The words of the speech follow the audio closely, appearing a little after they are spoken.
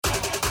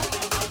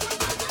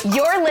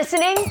You're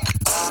listening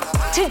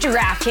to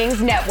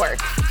DraftKings Network.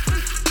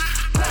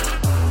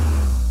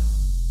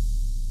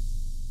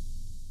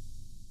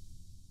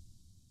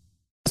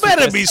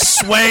 Better be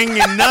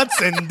swinging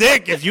nuts and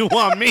dick if you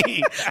want me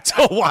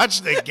to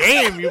watch the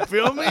game. You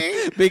feel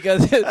me?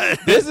 Because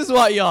this is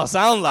what y'all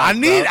sound like.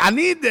 I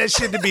need that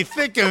shit to be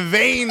thick and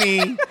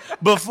veiny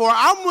before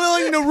I'm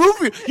willing to root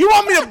for you. You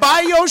want me to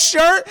buy your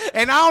shirt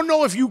and I don't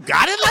know if you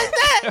got it like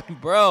that,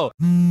 bro.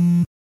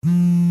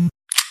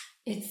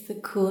 It's the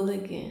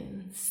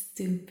Cooligans,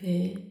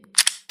 stupid.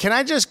 Can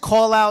I just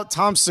call out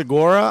Tom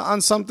Segura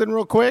on something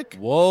real quick?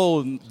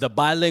 Whoa, the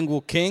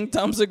bilingual king,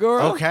 Tom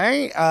Segura?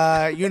 Okay.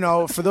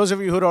 For those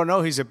of you who don't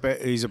know, he's a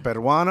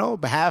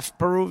Peruano, half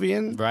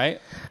Peruvian. Right.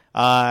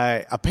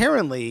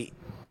 Apparently,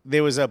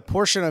 there was a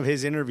portion of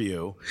his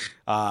interview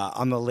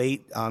on the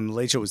Late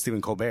Show with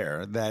Stephen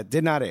Colbert that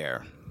did not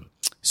air.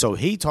 So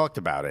he talked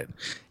about it,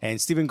 and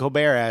Stephen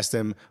Colbert asked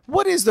him,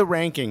 what is the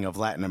ranking of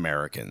Latin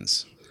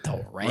Americans?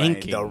 The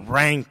ranking. Right, the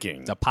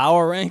ranking. The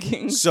power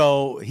ranking?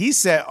 So he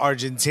said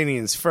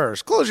Argentinians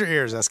first. Close your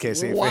ears,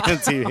 SKC Fan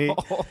TV.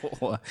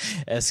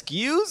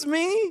 Excuse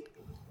me?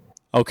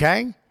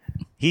 Okay.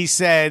 He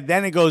said,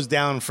 then it goes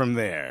down from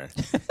there.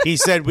 He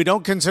said, we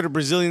don't consider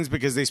Brazilians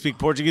because they speak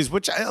Portuguese,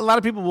 which a lot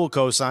of people will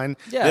co-sign.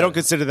 Yeah. They don't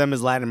consider them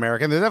as Latin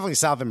American. They're definitely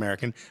South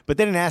American, but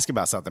they didn't ask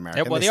about South America.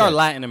 Yeah, well, they are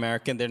Latin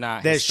American. They're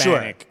not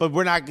Hispanic. Sure, but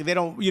we're not, they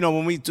don't,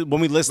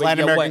 when we list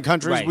Latin American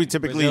countries, we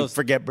typically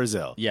forget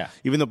Brazil. Yeah.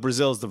 Even though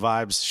Brazil's the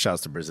vibes,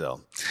 shouts to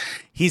Brazil.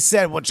 He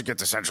said, once you get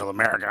to Central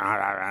America,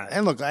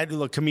 and look, I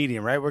do a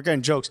comedian, right? We're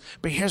getting jokes,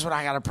 but here's what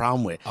I got a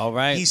problem with. All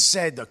right. He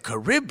said the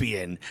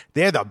Caribbean,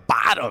 they're the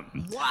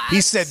bottom. What?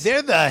 He said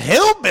they're the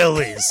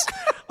hillbillies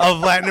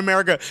of Latin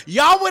America.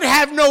 Y'all would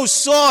have no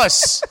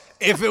sauce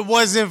if it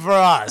wasn't for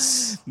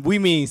us. We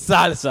mean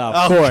salsa,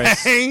 of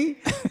course.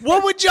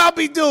 What would y'all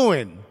be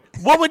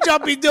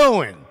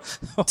doing?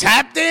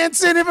 Tap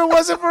dancing if it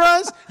wasn't for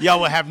us?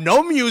 Y'all would have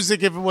no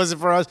music if it wasn't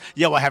for us.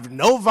 Y'all would have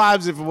no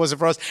vibes if it wasn't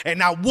for us. And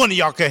not one of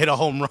y'all could hit a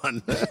home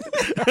run.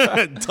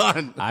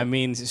 Done. I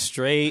mean,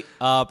 straight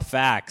up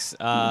facts.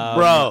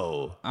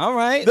 Bro. All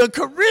right. The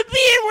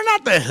Caribbean, we're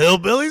not the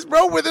hillbillies,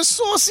 bro. We're the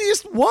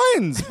sauciest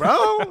ones,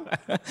 bro.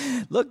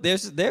 Look,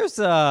 there's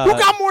who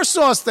got more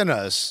sauce than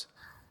us?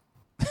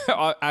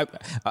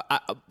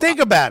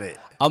 Think about it.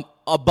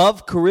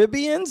 Above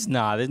Caribbeans?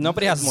 Nah,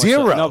 nobody has more.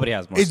 Zero. Nobody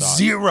has more. It's sauce.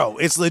 zero.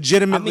 It's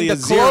legitimately a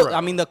zero.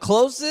 The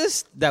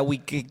closest that we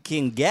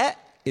can get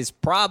is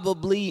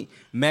probably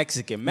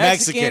Mexican.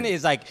 Mexican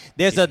is like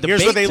there's a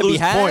debate. Here's where they to lose be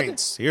had.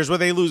 points. Here's where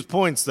they lose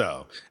points,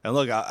 though. And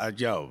look,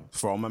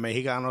 for all my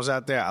Mexicanos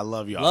out there, I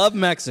love y'all. Love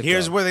Mexico.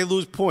 Here's where they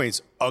lose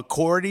points: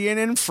 accordion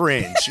and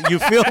fringe. You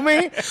feel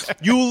me?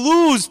 You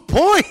lose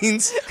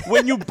points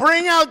when you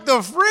bring out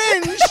the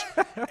fringe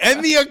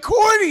and the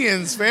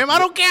accordions, fam. I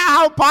don't care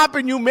how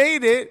poppin' you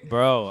made it,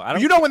 bro.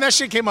 You know when that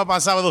shit came up on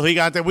Sábado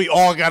Gigante, we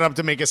all got up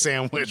to make a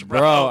sandwich, bro.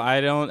 Bro,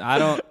 I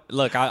don't.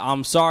 Look,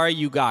 I'm sorry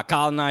you got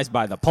colonized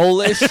by the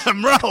Polish.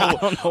 Bro,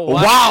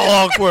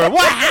 wow, awkward.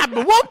 What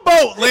happened? What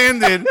boat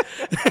landed?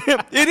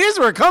 It is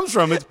where it comes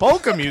from. It's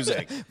polka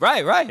music.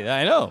 Right.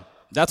 I know.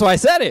 That's why I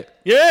said it.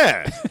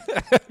 Yeah.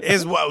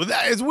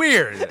 It's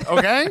weird,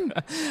 okay?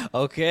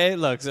 Okay,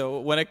 look,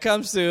 so when it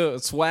comes to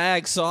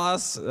swag,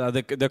 sauce,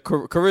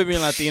 the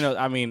Caribbean Latino,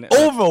 I mean,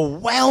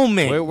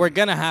 overwhelming. We're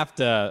gonna have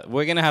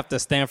to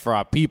stand for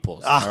our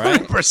peoples.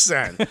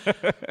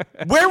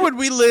 100%. Where would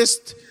we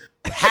list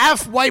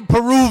half white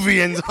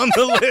Peruvians on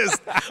the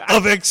list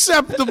of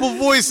acceptable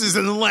voices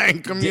in the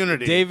Latin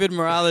community? David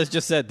Morales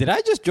just said, "Did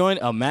I just join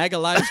a MAGA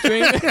live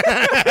stream?"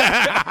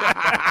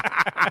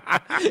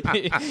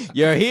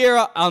 You're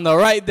here on the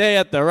right day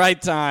at the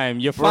right time.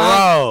 You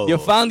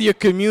found your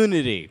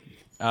community.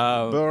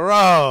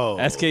 Bro.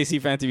 SKC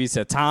Fan TV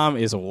said Tom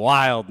is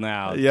wild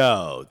now.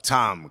 Yo,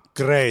 Tom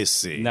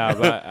crazy. No,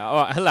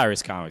 but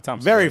hilarious comic.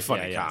 Tom's very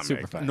funny comic.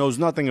 Super funny. Knows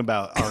nothing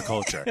about our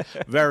culture.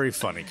 Very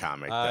funny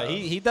comic.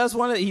 He does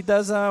one. He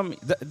does.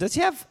 Does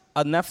he have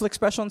a Netflix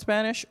special in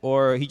Spanish,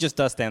 or he just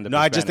does stand up? No,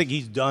 I just think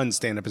he's done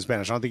stand up in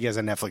Spanish. I don't think he has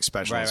a Netflix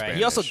special in Spanish.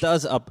 He also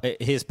does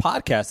his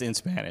podcast in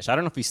Spanish. I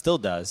don't know if he still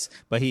does,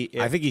 but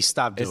I think he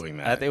stopped doing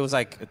that. It was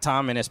like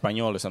Tom in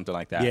Español or something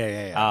like that.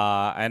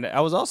 Yeah. And I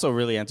was also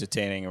really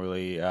entertaining and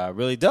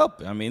really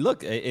dope. I mean,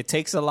 look, it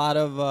takes a lot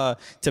of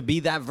to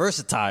be that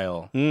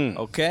versatile.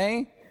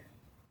 Okay.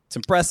 It's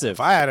impressive. If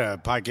I had a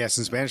podcast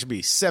in Spanish, it'd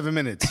be 7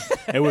 minutes.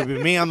 It would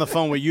be me on the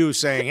phone with you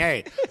saying,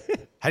 hey,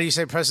 how do you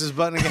say press this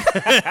button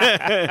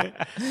again?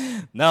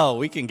 No,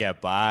 we can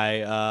get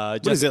by.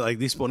 What is it, like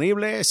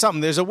disponible?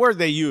 Something. There's a word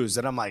they use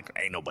that I'm like,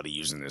 ain't nobody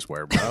using this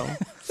word, bro.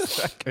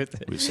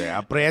 We say,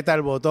 aprieta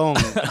el botón.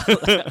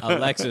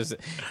 Alexis,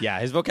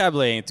 his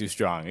vocabulary ain't too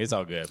strong. It's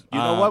all good. You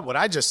know what? What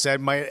I just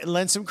said might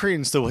lend some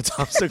credence to what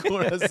Tom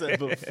Segura said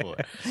before.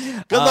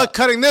 Good luck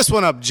cutting this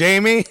one up,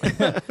 Jamie.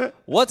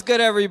 What's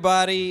good,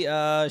 everybody?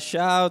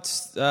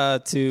 Shouts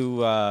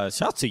to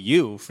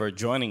you for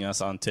joining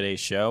us on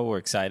today's show. We're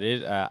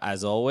excited,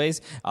 as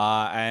always.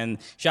 And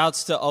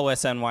shouts to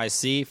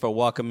OSNYC for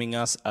welcoming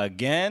us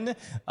again.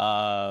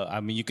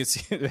 I mean, you can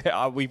see,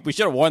 we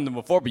should have warned them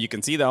before, but you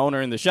can see the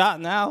owner in the shot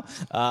now.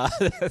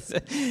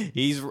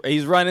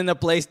 He's running the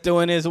place,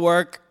 doing his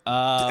work.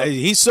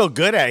 He's so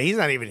good at it. He's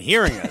not even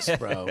hearing us,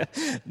 bro.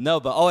 No,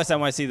 but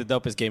OSNYC, the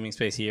dopest gaming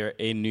space here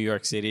in New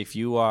York City. If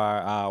you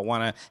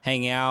want to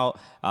hang out,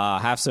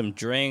 have some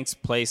drinks,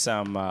 play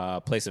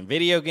some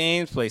video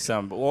games,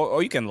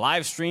 or you can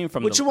live stream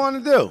from. What you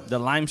want to do? The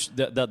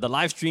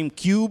live stream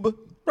cube,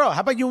 Bro, how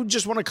about you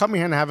just want to come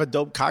here and have a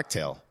dope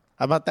cocktail?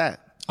 How about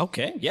that?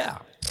 Okay, yeah.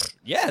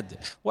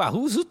 Wow,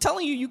 who's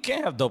telling you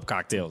can't have dope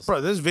cocktails?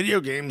 Bro, there's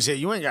video games here.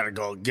 You ain't got to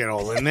go get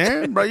all in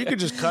there. Bro, you could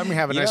just come and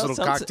have a nice little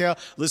cocktail,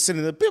 listen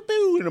to the pew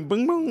pew and a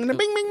bing bing and a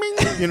bing bing bing.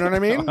 You know what I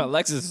mean?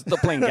 Alexis is still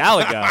playing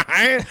Galaga.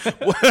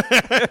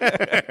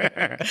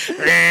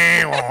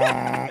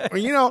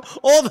 You know,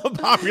 all the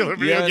popular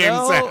video game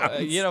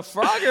sounds.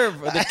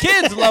 Frogger, the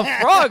kids love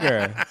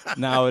Frogger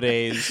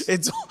nowadays.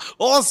 It's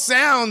all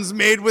sounds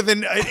made with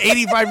an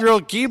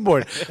 85-year-old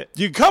keyboard.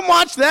 You come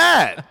watch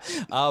that.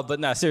 But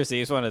no,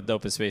 seriously, it's one of the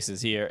dopest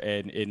spaces here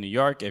in New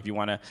York. If you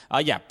want to,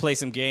 play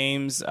some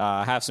games,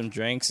 have some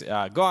drinks,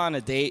 go on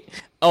a date,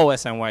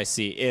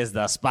 OSNYC is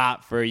the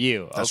spot for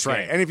you. That's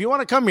right. And if you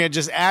want to come here,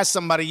 just ask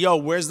somebody, yo,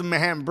 where's the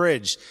Manhattan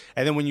Bridge?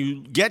 And then when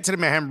you get to the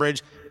Manhattan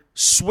Bridge,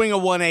 swing a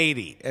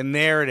 180, and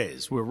there it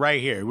is. We're right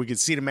here. We can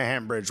see the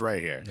Manhattan Bridge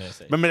right here.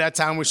 Remember that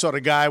time we saw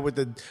the guy with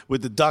the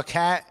duck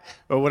hat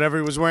or whatever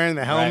he was wearing,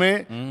 the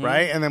helmet,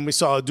 right? And then we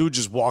saw a dude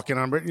just walking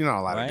on bridge. You're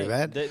not allowed to do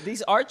that.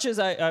 These arches,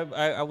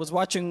 I was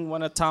watching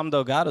one of Tom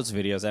Delgado's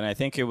videos, and I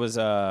think it was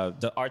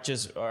the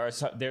arches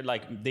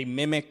they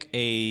mimic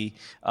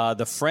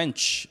the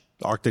French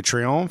Arc de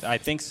Triomphe. I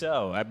think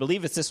so. I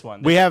believe it's this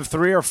one. We have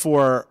 3 or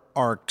 4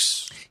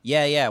 arcs.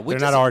 Yeah. They're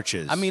not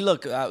arches. I mean,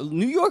 look,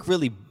 New York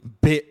really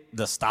bit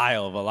the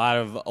style of a lot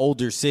of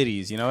older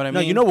cities. You know what I mean? No,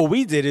 you know what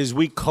we did is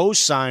we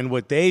co-signed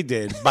what they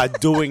did by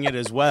doing it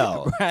as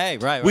well.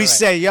 Right. We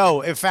say, yo,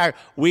 in fact,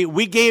 we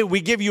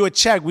give you a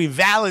check. We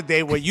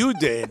validate what you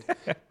did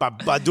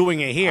by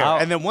doing it here.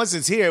 And then once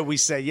it's here, we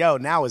say, yo,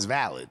 now it's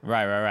valid.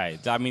 Right.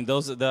 I mean,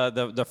 those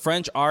the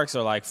French arcs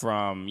are like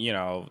from,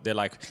 they're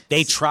like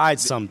they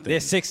tried something. They're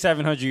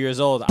 600-700 years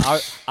old.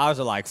 Ours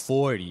are like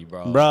 40,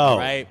 bro.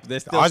 Right?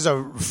 Ours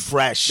are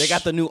fresh. They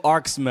got the new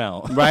arc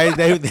smell. Right?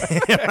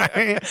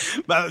 Right?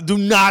 But do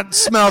not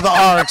smell the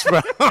arcs,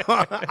 bro.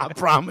 I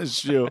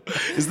promise you.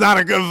 It's not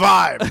a good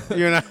vibe,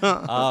 you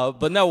know?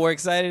 But no, we're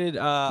excited.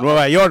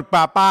 Nueva York,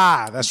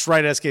 papa. That's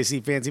right,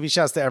 SKC fans. TV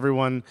shouts to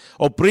everyone.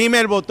 Oprime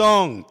el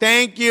botón.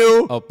 Thank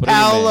you,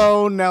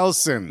 Paolo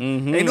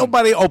Nelson. Ain't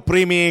nobody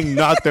opriming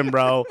nothing,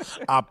 bro.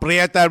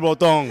 Aprieta el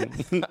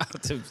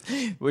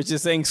botón. We're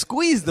just saying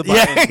squeeze the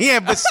button.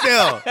 Yeah, but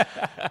still.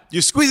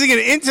 You're squeezing it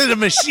into the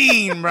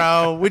machine,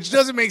 bro, which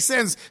doesn't make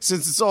sense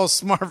since it's all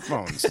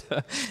smartphones.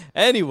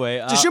 Anyway,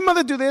 does your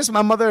mother do this?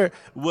 My mother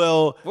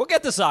will. We'll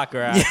get the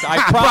soccer out. I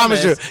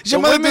promise you. Does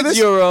your mother do this?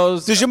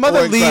 Euros. Does your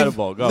mother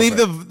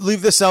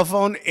leave the cell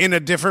phone in a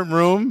different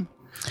room?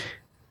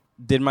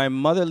 Did my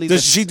mother leave?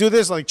 Does she do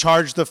this? Like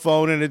charge the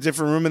phone in a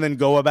different room and then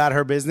go about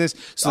her business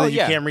so that you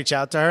can't reach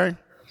out to her?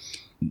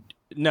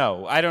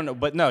 No, I don't know.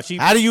 But no, she.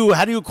 How do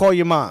you call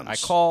your mom?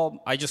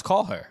 I just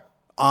call her.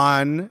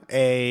 On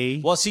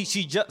a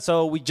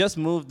so we just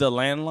moved the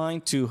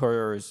landline to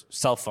her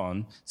cell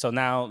phone. So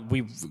now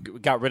we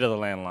got rid of the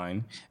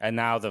landline, and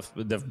now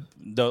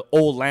the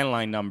old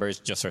landline number is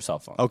just her cell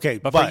phone. Okay,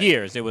 but for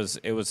years it was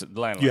the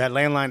landline. You had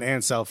landline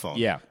and cell phone.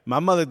 Yeah, my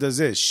mother does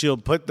this. She'll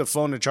put the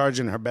phone to charge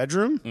in her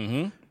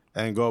bedroom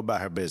and go about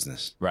her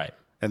business. Right.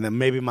 And then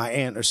maybe my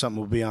aunt or something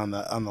will be on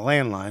the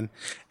landline,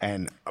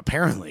 and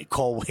apparently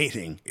call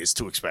waiting is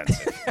too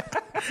expensive.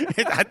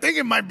 I think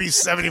it might be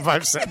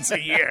 75 cents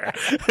a year.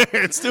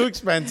 It's too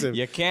expensive.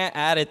 You can't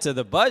add it to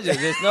the budget.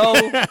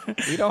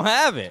 We don't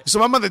have it. So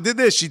my mother did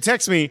this. She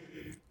texts me,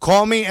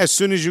 call me as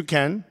soon as you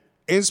can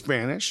in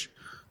Spanish,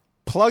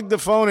 plug the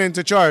phone in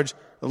to charge,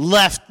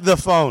 left the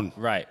phone.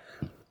 Right.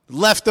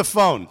 Left the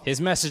phone. His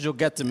message will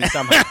get to me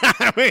somehow.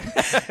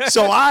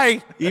 So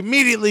I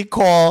immediately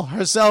call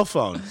her cell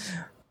phone.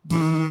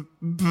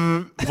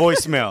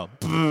 Voicemail.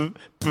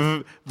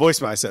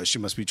 Voicemail. I said, she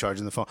must be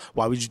charging the phone.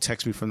 Why would you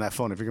text me from that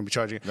phone if you're going to be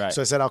charging it? Right.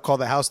 So I said, I'll call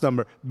the house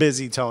number.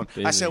 Busy tone.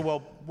 Busy. I said,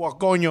 well,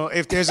 coño,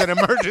 if there's an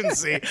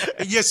emergency,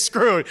 you're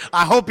screwed.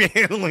 I hope you're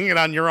handling it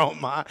on your own,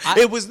 Ma.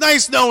 It was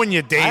nice knowing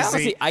you,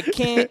 Daisy. I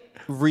can't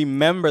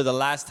remember the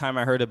last time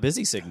I heard a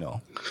busy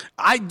signal.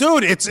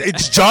 Dude,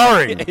 it's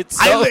jarring.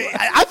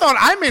 I thought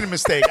I made a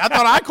mistake. I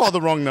thought I called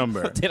the wrong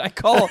number. Did I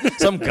call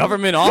some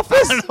government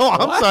office? No,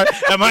 I'm sorry.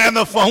 Am I on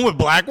the phone with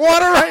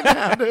Blackwater right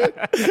now, dude?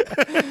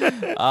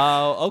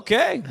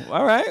 Okay.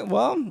 All right.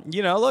 Well,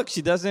 look,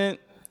 she doesn't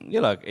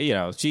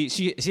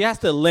she has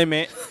to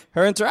limit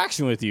her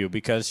interaction with you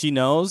because she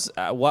knows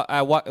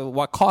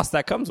what cost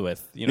that comes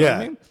with. You know what I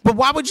mean? But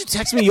why would you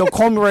text me, yo,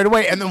 call me right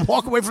away, and then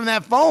walk away from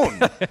that phone?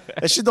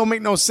 That shit don't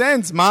make no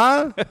sense,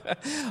 ma.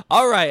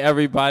 All right,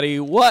 everybody,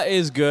 what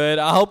is good?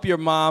 I hope your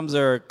moms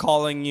are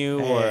calling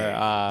you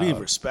or be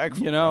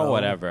respectful. bro.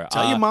 Whatever.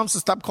 Tell your moms to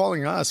stop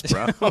calling us,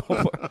 bro.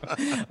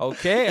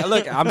 Okay,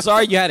 look, I'm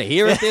sorry you had to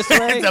hear it this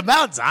way. It's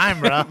about time,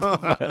 bro.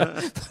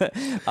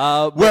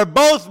 We're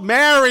both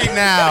married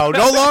now.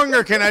 No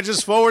longer can I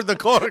just forward the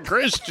call to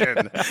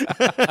Christian.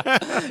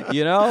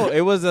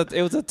 It was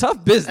a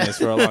tough business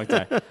for a long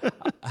time.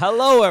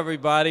 Hello,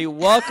 everybody.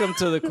 Welcome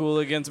to the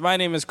Cooligans. My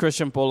name is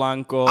Christian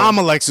Polanco. I'm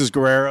Alexis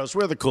Guerreros.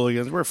 We're the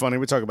Cooligans. We're funny.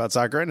 We talk about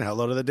soccer. And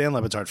hello to the Dan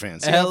Le Batard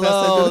fans.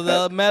 Hello,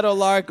 the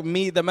Meadowlark.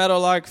 Meet the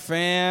Meadowlark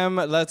fam.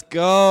 Let's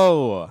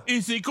go.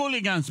 Easy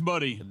Cooligans,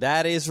 buddy.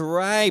 That is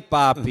right,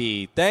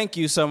 Papi. Thank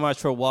you so much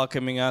for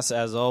welcoming us,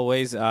 as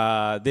always.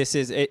 This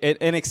is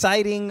an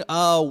exciting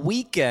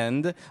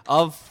weekend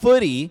of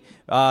footy.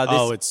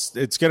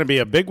 It's going to be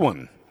a big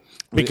one.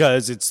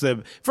 Because it's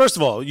first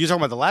of all, you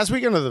talking about the last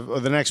weekend or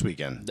the next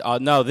weekend?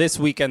 No, this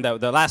weekend,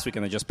 the last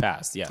weekend that just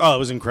passed. Yeah. Oh, it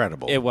was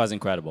incredible. It was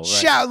incredible. Right?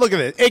 Shout! Look at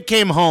it. It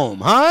came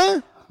home,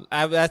 huh?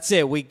 That's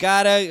it. We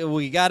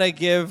gotta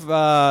give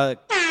props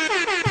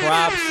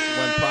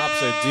when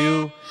props are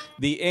due.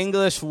 The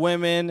English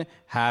women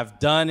have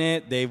done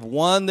it. They've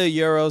won the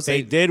Euros.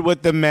 They did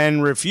what the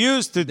men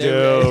refused to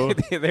do.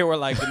 They were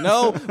like,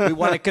 no, we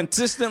want to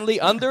consistently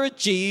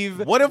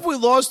underachieve. What if we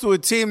lost to a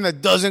team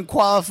that doesn't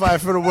qualify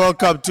for the World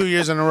Cup 2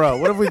 years in a row?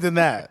 What if we did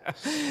that?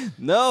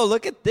 No,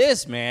 look at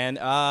this, man.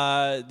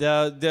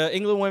 The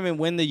England women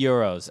win the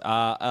Euros.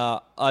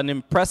 An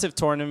impressive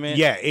tournament.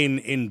 Yeah,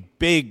 in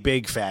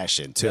big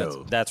fashion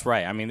too. That's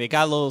right. I mean, they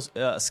got a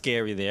little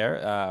scary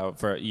there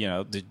for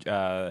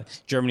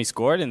Germany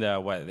scored in the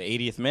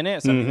 80th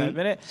minute,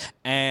 79th minute,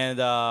 and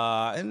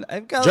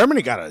I've got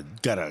Germany got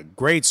a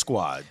great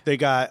squad. They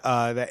got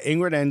the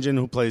Ingrid Engine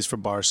who plays for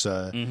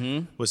Barca.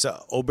 Was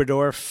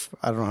Oberdorf?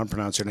 I don't know how to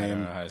pronounce her name. I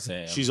don't know how to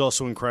say it. She's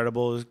also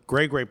incredible.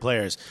 Great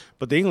players.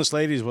 But the English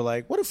ladies were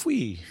like, what if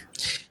we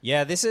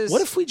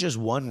just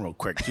won real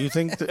quick? Do you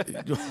think?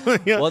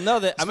 Well,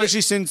 no.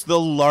 Especially since the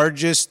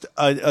largest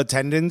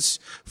attendance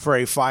for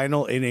a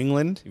final in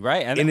England,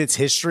 right, in its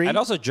history, and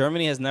also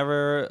Germany has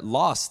never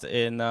lost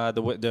in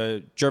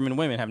the German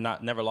women have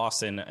never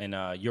lost in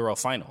a Euro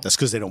final. That's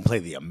because they don't play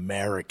the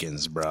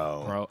Americans,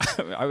 bro.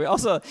 I mean,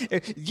 also,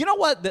 you know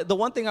what? The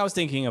one thing I was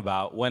thinking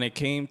about when it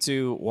came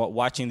to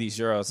watching these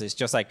Euros is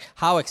just like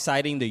how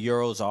exciting the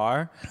Euros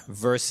are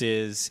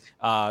versus,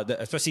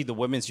 especially the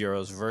women's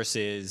Euros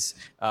versus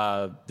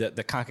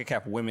the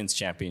CONCACAF Women's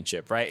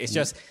Championship, right? It's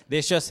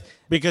just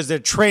because they're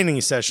training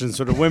sessions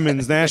for the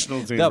women's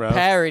national team. The bro.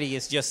 parity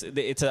is just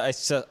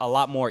it's a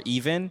lot more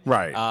even,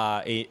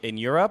 right? In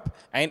Europe,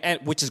 and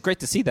which is great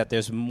to see that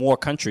there's more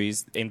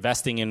countries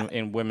investing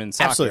in women's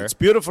soccer. Absolutely, it's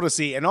beautiful to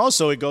see, and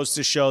also it goes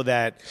to show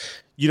that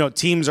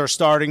teams are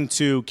starting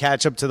to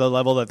catch up to the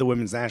level that the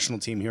women's national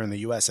team here in the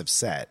U.S. have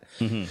set.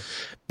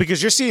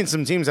 Because you're seeing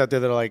some teams out there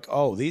that are like,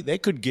 oh, they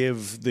could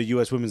give the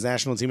U.S. women's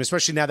national team,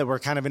 especially now that we're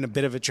kind of in a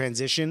bit of a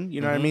transition.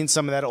 You know what I mean?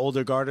 Some of that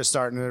older guard is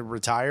starting to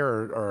retire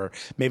or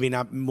maybe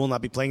will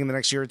not be playing in the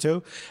next year or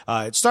two.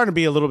 It's starting to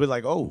be a little bit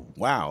like, oh,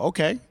 wow,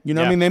 okay. You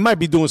know what I mean? They might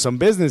be doing some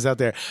business out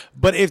there.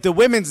 But if the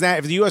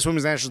U.S.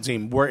 women's national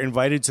team were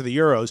invited to the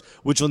Euros,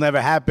 which will never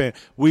happen,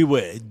 we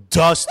would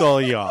dust all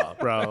y'all,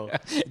 bro.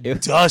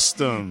 Dust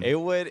them. It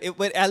would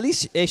at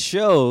least it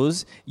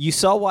shows you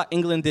saw what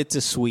England did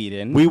to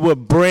Sweden. We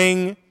would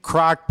bring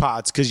crock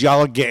pots because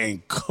y'all are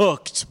getting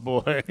cooked,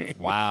 boy.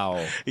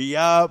 Wow.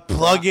 Yeah,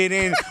 plug it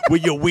in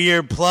with your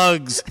weird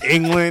plugs,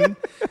 England.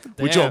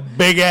 With your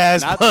big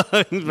ass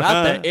plugs.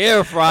 Not the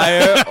air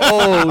fryer.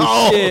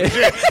 Oh,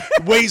 shit.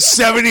 Wait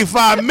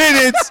 75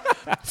 minutes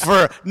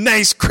for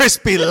nice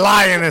crispy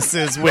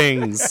lionesses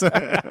wings.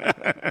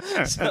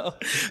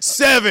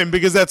 7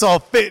 because that's all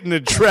fit in the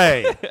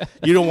tray.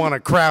 You don't want to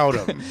crowd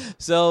them.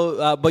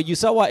 So, but you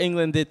saw what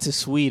England did to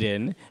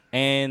Sweden.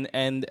 And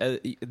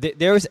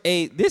there's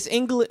this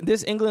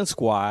England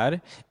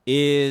squad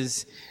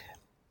is,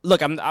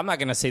 look, I'm not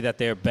gonna say that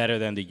they're better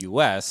than the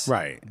U.S.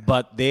 Right,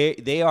 but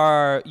they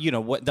are.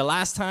 The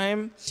last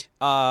time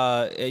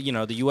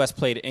the U.S.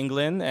 played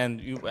England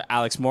and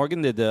Alex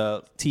Morgan did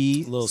the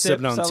little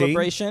sip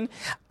celebration.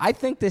 I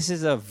think this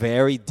is a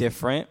very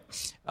different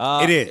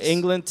it is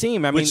England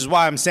team. Which is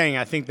why I'm saying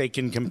I think they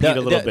can compete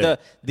a little bit.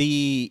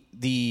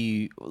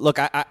 Look,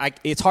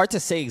 it's hard to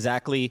say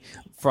exactly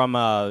from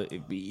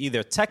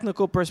either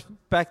technical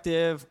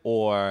perspective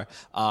or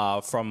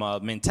from a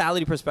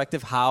mentality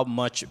perspective how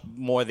much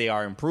more they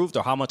are improved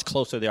or how much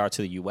closer they are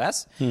to the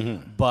U.S.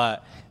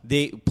 But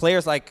the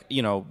players like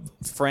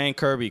Fran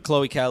Kirby,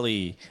 Chloe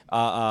Kelly,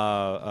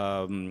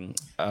 Ellen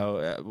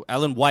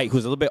White,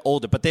 who's a little bit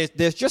older, but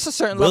there's just a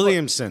certain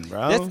Williamson,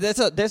 level,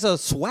 bro. There's a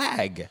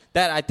swag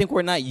that I think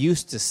we're not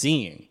used to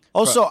seeing.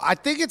 Also, I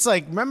think it's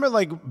like, remember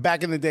like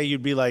back in the day,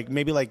 you'd be like,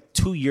 maybe like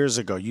 2 years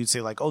ago, you'd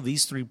say like, oh,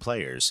 these 3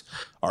 players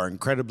are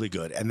incredibly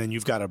good. And then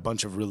you've got a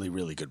bunch of really,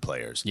 really good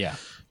players. Yeah.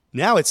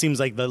 Now it seems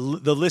like the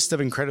list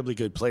of incredibly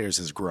good players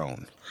has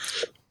grown.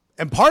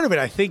 And part of it,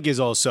 I think, is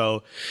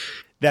also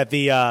that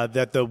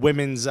the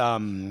women's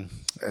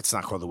it's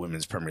not called the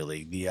Women's Premier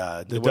League,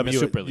 the Women's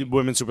Super League.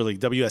 Women's Super League,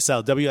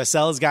 WSL.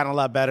 WSL has gotten a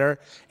lot better,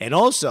 and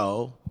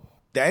also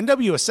the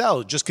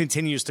NWSL just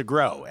continues to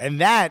grow, and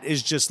that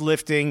is just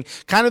lifting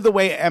kind of the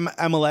way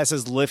MLS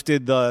has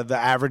lifted the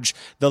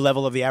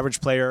level of the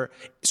average player,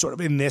 sort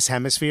of in this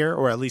hemisphere,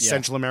 or at least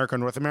Central America,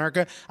 North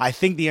America. I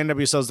think the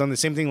NWSL has done the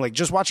same thing. Like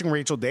just watching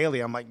Rachel Daly,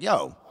 I'm like,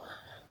 yo.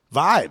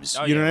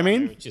 Vibes, you know what I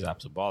mean? She's an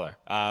absolute baller.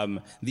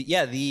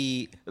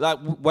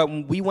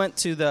 When we went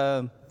to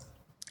the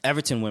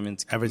Everton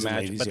women's match,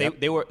 ladies, but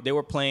they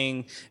were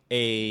playing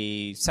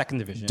a second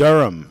division.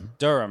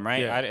 Durham,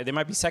 right? Yeah. They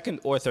might be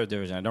second or third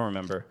division. I don't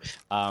remember.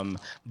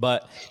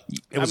 But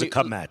it was a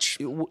cup match.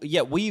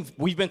 Yeah,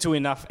 we've been to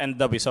enough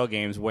NWSL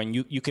games when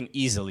you can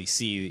easily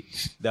see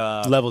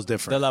the level's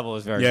different. The level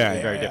is very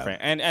different,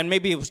 and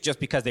maybe it was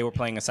just because they were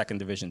playing a second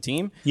division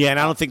team. Yeah, and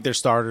I don't think their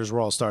starters were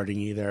all starting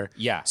either.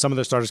 Yeah, some of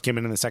their starters came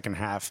in the second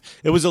half.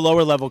 It was a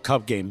lower level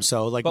cup game,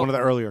 so one of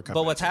the earlier cup.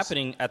 But what's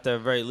happening at the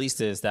very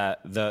least is that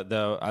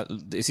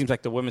it seems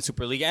like the Women's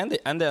Super League and the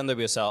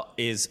NWSL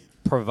is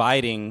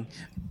providing,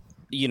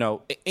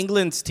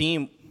 England's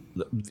team,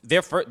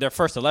 their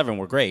first 11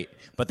 were great,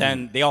 but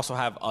then they also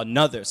have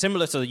another,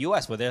 similar to the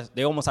U.S., where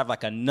they almost have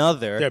like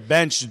another. Their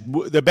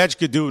bench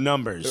could do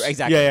numbers.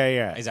 Exactly.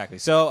 Yeah. Exactly.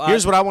 So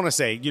here's what I want to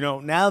say.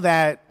 Now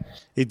that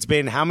it's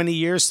been how many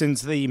years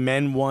since the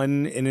men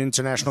won an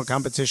international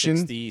competition?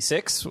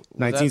 66.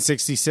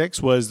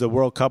 1966 was the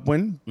World Cup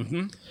win.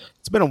 Mm-hmm.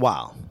 It's been a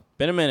while.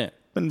 Been a minute.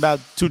 Been about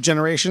 2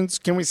 generations,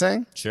 can we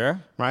say?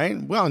 Sure.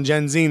 Right? We're on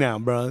Gen Z now,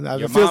 bro.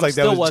 Your it feels mom like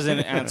still that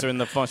wasn't answering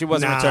the phone. She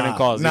wasn't returning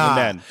calls even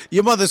then.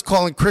 Your mother's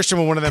calling Christian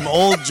with one of them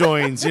old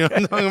joints. You know what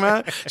I'm talking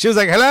about? She was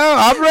like, hello,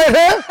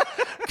 operator?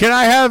 Can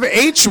I have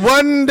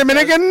H1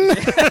 Dominican?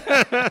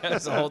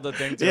 That's a whole other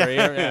thing to her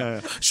ear.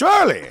 Yeah.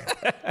 Surely.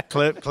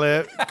 Clip.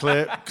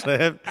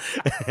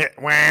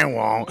 Wah,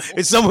 wah.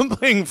 Is someone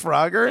playing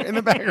Frogger in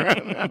the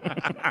background?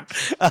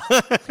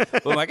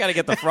 Boom, I got to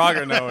get the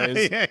Frogger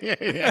noise.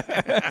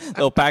 Yeah.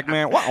 Little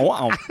Pac-Man.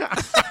 Wow.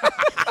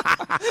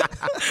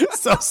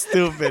 So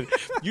stupid.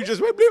 You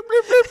just went bloop,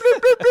 bloop, bloop, bloop,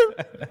 bloop,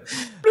 bloop,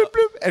 bloop,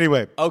 bloop.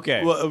 Anyway.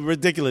 Okay. Well,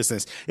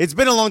 ridiculousness. It's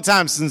been a long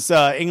time since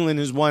England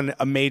has won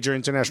a major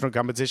international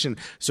competition.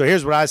 So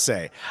here's what I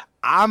say.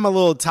 I'm a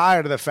little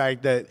tired of the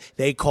fact that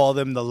they call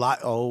them the light.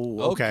 Oh,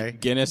 okay.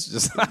 Guinness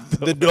just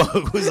the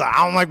dog was like,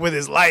 I don't like where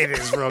this light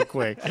is real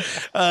quick.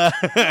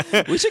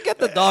 We should get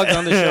the dogs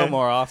on the show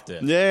more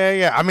often.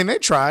 Yeah. I mean, they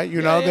try.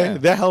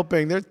 They're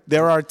helping.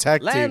 They're our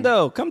tech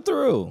Lando, team. come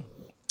through.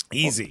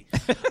 Easy.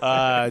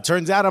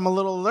 Turns out I'm a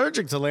little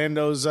allergic to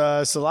Lando's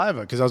saliva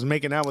because I was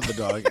making out with the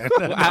dog.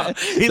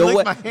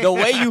 The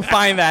way you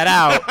find that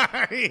out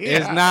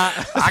is not.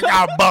 I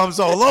got bumps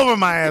all over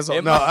my asshole.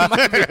 It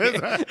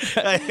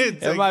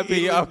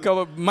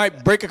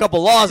might break a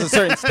couple laws in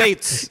certain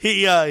states.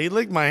 He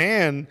licked my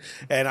hand,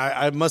 and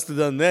I must have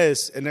done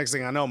this. And next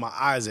thing I know, my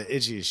eyes are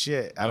itchy as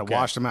shit. I had to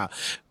wash them out.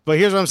 But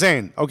here's what I'm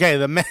saying. Okay,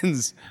 the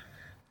men's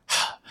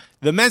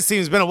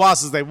team's been a while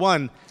since they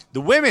won.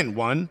 The women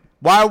won.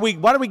 Why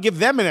do we give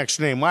them an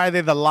extra name? Why are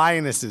they the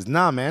Lionesses?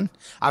 Nah, man.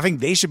 I think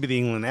they should be the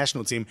England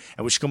national team,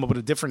 and we should come up with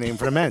a different name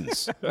for the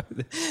men's. the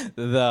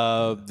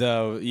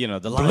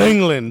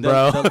Blingland,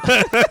 bro.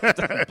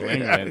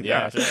 Blingland,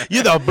 yeah. Sure.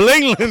 You're the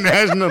Blingland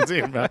national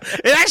team, bro.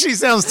 It actually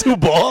sounds too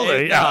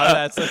baller.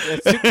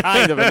 That's too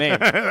kind of a name.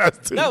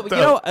 That's too no,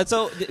 dope.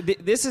 so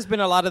this has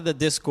been a lot of the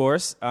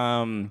discourse.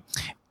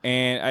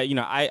 And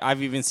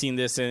I've even seen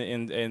this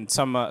in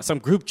some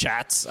group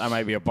chats I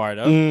might be a part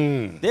of.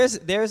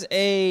 There's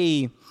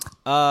a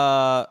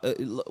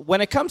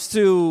when it comes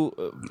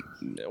to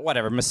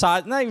whatever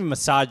not even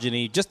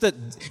misogyny, just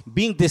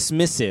being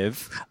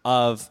dismissive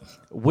of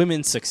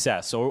women's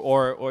success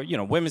or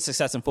women's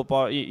success in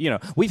football.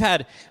 We've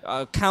had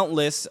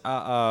countless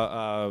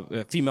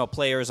female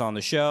players on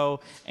the show,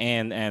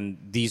 and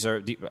these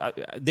are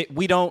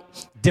we don't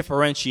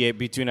differentiate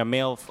between a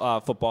male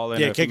footballer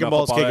and a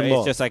female footballer.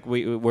 It's just like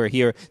we're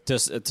here to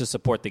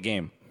support the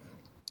game.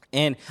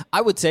 And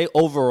I would say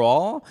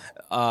overall,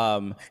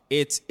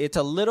 it's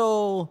a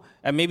little,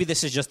 and maybe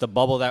this is just a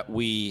bubble that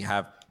we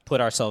have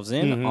put ourselves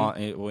in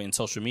in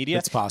social media.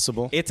 It's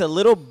possible. It's a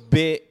little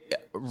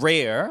bit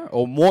rare,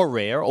 or more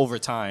rare over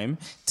time,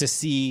 to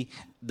see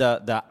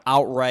the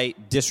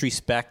outright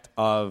disrespect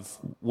of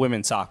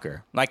women's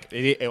soccer. Like,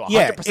 100%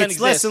 it's exists.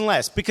 less and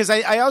less, because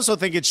I also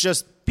think it's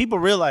just people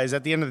realize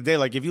at the end of the day,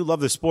 like, if you love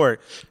the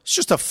sport, it's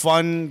just a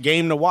fun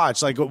game to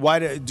watch. Like,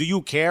 why do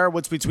you care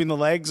what's between the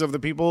legs of the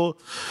people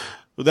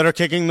that are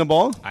kicking the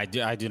ball? I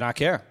do not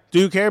care. Do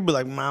you care? Be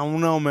like, I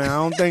don't know, man.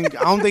 I don't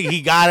think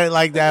he got it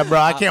like that, bro.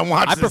 I can't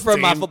watch. I this prefer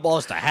my team.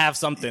 footballers to have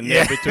something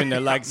there between their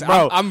legs.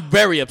 Bro, I'm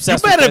very You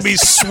obsessed. better with be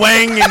this.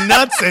 swinging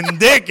nuts and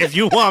dick if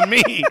you want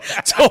me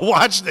to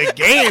watch the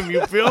game.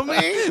 You feel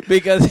me?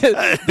 Because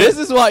this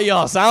is what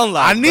y'all sound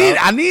like.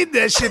 I need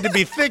that shit to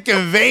be thick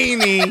and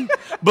veiny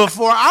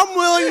before I'm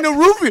willing to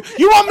root for you.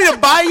 You want me to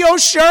buy your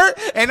shirt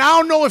and I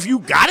don't know if you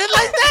got it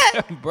like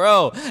that,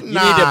 bro. You need to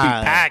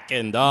be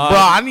packing, dog. bro.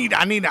 I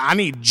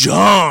need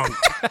junk.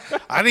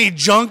 I need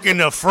junk in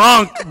the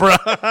front, bro.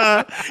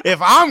 If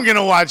I'm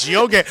gonna watch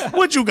your game,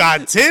 what you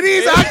got,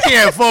 titties? I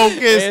can't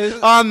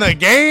focus on the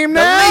game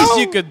now. The least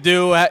you could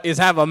do is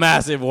have a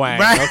massive wang.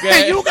 Right?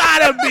 Okay, You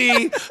gotta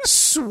be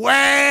swinging,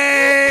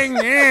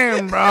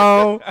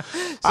 bro.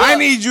 I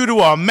need you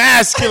to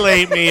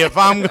emasculate me if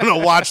I'm gonna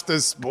watch the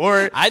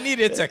sport. I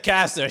needed to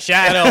cast a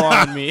shadow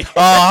on me.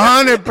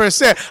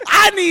 100%.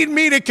 I need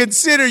me to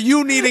consider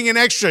you needing an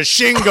extra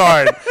shin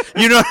guard.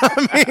 You know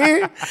what I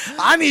mean?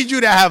 I need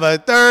you to have a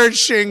third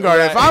shin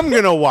guard if I'm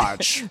gonna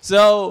watch.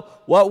 So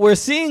what we're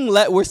seeing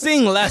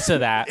less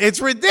of that.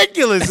 It's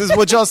ridiculous, is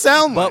what y'all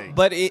sound like.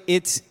 But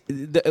it's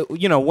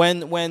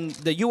when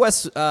the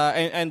U.S.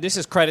 And this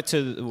is credit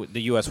to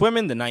the U.S.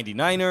 women, the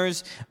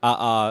 99ers,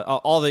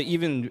 all the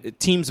even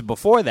teams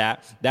before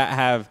that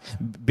have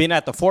been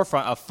at the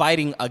forefront of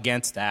fighting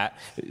against that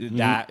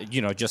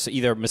just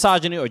either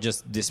misogyny or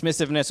just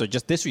dismissiveness or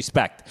just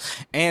disrespect.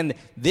 And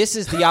this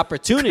is the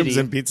opportunity.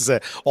 Crimson Pizza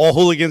said, all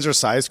hooligans are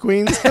size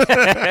queens.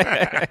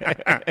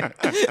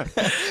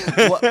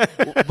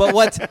 But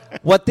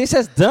what this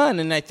has done,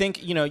 and I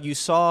think you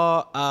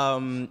saw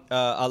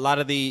a lot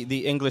of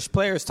the English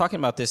players talking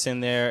about this in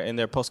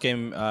their post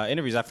game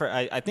interviews.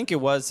 I think it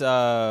was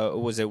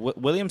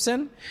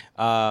Williamson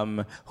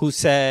who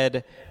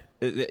said.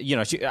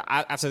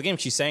 After the game,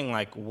 she's saying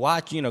like,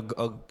 "Watch,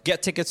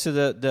 get tickets to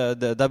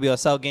the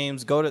WSL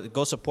games.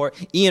 Go support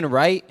Ian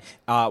Wright."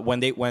 When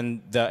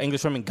the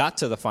English women got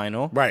to the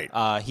final, Right.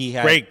 He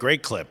had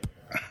Great clip.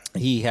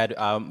 he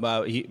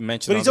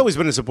mentioned, But he's always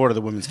been a supporter of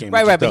the women's game.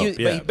 right. which is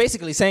But dope. he's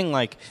basically saying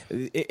like,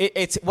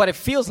 it's what it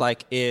feels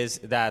like is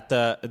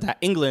that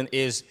England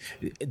is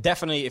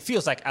definitely, it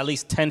feels like at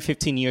least 10,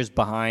 15 years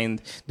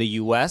behind the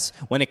U.S.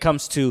 when it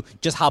comes to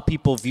just how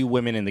people view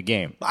women in the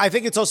game. I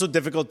think it's also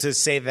difficult to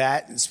say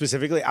that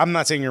specifically. I'm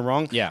not saying you're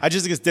wrong. Yeah. I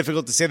just think it's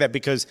difficult to say that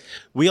because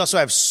we also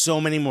have so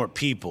many more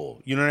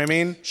people. You know what I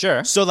mean?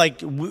 Sure. So like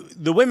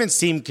the women's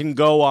team can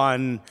go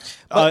on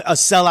a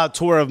sellout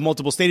tour of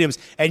multiple stadiums,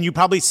 and you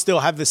probably still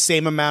have the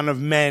same amount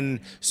of men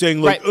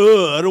saying like,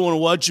 Right. I don't want to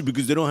watch you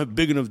because they don't have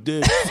big enough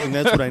dicks, and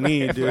that's what I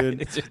need,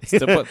 dude. It's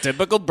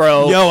typical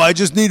bro. Yo, I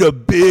just need a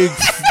big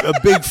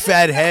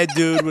fat head,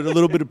 dude, with a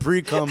little bit of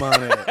pre-cum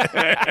on it.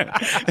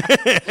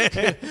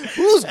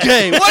 Who's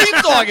gay? What are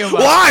you talking about?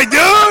 Why,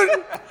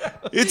 dude?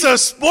 It's a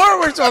sport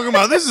we're talking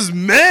about. This is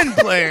men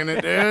playing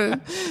it,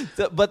 dude.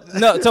 But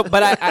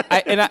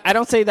I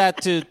don't say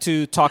that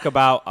to talk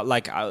about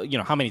like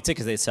how many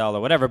tickets they sell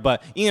or whatever.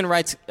 But Ian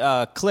Wright's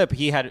clip,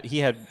 he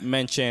had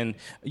mentioned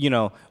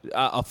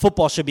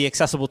football should be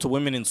accessible to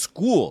women in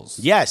schools.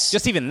 Yes.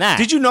 Just even that.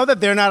 Did you know that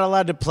they're not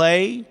allowed to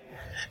play?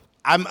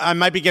 I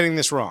might be getting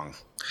this wrong.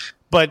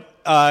 But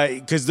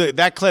because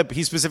that clip,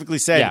 he specifically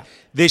said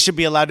they should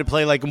be allowed to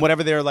play like in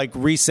whatever their like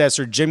recess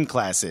or gym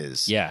class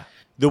is. Yeah.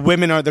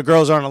 The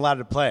girls aren't allowed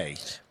to play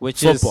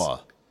football.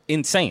 Is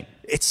insane.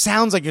 It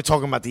sounds like you're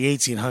talking about the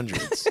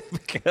 1800s.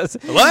 Because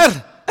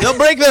What? They'll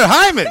break their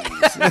hymens.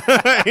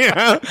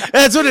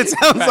 That's what it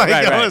sounds like.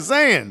 right. I was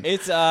saying.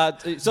 it's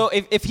so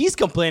if he's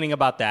complaining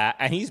about that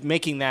and he's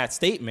making that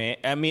statement,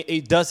 I mean,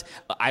 it does.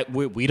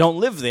 We don't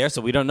live there,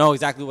 so we don't know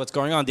exactly what's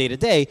going on day to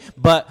day.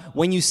 But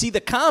when you see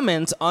the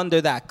comments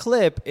under that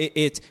clip,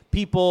 it's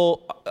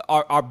people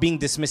are being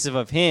dismissive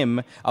of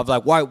him, of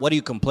like, why? What are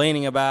you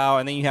complaining about?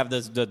 And then you have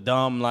the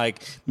dumb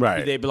like,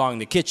 Right. They belong in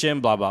the kitchen,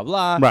 blah blah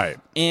blah. Right.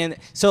 And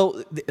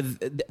so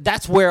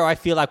that's where I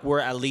feel like we're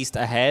at least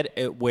ahead,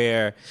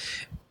 where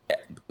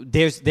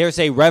there's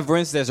a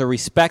reverence, there's a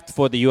respect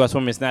for the U.S.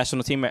 Women's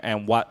National Team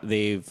and what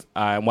they've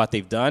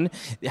done.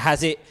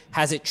 Has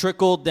it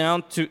trickled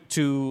down to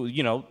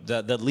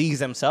the leagues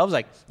themselves?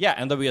 Like, yeah,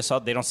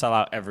 NWSL, they don't sell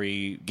out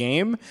every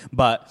game,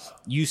 but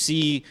you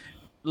see.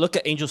 Look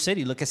at Angel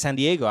City. Look at San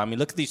Diego. I mean,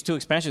 look at these two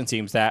expansion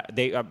teams that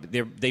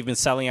they've been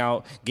selling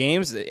out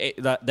games.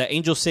 The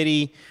Angel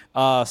City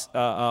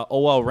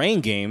OL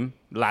Reign game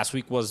last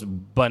week was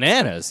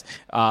bananas.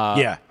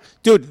 Yeah,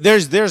 dude.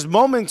 There's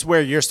moments where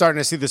you're starting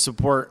to see the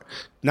support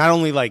not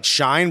only like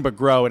shine but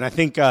grow, and I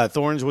think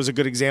Thorns was a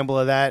good example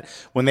of that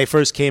when they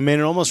first came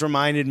in. It almost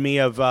reminded me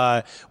of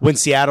when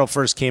Seattle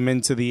first came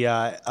into the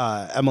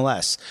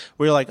MLS.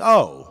 Where you're like,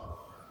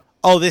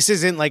 oh, this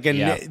isn't like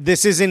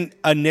this isn't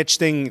a niche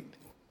thing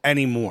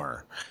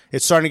anymore.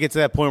 It's starting to get to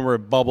that point where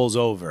it bubbles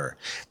over.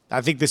 I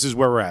think this is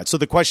where we're at. So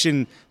the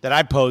question that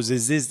I pose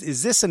is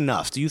this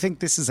enough? Do you think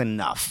this is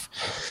enough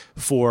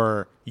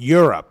for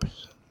Europe,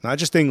 not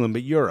just England,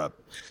 but Europe,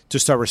 to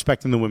start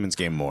respecting the women's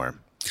game more?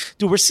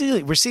 Dude, we're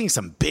seeing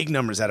some big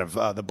numbers out of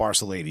the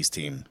Barca ladies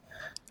team.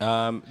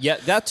 Yeah,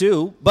 that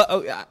too. But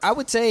I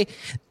would say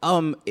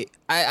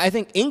I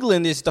think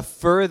England is the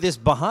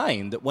furthest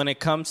behind when it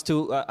comes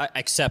to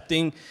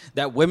accepting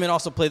that women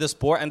also play the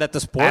sport and that the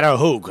sport. I know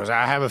who, because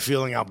I have a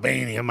feeling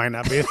Albania might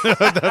not be at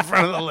the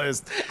front of the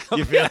list.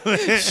 You feel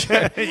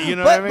Sure. You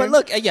know what I mean? But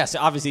look, yes,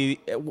 obviously,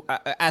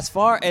 as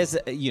far as,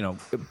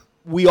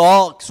 we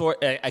all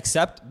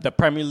accept the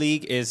Premier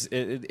League is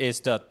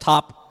the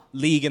top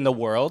league in the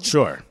world.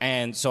 Sure.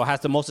 And so has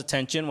the most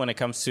attention when it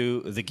comes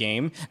to the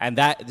game. And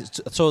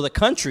so the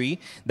country,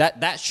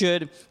 that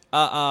should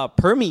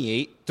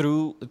permeate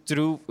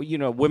through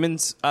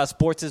women's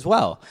sports as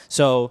well.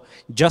 So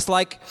just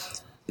like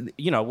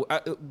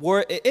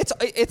it's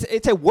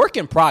a work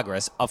in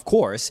progress, of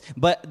course,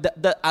 but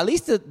at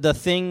least the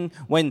thing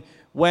when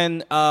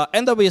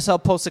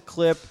NWSL posts a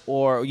clip,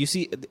 or you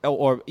see,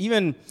 or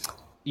even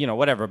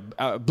whatever,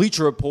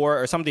 Bleacher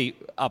Report or somebody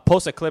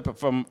posts a clip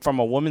from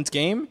a women's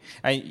game,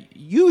 and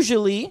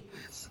usually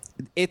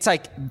it's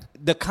like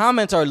the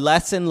comments are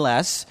less and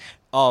less,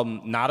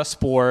 not a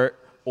sport,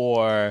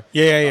 or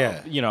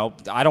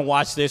I don't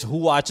watch this. Who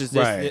watches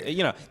this?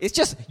 Right. It's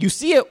just, you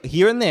see it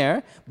here and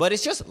there, but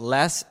it's just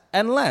less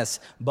and less.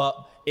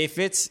 But if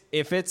it's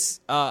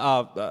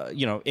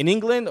in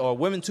England or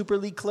Women's Super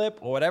League clip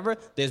or whatever,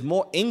 there's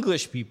more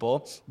English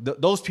people.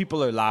 Those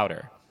people are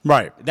louder.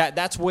 Right.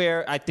 That's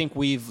where I think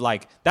we've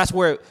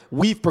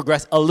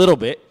progressed a little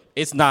bit.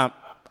 It's not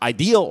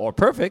ideal or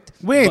perfect.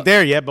 We ain't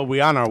there yet, but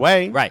we on our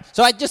way. Right.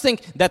 So I just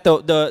think that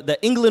the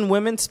England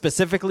women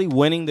specifically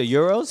winning the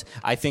Euros,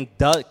 I think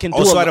can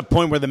also at a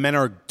point where the men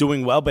are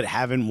doing well but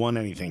haven't won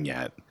anything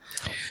yet.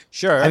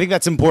 Sure. I think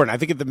that's important. I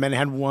think if the men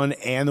had won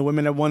and the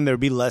women had won, there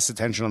would be less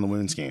attention on the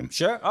women's game.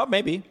 Sure. Oh,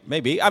 maybe.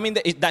 I mean,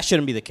 that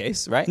shouldn't be the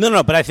case, right?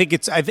 No, but I think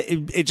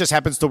it just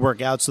happens to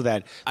work out so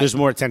that there's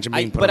more attention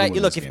being put on the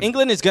women's look, game. if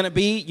England is going to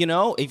be,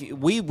 if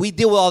we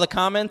deal with all the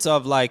comments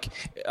of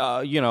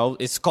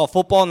it's called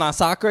football, not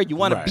soccer. You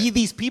want to be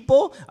these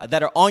people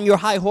that are on your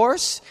high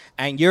horse,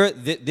 and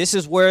this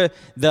is where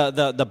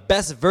the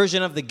best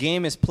version of the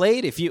game is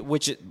played.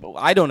 Which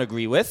I don't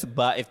agree with,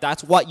 but if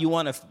that's what you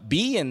want to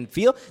be and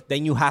feel,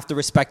 then you have to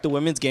respect the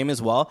women's game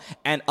as well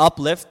and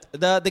uplift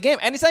the game.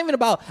 And it's not even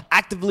about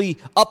actively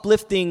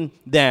uplifting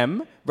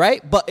them,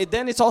 right? But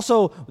then it's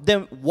also,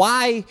 then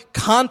why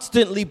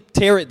constantly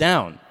tear it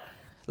down?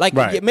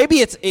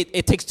 Maybe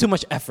it takes too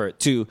much effort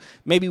to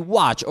maybe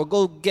watch or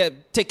go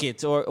get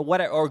tickets or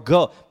whatever, or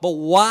go. But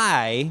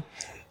why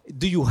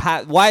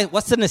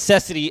what's the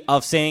necessity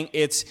of saying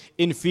it's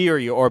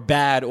inferior or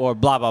bad or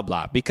blah blah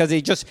blah? Because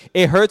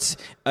it hurts.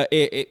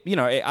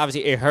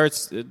 Obviously it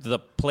hurts the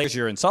players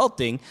you're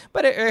insulting,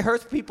 but it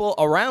hurts people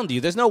around you.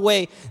 There's no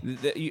way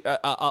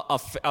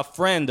a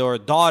friend or a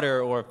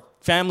daughter or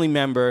family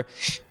member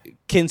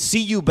can see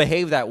you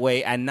behave that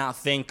way and not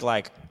think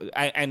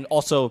and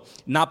also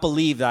not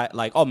believe that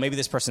maybe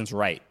this person's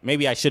right.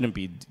 Maybe I shouldn't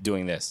be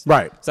doing this.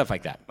 Right. Stuff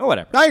like that. Or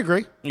whatever. I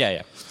agree.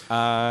 Yeah.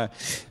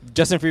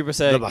 Justin Freeber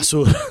said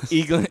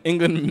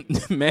England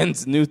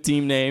men's new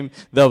team name,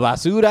 the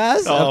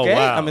Basuras. Oh, okay.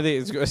 wow. I mean,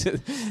 they're going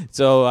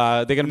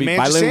to be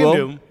bilingual.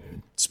 Sandu,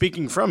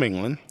 speaking from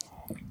England,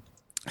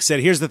 said,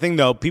 here's the thing,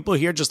 though. People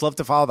here just love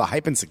to follow the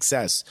hype and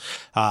success.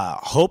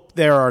 Hope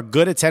there are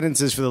good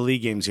attendances for the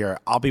league games here.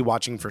 I'll be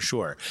watching for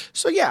sure.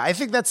 So, yeah, I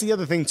think that's the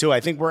other thing, too.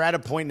 I think we're at a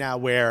point now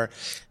where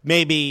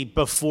maybe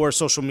before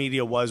social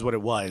media was what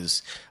it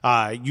was,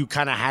 you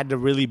kind of had to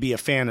really be a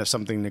fan of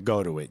something to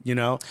go to it,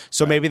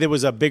 So maybe there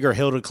was a bigger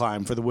hill to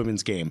climb for the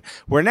women's game.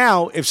 Where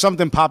now, if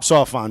something pops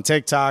off on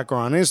TikTok or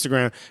on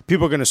Instagram,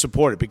 people are going to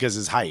support it because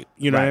it's hype.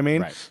 You know what I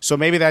mean? Right. So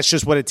maybe that's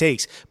just what it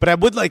takes. But I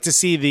would like to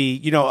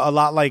see a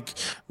lot like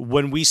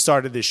when we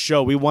started this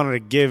show, we wanted to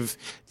give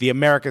the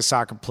American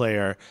soccer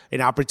player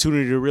an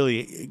opportunity to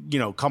really,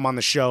 come on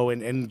the show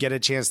and get a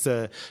chance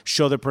to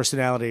show their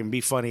personality and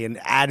be funny and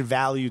add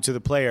value to the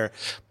player.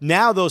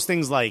 Now those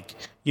things like,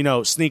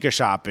 sneaker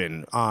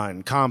shopping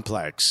on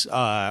Complex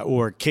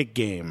or Kick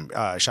Game,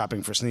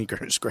 shopping for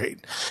sneakers.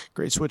 Great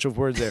switch of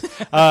words there.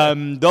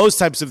 Those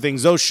types of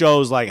things, those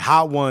shows like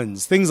Hot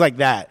Ones, things like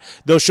that.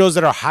 Those shows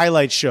that are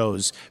highlight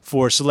shows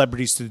for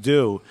celebrities to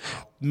do.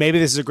 Maybe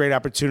this is a great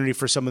opportunity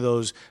for some of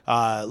those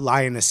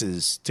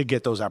lionesses to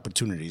get those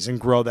opportunities and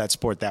grow that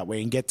sport that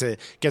way and get to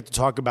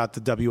talk about the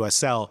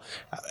WSL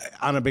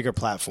on a bigger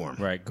platform.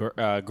 Right.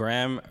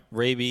 Graham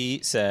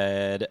Robbie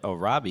said,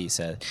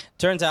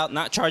 turns out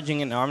not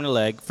charging an arm and a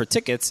leg for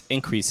tickets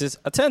increases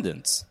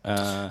attendance.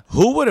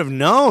 Who would have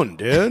known,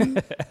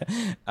 dude?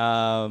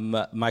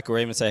 Michael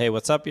Raymond said, hey,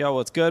 what's up, y'all?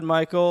 What's good,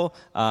 Michael?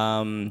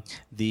 And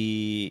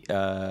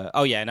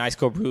Ice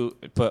Cold Brew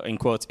put in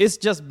quotes, it's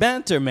just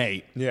banter,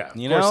 mate. Yeah.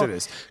 Of course it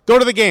is. Go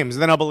to the games,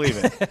 and then I'll believe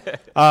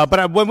it.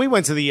 But when we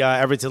went to the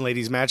Everton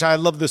ladies match, I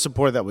loved the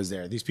support that was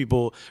there. These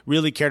people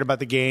really cared about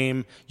the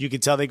game. You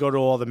could tell they go to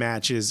all the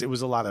matches. It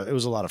was a lot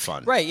of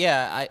fun. Right?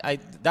 Yeah. I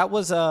that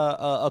was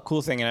a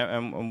cool thing.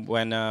 And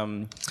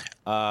when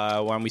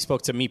we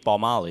spoke to Meatball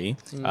Molly,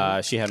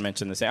 she had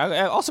mentioned the same.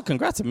 Also,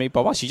 congrats to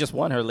Meatball Molly. She just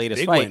won her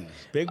latest fight.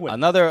 Big win.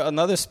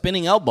 Another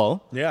spinning elbow.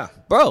 Yeah,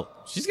 bro.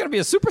 she's gonna be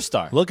a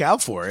superstar. Look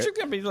out for it. She's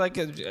gonna be like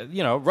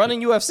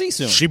running UFC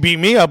soon. She beat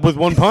me up with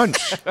one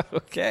punch.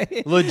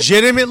 Okay.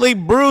 Legitimately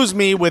bruised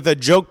me with a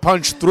joke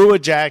punch through a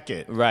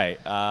jacket.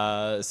 Right.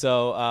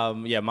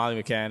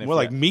 Molly McCann. More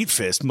like meat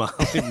fist, Molly.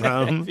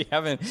 If you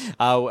haven't,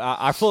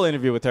 our full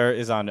interview with her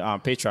is on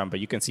Patreon, but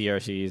you can see her.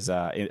 She's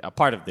a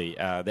part of the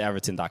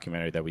Everton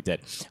documentary that we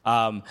did.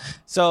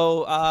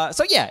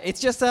 It's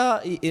just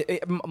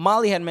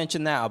Molly had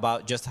mentioned that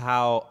about just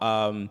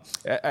how,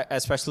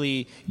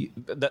 especially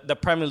the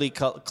Premier League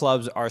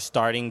clubs are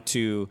starting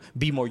to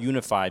be more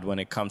unified when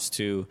it comes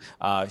to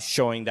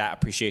showing that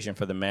appreciation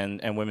for the men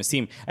and women's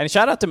team. And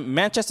shout out to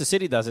Manchester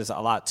City does this a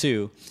lot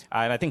too,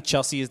 and I think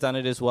Chelsea has done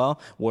it as well,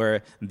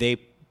 where they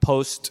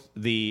post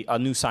a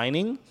new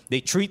signing.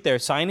 They treat their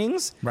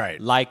signings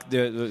like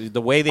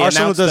the way they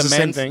Arsenal announce does the the same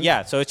men's thing.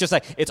 Yeah, so it's just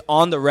like it's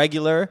on the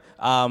regular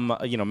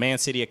Man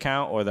City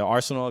account or the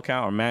Arsenal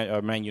account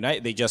or Man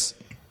United. They just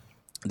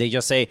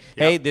say,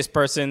 hey, this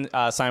person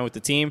signed with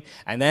the team.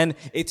 And then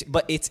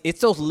it's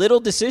those little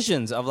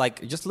decisions of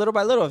like just little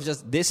by little of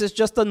just this is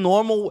just a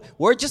normal,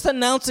 we're just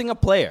announcing a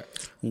player.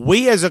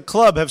 We as a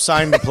club have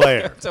signed a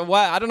player. So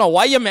why, I don't know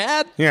why you're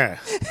mad. Yeah.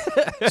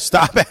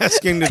 Stop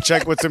asking to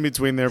check what's in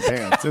between their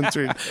pants,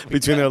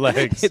 between their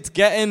legs. It's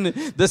getting,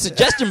 the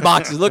suggestion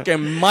box is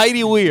looking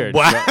mighty weird.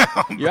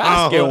 Wow. You're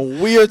asking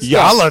weird stuff.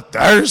 Y'all are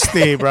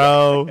thirsty,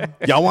 bro.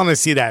 Y'all want to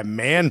see that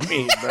man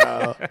meat,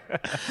 bro.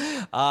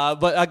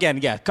 But again,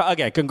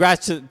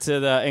 congrats to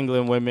the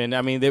England women.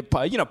 I mean,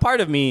 part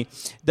of me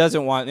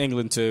doesn't want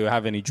England to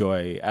have any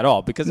joy at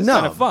all because it's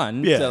kind of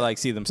fun to like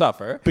see them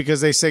suffer.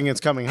 Because they sing "It's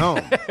Coming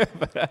Home."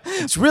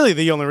 It's really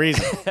the only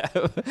reason.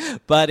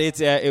 But it's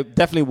it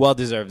definitely well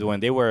deserved win.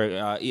 They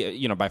were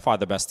by far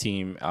the best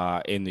team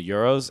in the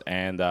Euros,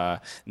 and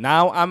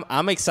now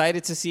I'm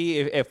excited to see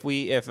if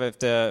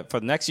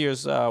for next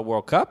year's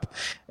World Cup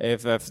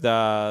if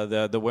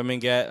the women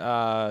get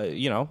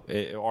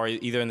or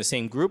either in the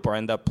same group or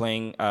end up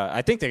playing.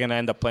 I think they're going to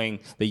end up playing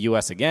the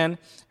U.S. again,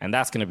 and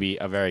that's going to be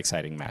a very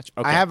exciting match.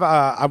 Okay.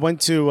 I went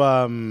to.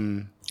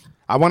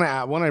 I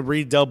want to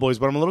read Del Boys,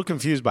 but I'm a little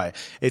confused by it.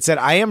 It said,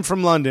 I am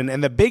from London,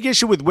 and the big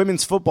issue with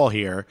women's football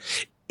here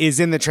is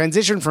in the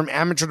transition from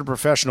amateur to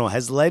professional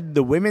has led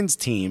the women's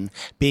team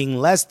being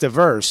less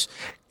diverse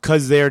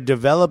because they're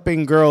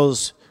developing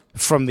girls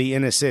from the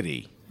inner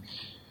city.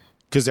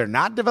 Because they're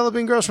not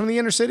developing girls from the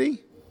inner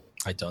city?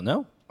 I don't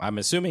know. I'm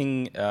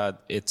assuming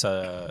it's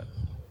a...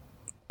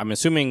 I'm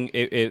assuming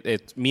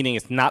it meaning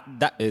it's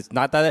not that.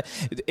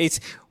 It's.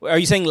 Are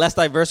you saying less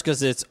diverse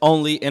because it's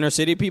only inner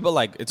city people,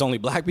 like it's only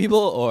black people,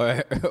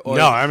 or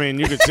no? I mean,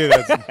 you could see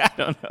that. I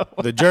don't know.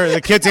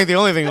 The kids ain't the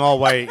only thing all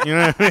white. You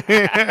know what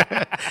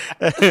I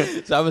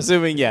mean? So I'm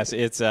assuming yes.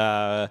 It's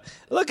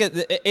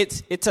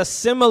it's a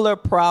similar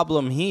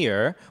problem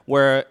here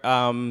where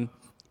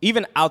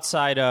even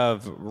outside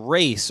of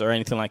race or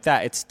anything like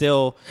that, it's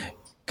still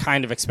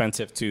kind of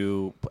expensive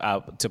to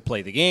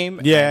play the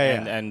game.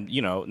 And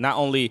not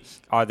only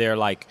are there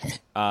like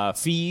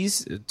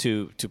fees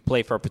to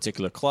play for a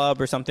particular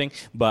club or something,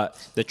 but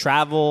the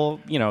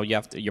travel,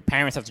 your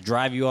parents have to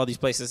drive you all these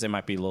places. It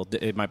might be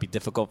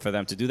difficult for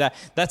them to do that.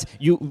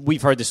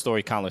 We've heard this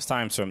story countless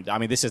times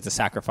this is the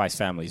sacrifice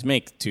families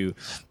make to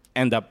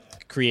end up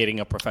creating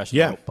a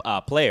professional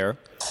player.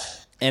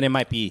 And it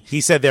might be...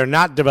 He said they're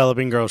not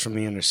developing girls from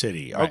the inner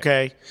city. Right.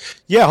 Okay.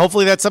 Yeah,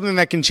 hopefully that's something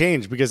that can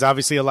change because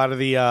obviously a lot of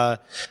the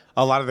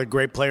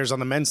great players on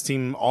the men's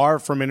team are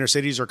from inner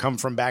cities or come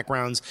from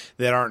backgrounds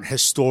that aren't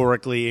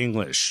historically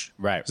English.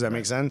 Right. Does that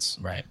make sense?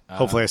 Right.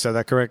 Hopefully I said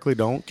that correctly.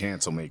 Don't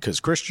cancel me because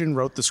Christian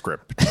wrote the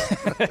script.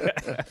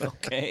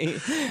 Okay.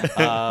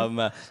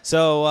 A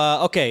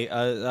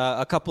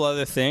couple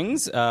other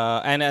things.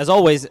 And as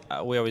always,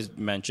 we always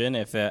mention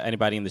if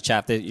anybody in the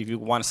chat, if you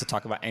want us to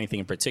talk about anything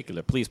in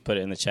particular, please put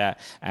it in the chat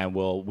and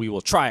we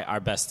will try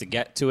our best to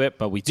get to it.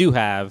 But we do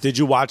have... Did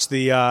you watch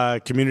the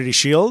Community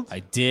Shield? I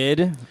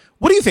did.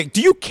 What do you think?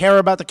 Do you care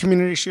about the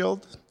Community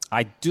Shield?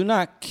 I do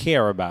not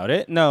care about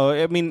it. No,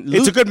 I mean...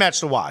 It's a good match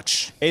to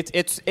watch. It's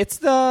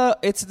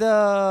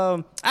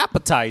the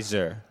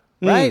appetizer.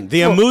 Right,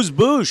 the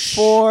amuse-bouche.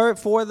 For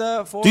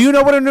Do you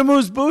know what an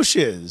amuse-bouche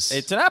is?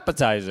 It's an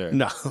appetizer.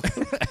 No.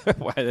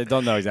 I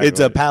don't know exactly. It's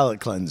a palate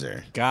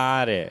cleanser.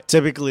 Got it.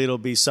 Typically, it'll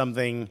be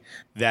something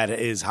that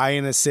is high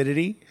in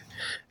acidity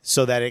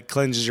so that it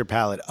cleanses your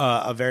palate.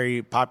 A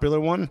very popular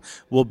one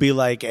will be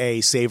like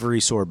a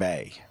savory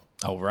sorbet.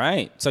 Oh,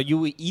 right. So you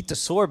would eat the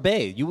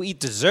sorbet. You would eat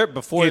dessert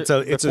before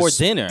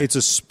dinner. It's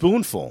a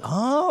spoonful.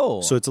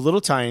 Oh. So it's a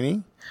little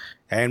tiny.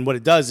 And what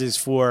it does is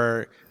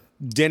for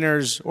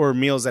dinners or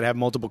meals that have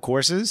multiple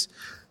courses,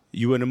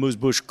 an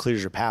amuse-bouche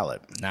clears your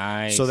palate.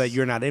 Nice. So that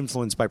you're not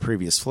influenced by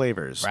previous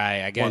flavors.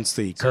 Right, I guess. Once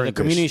the so the current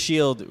Community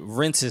Shield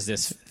rinses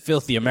this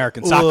filthy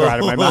American soccer out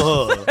of my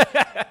mouth.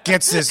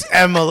 Gets this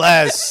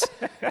MLS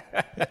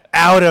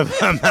out of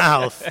my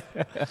mouth.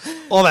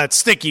 All that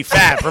sticky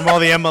fat from all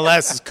the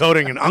MLS is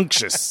coating and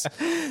unctuous.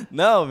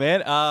 No,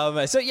 man.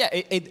 So yeah,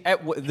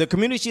 the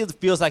Community Shield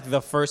feels like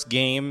the first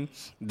game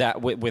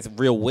that with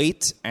real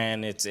weight,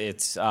 and it's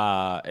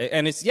the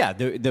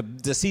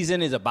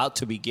season is about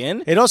to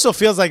begin. It also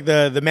feels like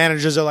the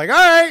managers are like, all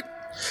right,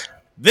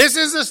 this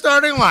is the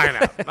starting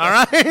lineup. All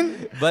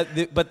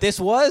right. But this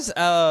was,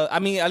 I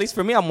mean, at least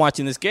for me, I'm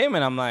watching this game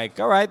and I'm like,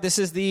 all right, this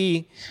is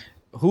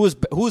who's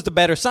the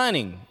better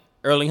signing,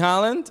 Erling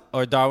Haaland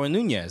or Darwin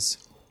Nunez?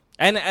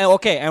 And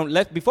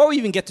before we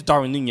even get to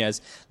Darwin Nunez,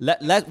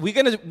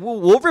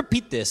 we'll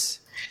repeat this.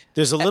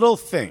 There's a little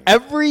thing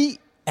every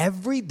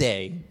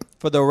day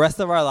for the rest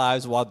of our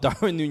lives while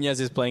Darwin Nunez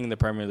is playing in the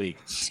Premier League.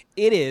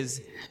 It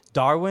is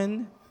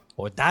Darwin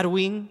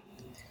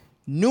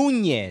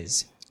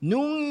Nunez.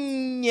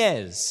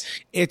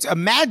 It's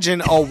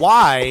imagine a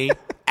Y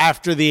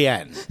after the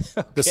N,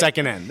 the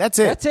second N. That's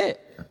it. That's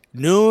it.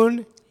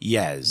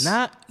 Nunez.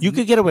 You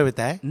could get away with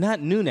that.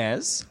 Not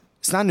Nunez.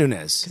 It's not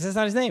Nunez. Because that's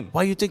not his name.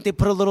 Why you think they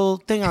put a little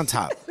thing on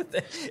top?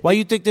 Why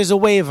you think there's a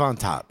wave on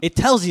top? It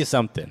tells you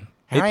something.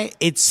 Right?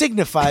 It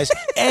signifies,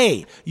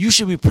 hey, you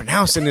should be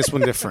pronouncing this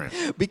one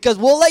different. Because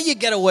we'll let you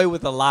get away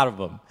with a lot of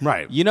them.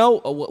 Right. You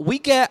know, we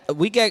get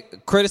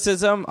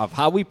criticism of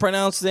how we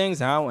pronounce things,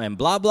 and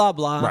blah, blah,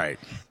 blah. Right.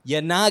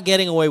 You're not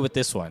getting away with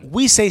this one.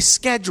 We say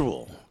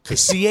schedule.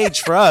 Because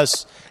CH for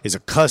us is a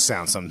cuss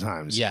sound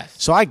sometimes. Yes.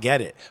 So I get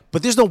it.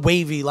 But there's no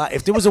wavy line.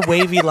 If there was a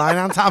wavy line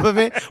on top of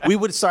it, we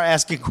would start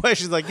asking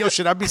questions like, yo,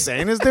 should I be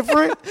saying this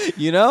different?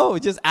 You know,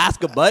 just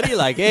ask a buddy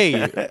like, hey,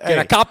 can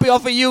I copy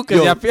off of you?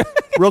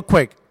 Real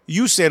quick.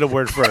 You say the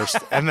word first,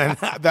 and then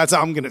that's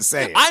how I'm going to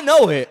say it. I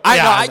know it. I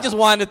Yeah, know. I I know. just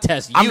wanted to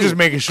test you. I'm just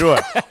making sure.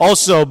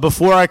 Also,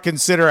 before I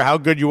consider how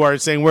good you are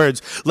at saying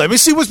words, let me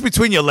see what's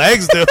between your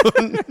legs, dude.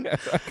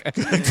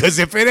 Because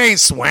if it ain't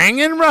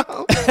swanging, bro.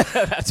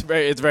 It's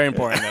very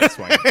important. That's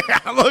why.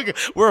 Look,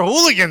 we're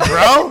hooligans,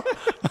 bro.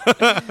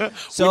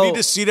 So we need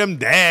to see them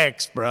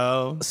decks,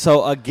 bro.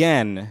 So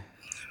again,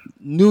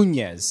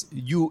 Nunez,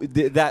 we'll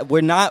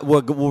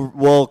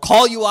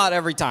call you out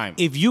every time.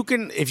 If you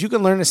can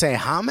learn to say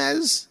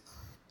James,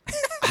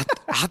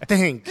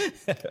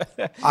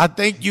 I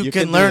think you can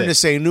can do learn it. to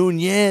say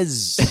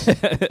Nunez.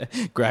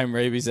 Graham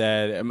Raby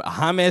said,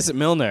 James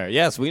Milner.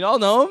 Yes, we all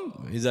know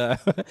him. He's a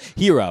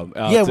hero.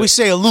 We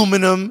say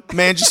aluminum,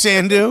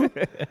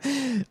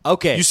 Manjisandu.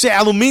 Okay. You say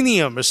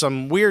aluminium or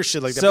some weird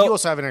shit like that. So- But you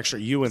also have an extra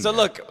U in So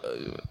there. look,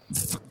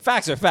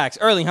 facts are facts.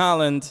 Erling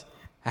Haaland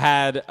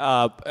had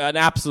an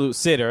absolute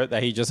sitter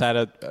that he just had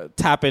a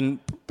tap in.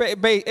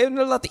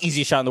 Not the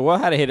easiest shot in the world.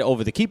 Had to hit it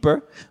over the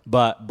keeper,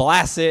 but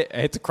blast it,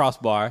 hit the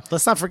crossbar.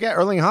 Let's not forget,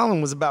 Erling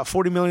Haaland was about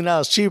 $40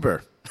 million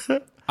cheaper.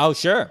 Oh,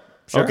 sure.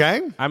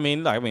 Okay. I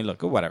mean,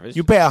 look, whatever.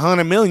 You pay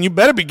 $100 million, you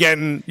better be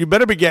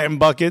getting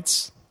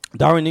buckets.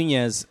 Darwin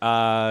Nunez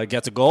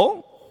gets a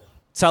goal,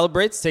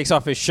 celebrates, takes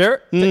off his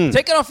shirt.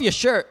 Taking off your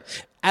shirt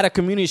at a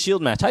Community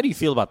Shield match. How do you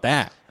feel about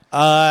that?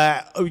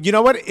 You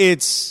know what?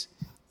 It's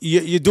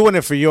you're doing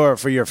it for your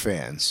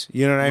fans.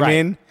 You know what I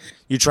Right. mean?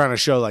 You're trying to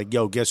show like,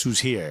 yo, guess who's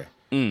here?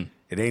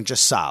 It ain't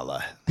just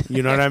Salah.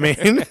 You know what I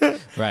mean?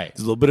 Right. There's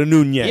a little bit of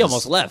Nunez. He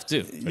almost left,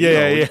 too.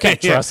 Yeah. You can't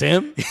trust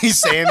him. He's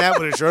saying that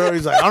with his shirt on.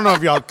 He's like, I don't know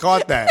if y'all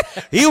caught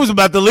that. He was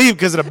about to leave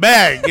because of the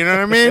bag. You know what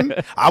I mean?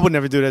 I would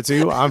never do that to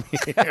you. I'm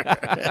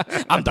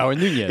Darwin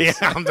Nunez. Yeah,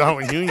 I'm done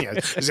with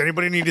Nunez. Does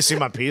anybody need to see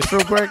my piece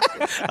real quick?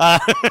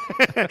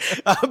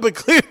 But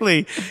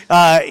clearly,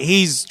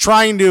 he's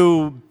trying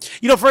to,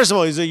 first of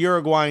all, he's a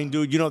Uruguayan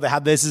dude.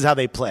 This is how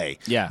they play.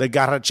 Yeah. The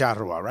garra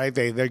charrua, right?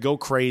 They go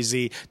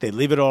crazy. They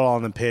leave it all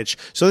on the pitch.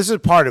 So this is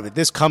part of it.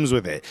 This comes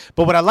with it.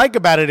 But what I like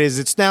about it is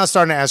it's now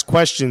starting to ask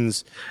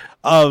questions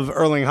of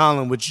Erling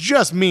Haaland, which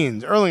just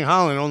means Erling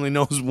Haaland only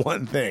knows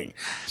one thing.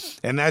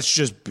 And that's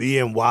just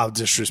being wild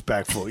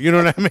disrespectful. You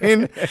know what I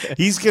mean?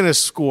 He's going to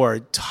score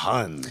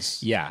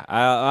tons. Yeah.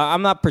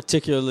 I'm not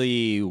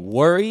particularly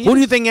worried. Who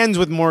do you think ends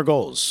with more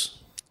goals?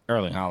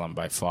 Erling Haaland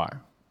by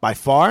far. By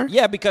far?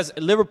 Yeah, because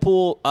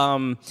Liverpool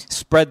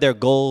spread their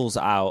goals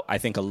out, I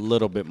think, a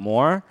little bit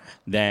more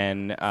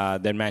than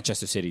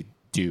Manchester City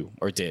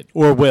did.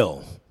 Or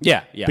will.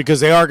 Yeah. Because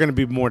they are going to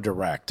be more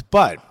direct.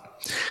 But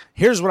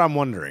here's what I'm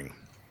wondering.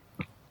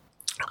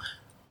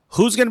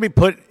 Who's going to be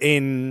put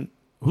in...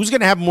 Who's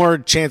going to have more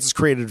chances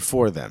created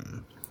for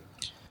them?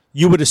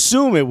 You would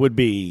assume it would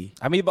be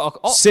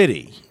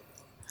City.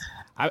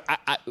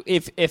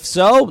 If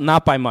so,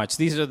 not by much.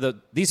 These are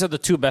the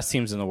two best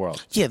teams in the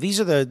world. Yeah,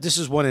 this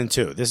is 1 and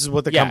 2. This is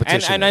what the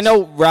competition and is. I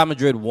know Real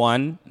Madrid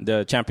won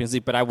the Champions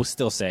League, but I would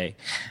still say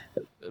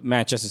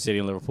Manchester City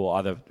and Liverpool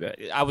are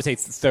I would say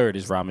third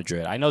is Real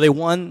Madrid. I know they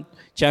won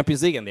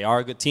Champions League and they are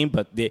a good team,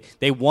 but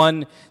they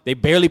won. They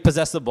barely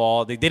possessed the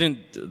ball. They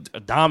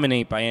didn't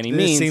dominate by any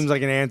means. This seems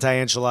like an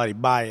anti-Ancelotti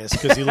bias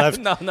because he left.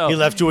 No, he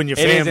left you and your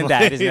family. It isn't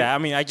that. I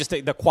mean, I just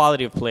think the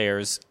quality of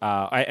players,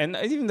 and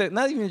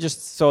not even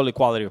just solely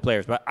quality of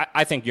players, but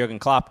I think Jurgen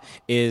Klopp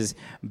is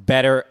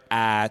better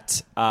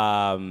at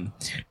the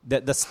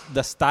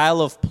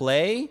style of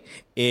play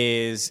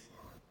is.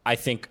 I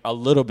think a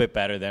little bit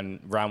better than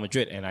Real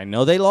Madrid, and I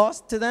know they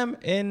lost to them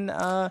in.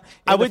 I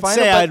would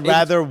say I'd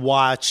rather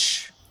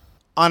watch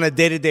on a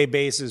day-to-day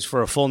basis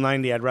for a full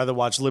 90, I'd rather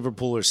watch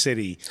Liverpool or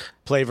City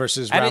play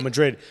versus Real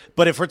Madrid.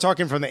 But if we're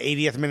talking from the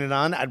 80th minute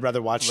on, I'd rather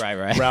watch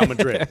Real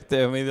Madrid.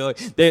 I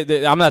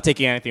mean, I'm not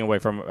taking anything away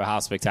from how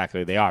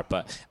spectacular they are,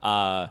 but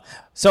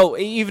so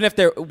even if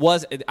there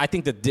was, I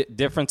think the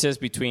differences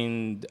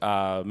between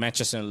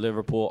Manchester and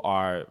Liverpool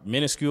are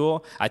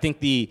minuscule. I think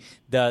the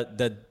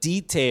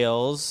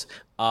details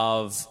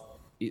of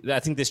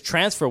this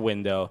transfer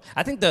window,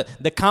 I think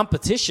the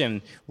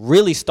competition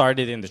really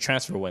started in the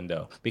transfer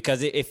window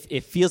because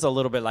it feels a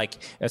little bit like,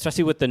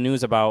 especially with the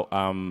news about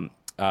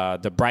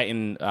the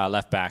Brighton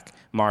left back,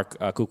 Mark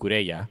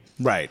Cucurella.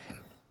 Right.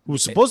 Who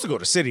was supposed to go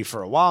to City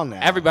for a while now.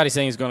 Everybody's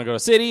saying he's going to go to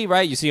City,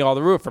 right? You see all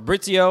the root,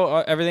 Fabrizio,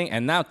 everything.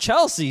 And now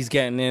Chelsea's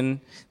getting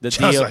in the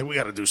deal. Like, we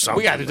got to do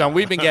something.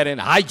 We've been getting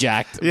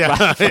hijacked.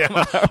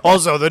 Yeah.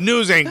 Also, the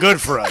news ain't good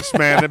for us,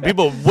 man.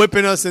 People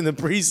whipping us in the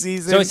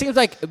preseason. So it seems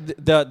like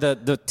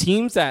the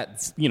teams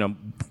that,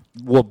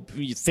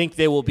 you think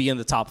they will be in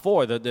the top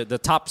four, the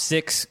top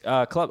six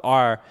club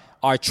are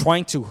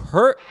trying to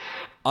hurt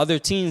other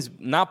teams,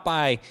 not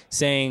by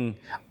saying,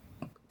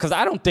 because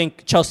I don't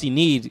think Chelsea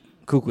need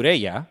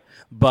Cucurella,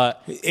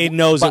 but it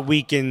knows it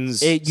weakens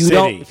City.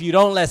 If you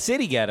don't let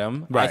City get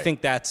him, right. I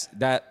think that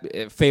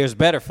it fares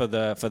better for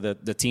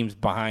the teams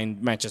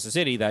behind Manchester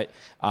City. That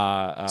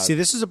see,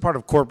 this is a part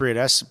of corporate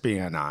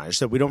espionage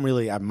that we don't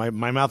really.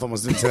 My mouth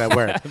almost into that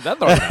word.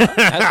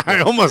 I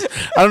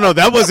don't know.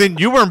 That wasn't.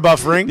 You weren't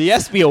buffering. The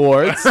ESPY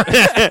Awards.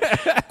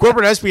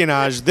 Corporate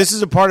espionage. This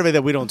is a part of it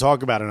that we don't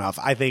talk about enough.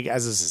 I think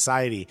as a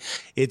society,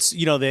 it's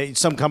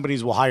some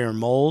companies will hire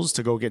moles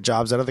to go get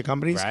jobs out of the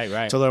companies,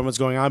 right, to learn what's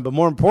going on. But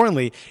more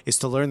importantly, is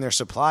to learn their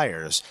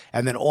suppliers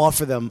and then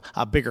offer them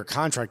a bigger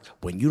contract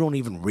when you don't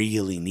even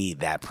really need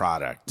that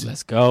product.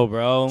 Let's go,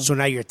 bro. So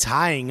now you're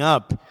tying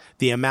up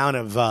the amount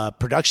of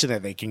production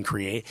that they can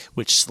create,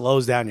 which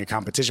slows down your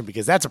competition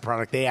because that's a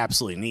product they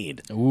absolutely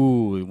need.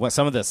 Ooh, what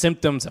some of the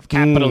symptoms of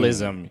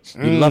capitalism?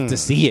 You'd love to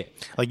see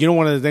it. Like,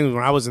 one of the things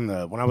when I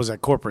was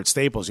at corporate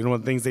Staples, one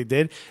of the things they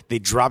did, they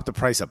dropped the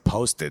price of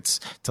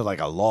Post-its to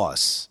like a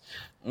loss.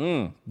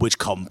 Which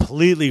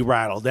completely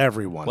rattled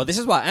everyone. Well, this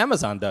is what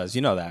Amazon does.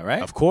 You know that,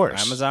 right? Of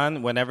course.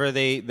 Amazon, whenever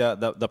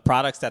the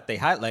products that they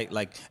highlight,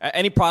 like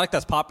any product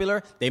that's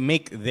popular, they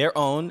make their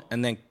own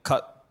and then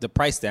cut the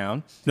price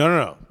down.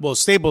 No. Well,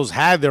 Staples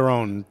had their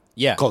own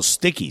called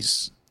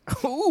Stickies.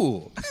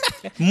 Ooh.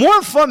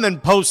 More fun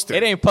than Post-it.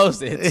 It ain't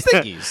Post-it. It's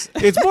Stickies.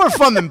 It's more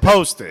fun than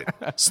Post-it.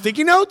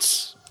 Sticky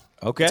notes?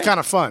 Okay. It's kind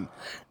of fun.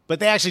 But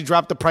they actually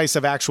dropped the price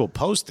of actual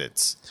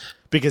Post-its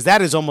because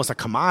that is almost a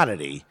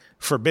commodity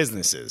for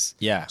businesses.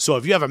 Yeah. So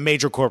if you have a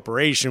major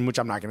corporation, which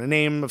I'm not going to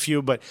name a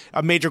few, but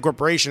a major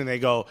corporation, and they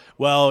go,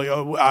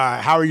 well,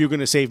 how are you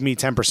going to save me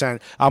 10%?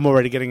 I'm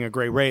already getting a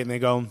great rate. And they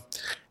go,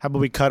 how about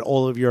we cut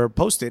all of your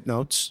Post-it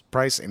notes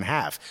price in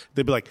half?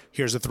 They'd be like,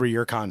 here's a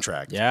 3-year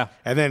contract. Yeah.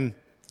 And then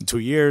in 2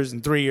 years,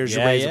 in 3 years,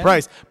 you raise the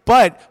price.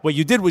 But what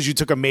you did was you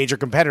took a major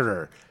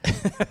competitor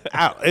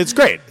out. It's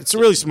great. It's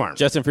really smart.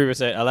 Justin Freeman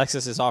said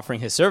Alexis is offering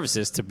his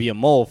services to be a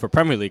mole for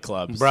Premier League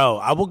clubs. Bro,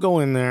 I will go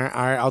in there.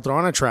 All right, I'll throw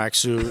on a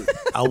tracksuit.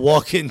 I'll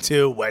walk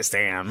into West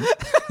Ham.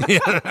 You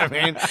know what I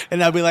mean?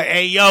 And I'll be like,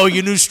 hey, yo,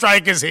 your new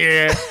striker's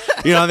here.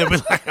 They'll be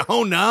like,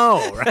 oh,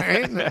 no,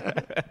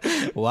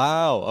 right?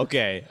 Wow.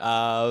 Okay.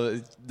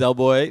 Del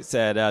Boy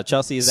said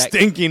Chelsea is that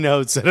stinky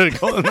notes at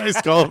a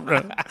nice goal,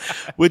 bro.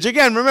 Which,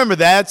 again, remember,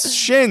 that's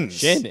shins.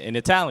 Shin in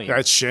Italian.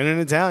 That's shin in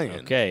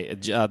Italian. Okay.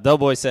 Del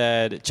Boy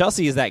said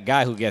Chelsea is that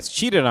guy who gets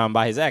cheated on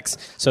by his ex,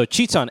 so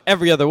cheats on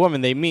every other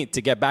woman they meet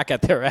to get back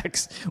at their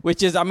ex.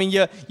 Which is, I mean,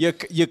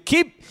 you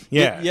keep.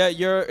 Yeah.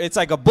 It's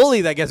like a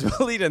bully that gets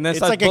bullied and then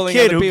starts bullying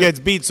other people. It's like a kid who people. gets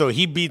beat, so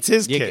he beats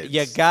his kids.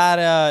 You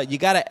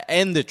gotta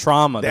end the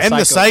trauma. End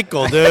the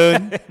cycle,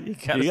 dude. you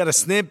gotta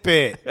snip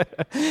it.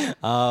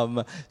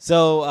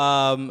 So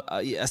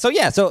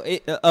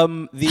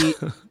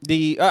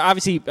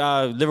obviously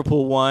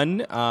Liverpool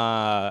won,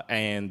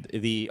 and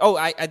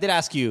I did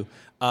ask you.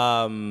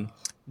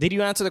 Did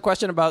you answer the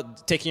question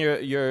about taking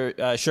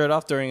your shirt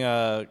off during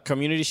a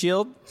Community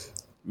Shield?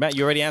 Matt,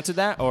 you already answered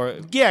that, or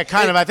yeah,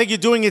 kind of. I think you're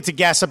doing it to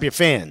gas up your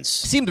fans.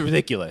 Seemed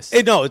ridiculous.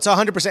 No, it's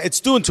 100%. It's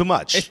doing too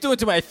much. It's doing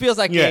too much. It feels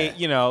like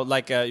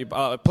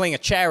playing a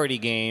charity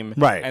game,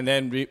 right? And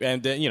then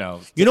you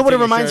know what it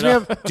reminds me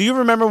of? Do you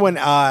remember when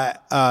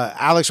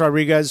Alex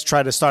Rodriguez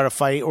tried to start a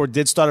fight, or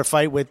did start a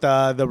fight with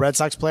the Red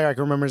Sox player? I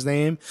can remember his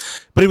name,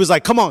 but he was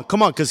like, "Come on,"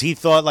 because he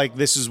thought like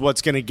this is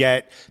what's going to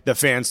get the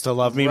fans to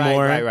love me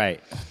more.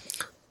 Right.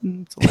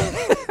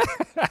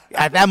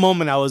 At that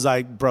moment, I was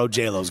like, bro,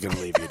 J-Lo's going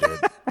to leave you, dude.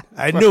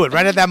 I knew it.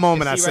 Right at that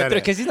moment, I said it.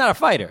 Because he's not a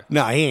fighter.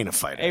 No, he ain't a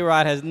fighter.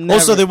 A-Rod has never...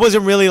 Also, there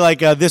wasn't really like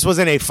this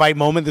wasn't a fight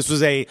moment. This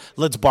was a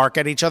let's bark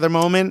at each other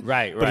moment.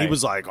 Right. But he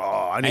was like,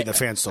 oh, I need the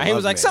fans to love me. He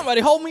was like,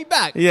 somebody hold me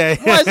back. Yeah.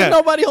 Why isn't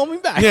nobody hold me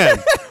back? Yeah.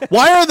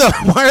 Why are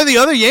the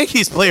other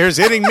Yankees players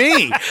hitting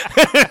me?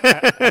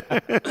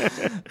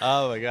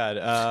 Oh, my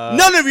God.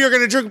 None of you are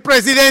going to drink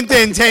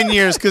Presidente in 10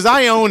 years because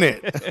I own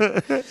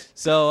it.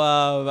 So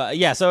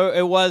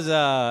it was,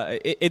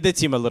 it did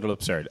seem a little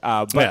absurd.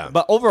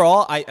 But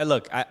overall,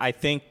 I I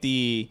think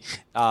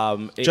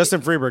Justin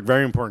Freeberg,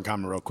 very important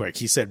comment real quick.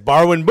 He said,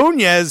 Barwin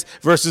Bunez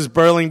versus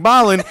Berling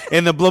Balin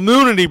in the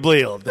Blamunity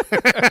Blield.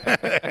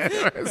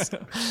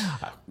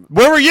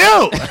 Where were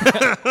you?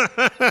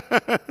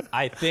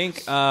 I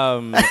think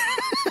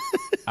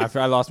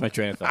I lost my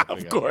train of thought.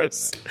 Of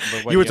course.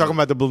 But You were talking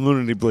about the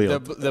Blamunity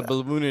Blield. the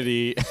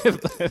Balloonity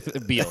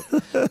Beal.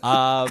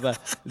 I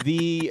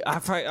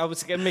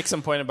was gonna make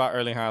some point about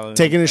Erling Haaland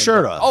Taking his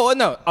shirt off. Oh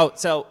no!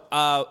 So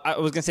I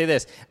was gonna say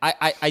this.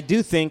 I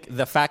do think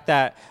the fact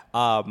that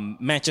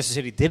Manchester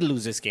City did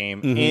lose this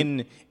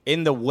game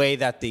in the way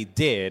that they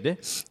did,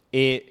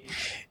 it.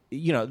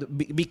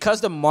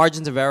 Because the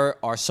margins of error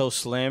are so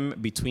slim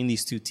between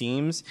these two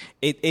teams,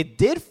 it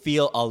did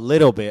feel a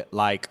little bit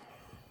like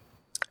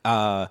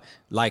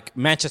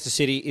Manchester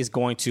City is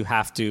going to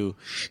have to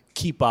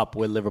keep up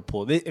with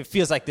Liverpool. It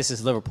feels like this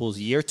is Liverpool's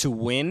year to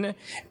win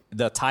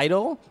the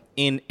title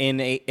in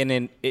not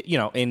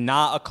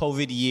a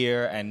COVID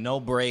year and no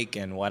break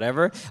and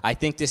whatever. I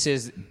think this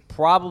is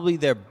probably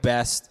their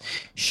best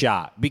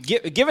shot,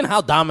 given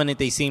how dominant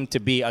they seem to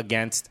be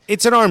against.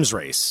 It's an arms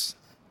race.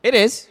 It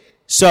is.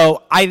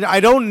 So I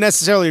don't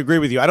necessarily agree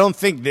with you. I don't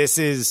think this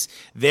is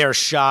their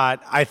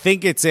shot. I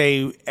think it's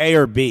a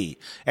or B.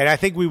 And I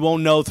think we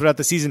won't know throughout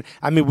the season.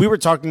 I mean, we were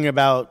talking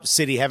about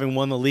City having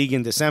won the league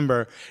in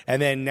December,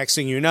 and then next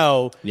thing you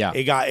know,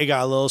 it got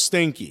a little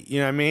stinky. You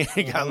know what I mean?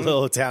 It got a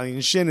little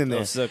Italian shin in there.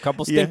 There's a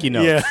couple stinky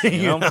notes. Yeah,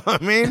 you know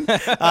what I mean?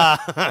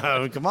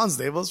 Come on,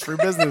 Stables, free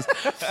business.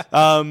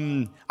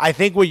 I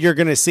think what you're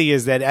going to see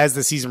is that as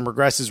the season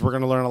progresses, we're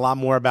going to learn a lot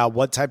more about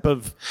what type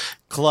of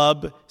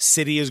club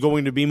City is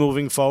going to be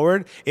moving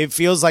forward. It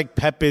feels like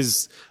Pep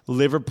is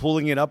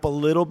Liverpooling it up a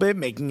little bit,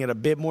 making it a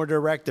bit more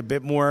direct, a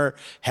bit more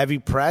heavy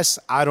press.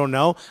 I don't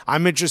know.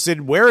 I'm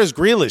interested. Where is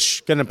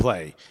Grealish going to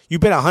play? You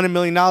paid $100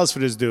 million for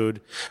this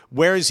dude.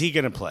 Where is he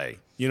going to play?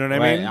 You know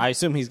what I mean? I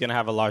assume he's going to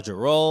have a larger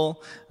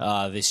role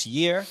this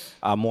year,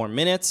 more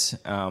minutes.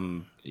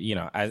 And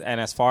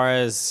as far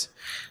as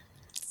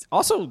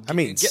also, I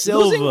mean, losing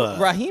Silva,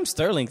 Raheem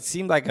Sterling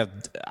seemed like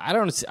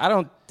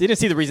didn't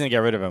see the reason to get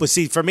rid of him. But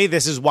see, for me,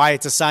 this is why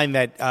it's a sign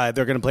that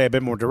they're going to play a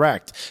bit more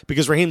direct,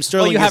 because Raheem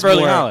Sterling. You have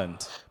Erling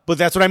Haaland. But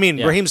that's what I mean.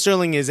 Yeah. Raheem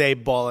Sterling is a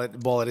ball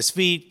at his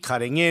feet,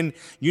 cutting in.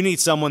 You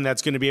need someone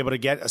that's going to be able to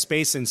get a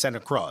space and send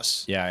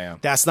across. Yeah.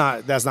 That's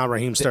not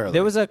Raheem Sterling.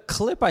 There was a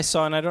clip I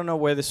saw, and I don't know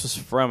where this was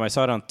from. I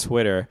saw it on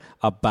Twitter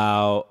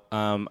about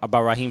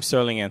Raheem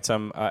Sterling and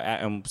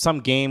some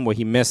game where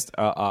he missed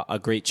a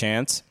great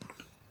chance.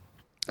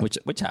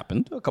 Which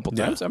happened a couple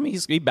times. I mean,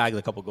 he bagged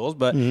a couple goals,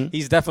 but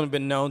he's definitely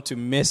been known to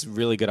miss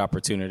really good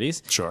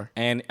opportunities. Sure.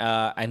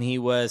 And he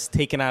was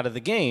taken out of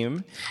the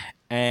game,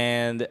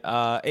 and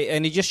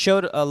he just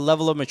showed a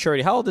level of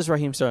maturity. How old is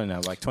Raheem Sterling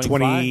now? Like 25?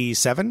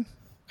 27?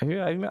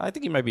 I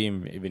think he might be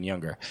even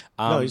younger.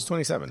 No, he's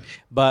 27.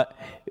 But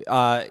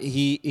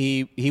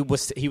he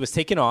was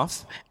taken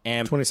off,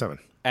 and 27.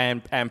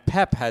 And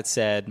Pep had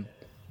said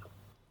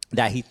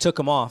that he took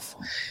him off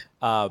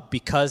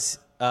because.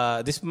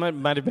 This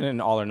might have been an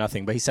all or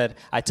nothing, but he said,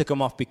 I took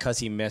him off because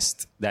he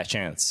missed that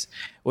chance,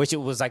 which it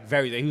was like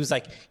he was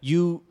like,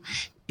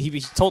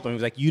 he told him, he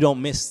was like,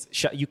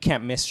 you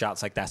can't miss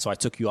shots like that. So I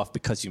took you off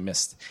because you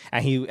missed.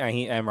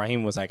 And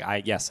Raheem was like,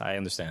 yes, I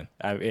understand.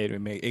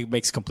 It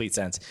makes complete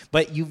sense.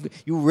 But you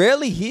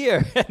rarely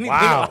hear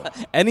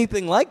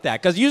anything like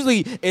that. Cause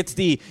usually it's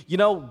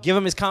give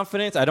him his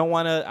confidence. I don't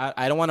want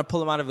to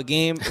pull him out of a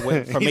game I'm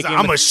going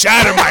to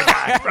shatter my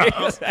guy, bro.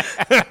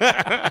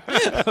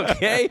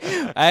 Okay.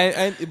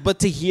 But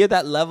to hear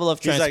that level of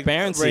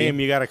transparency. Like, Raheem,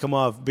 you got to come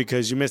off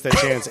because you missed that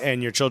chance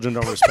and your children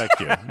don't respect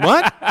you.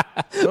 What?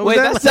 Wait,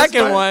 that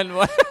second one.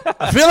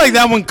 I feel like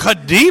that one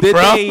cut deep, Did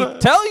bro. they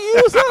tell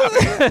you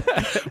something?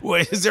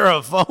 Wait, is there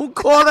a phone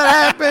call that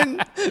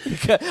happened?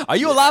 Are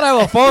you allowed to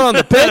have a phone on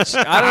the pitch?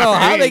 I don't know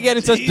how they get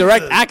in such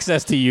direct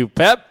access to you,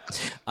 Pep.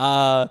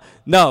 No,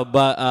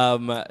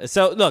 but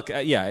so look,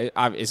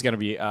 it's going to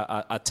be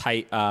a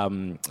tight.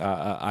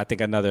 I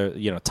think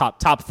another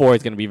top four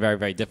is going to be very,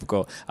 very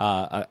difficult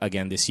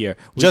again this year.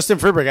 Justin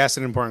Freeberg asked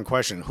an important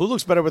question: who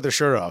looks better with their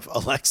shirt off,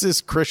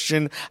 Alexis,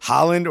 Christian,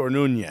 Haaland, or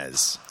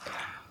Nunez?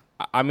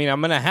 I mean, I'm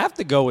going to have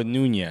to go with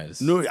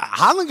Nunez.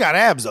 Haaland got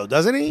abs, though,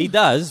 doesn't he? He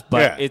does,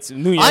 but it's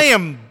Nunez. I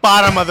am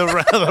bottom of the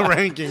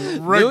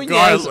ranking,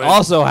 regardless. Nunez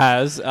also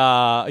has,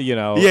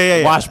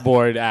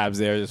 washboard abs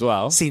there as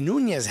well. See,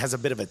 Nunez has a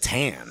bit of a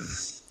tan.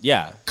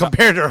 Yeah,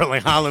 compared to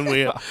Erling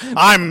Haaland,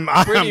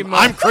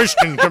 I'm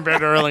Christian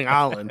compared to Erling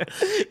Haaland.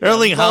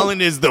 Erling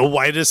Haaland is the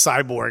whitest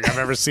cyborg I've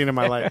ever seen in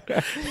my life.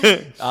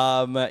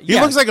 He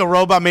looks like a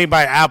robot made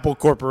by Apple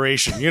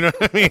Corporation. You know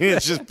what I mean?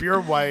 It's just pure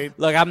white.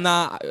 Look, I'm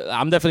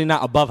definitely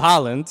not above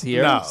Haaland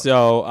here. No.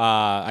 So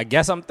I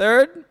guess I'm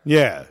third.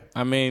 Yeah.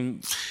 I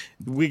mean,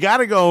 we got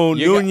to go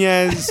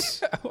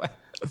Nunez,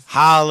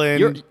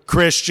 Haaland,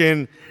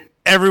 Christian.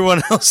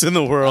 Everyone else in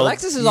the world.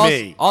 Alexis is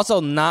also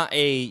not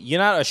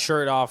you're not a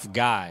shirt off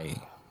guy.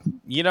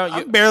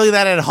 I'm barely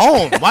that at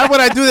home. Why would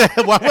I do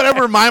that? Why would I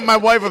remind my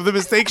wife of the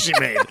mistake she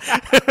made?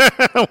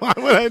 Why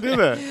would I do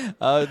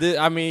that?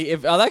 I mean,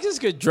 if Alexis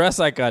could dress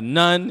like a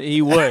nun,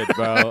 he would,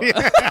 bro.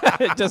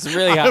 Just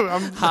really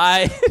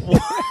hide.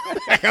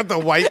 I got the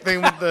white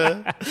thing with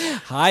the...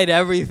 Hide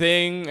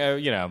everything. A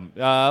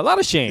lot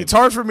of shame. It's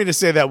hard for me to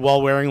say that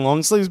while wearing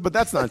long sleeves, but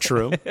that's not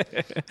true.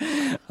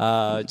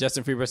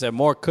 Justin Freeber said,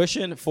 more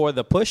cushion for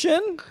the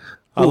push-in?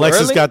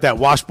 Alexis early? got that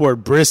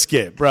washboard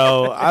brisket,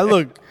 bro.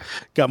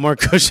 Got more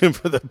cushion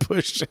for the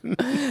pushing.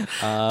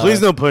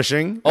 Please no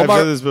pushing. I've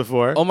said this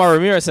before. Omar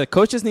Ramirez said,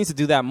 coaches need to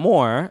do that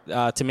more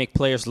to make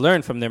players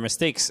learn from their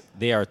mistakes.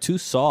 They are too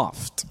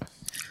soft.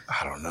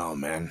 I don't know,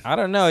 man. I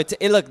don't know.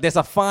 Look, there's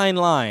a fine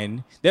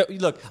line.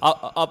 Look,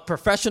 a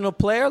professional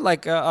player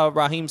like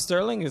Raheem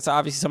Sterling is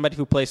obviously somebody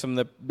who plays for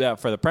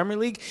the Premier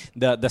League.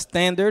 The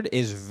standard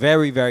is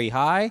very, very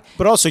high.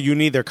 But also, you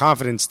need their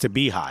confidence to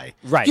be high.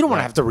 Right. You don't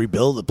want to have to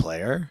rebuild a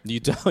player. You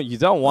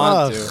don't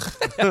want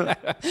to.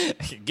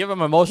 Give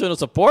him emotional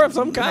support of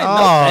some kind.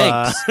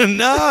 No, thanks.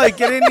 No,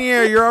 get in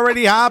here. You're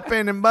already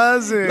hopping and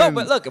buzzing. No,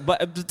 but look,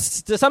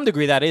 to some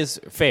degree that is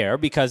fair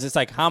because it's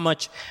like how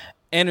much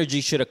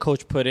energy should a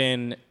coach put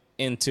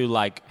into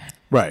like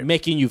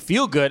making you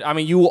feel good? I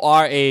mean,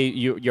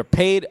 you're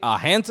paid a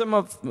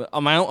handsome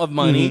amount of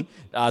money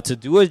to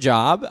do a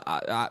job.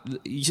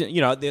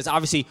 There's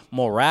obviously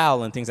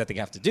morale and things that they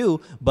have to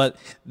do, but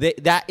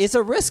that is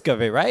a risk of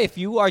it, right? If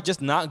you are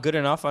just not good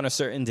enough on a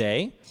certain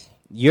day,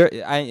 you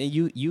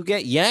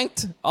get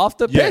yanked off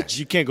the pitch.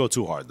 You can't go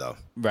too hard though.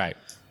 Right.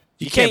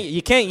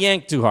 You can't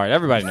yank too hard.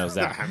 Everybody knows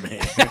that.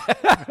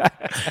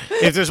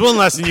 If there's one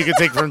lesson you can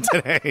take from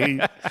today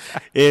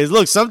is,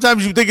 look,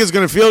 sometimes you think it's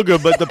going to feel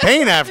good, but the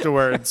pain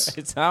afterwards.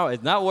 It's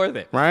not worth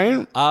it.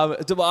 Right?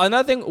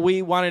 Another thing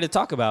we wanted to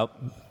talk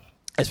about,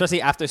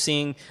 especially after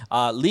seeing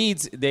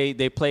Leeds,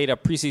 they played a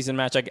preseason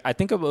match. I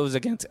think it was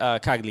against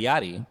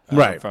Cagliari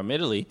from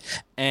Italy.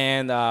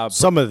 And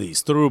some of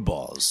these through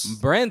balls.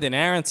 Brandon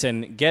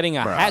Aronson getting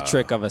a hat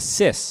trick of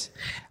assists.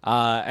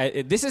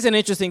 This is an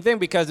interesting thing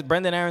because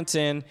Brendan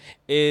Aronson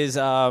is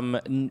for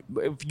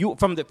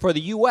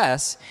the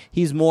U.S.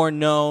 He's more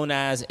known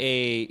as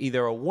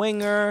either a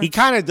winger. He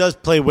kind of does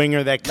play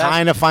winger. That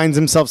kind of finds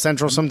himself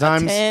central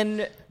sometimes.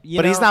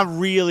 But he's not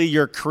really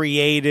your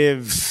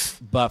creative,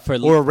 or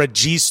a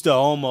regista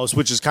almost,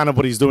 which is kind of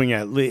what he's doing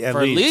at Leeds.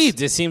 For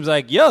Leeds, it seems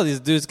like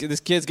this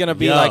kid's gonna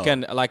be like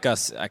an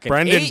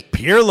Brendan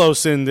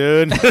Pierlosin,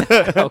 dude.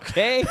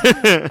 Okay,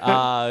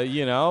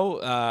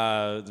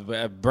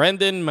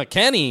 Brendan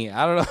McKennie.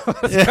 I don't know,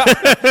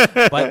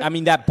 but I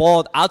mean that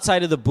ball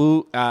outside of the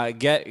boot,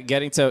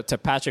 getting to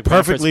Patrick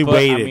perfectly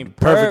Bamford's foot, weighted.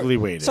 Perfectly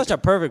weighted. Such a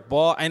perfect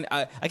ball, and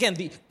again,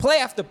 the play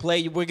after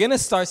play, we're gonna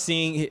start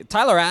seeing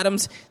Tyler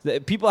Adams.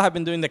 People have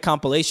been doing the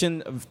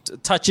compilation of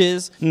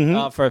touches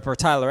for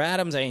Tyler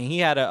Adams, and he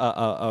had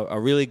a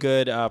really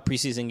good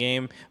preseason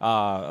game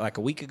like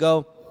a week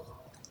ago.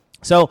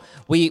 So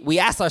we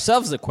asked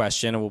ourselves the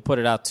question, and we'll put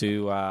it out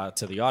to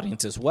the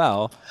audience as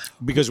well,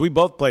 because we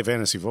both play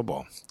fantasy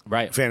football,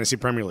 right? Fantasy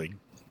Premier League.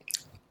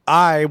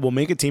 I will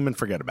make a team and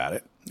forget about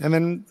it, and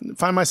then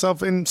find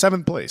myself in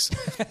 7th place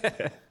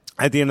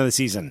at the end of the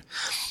season.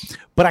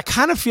 But I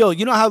kind of feel,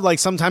 you know how like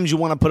sometimes you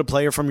want to put a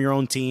player from your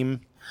own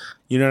team.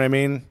 You know what I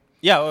mean?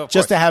 Yeah, well,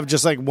 just to have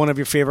just like one of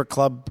your favorite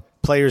club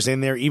players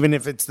in there, even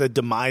if it's the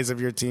demise of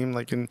your team,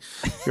 like in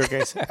your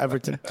case,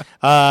 Everton.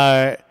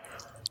 I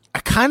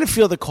kind of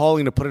feel the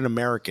calling to put an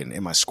American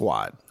in my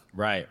squad.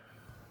 Right.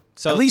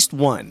 So at least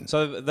one.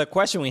 So the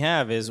question we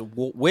have is,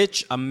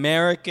 which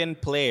American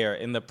player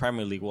in the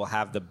Premier League will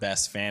have the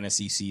best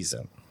fantasy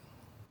season?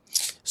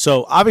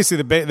 So obviously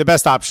the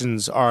best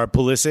options are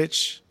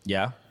Pulisic.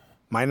 Yeah.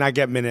 Might not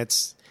get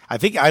minutes. I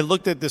think I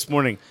looked at this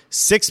morning,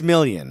 6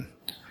 million.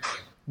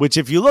 Which,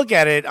 if you look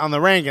at it on the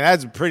ranking,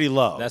 that's pretty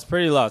low. That's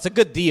pretty low. It's a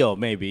good deal,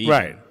 maybe.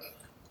 Right.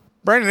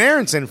 Brandon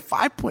Aronson,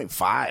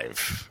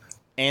 5.5.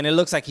 And it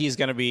looks like he's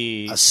going to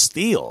be a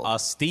steal, a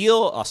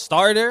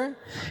starter.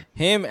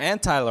 Him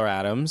and Tyler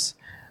Adams.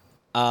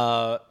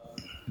 Yeah,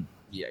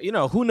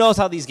 who knows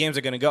how these games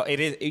are going to go? It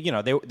is,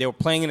 they were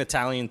playing an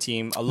Italian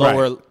team, a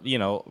lower,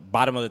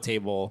 bottom of the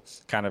table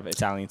kind of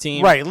Italian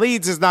team. Right.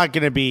 Leeds is not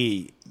going to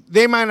be.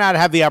 They might not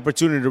have the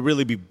opportunity to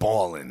really be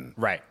balling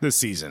this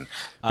season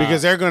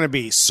because they're going to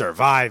be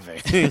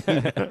surviving.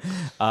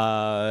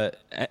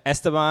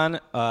 Esteban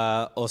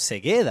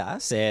Osegueda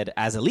said,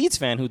 as a Leeds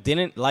fan who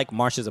didn't like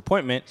Marsh's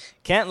appointment,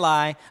 can't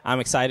lie, I'm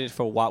excited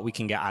for what we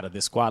can get out of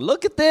this squad.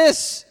 Look at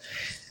this.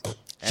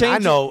 And I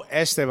know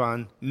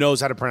Esteban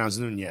knows how to pronounce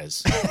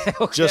Nunez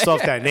just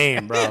off that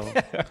name, bro.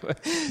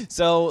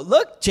 So,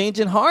 look,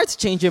 changing hearts,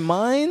 changing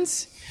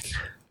minds.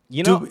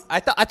 I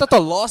thought the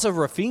loss of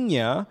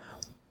Rafinha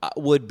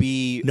would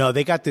be... No,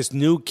 they got this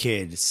new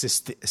kid,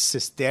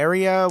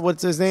 Cisteria,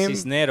 what's his name?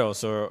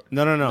 Cisneros or...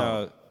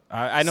 No.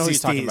 I know who you're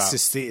talking about.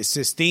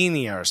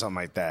 Sistenia or something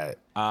like that.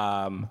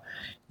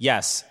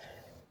 Yes.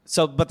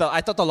 So, but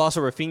I thought the loss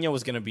of Rafinha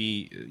was going to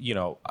be,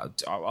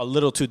 a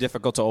little too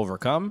difficult to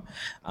overcome.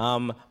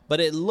 But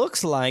it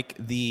looks like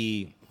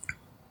the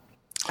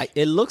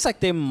It looks like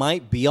they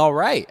might be all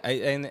right.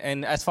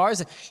 And as far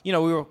as we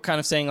were kind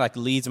of saying like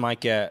Leeds might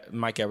get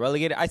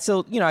relegated. I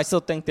still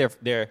think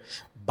they're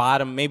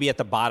bottom, maybe at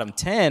the bottom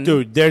 10.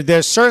 Dude,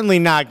 they're certainly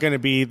not going to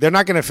be. They're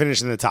not going to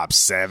finish in the top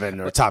 7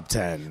 or top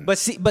 10. But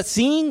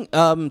seeing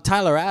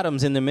Tyler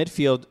Adams in the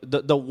midfield,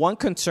 the one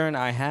concern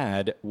I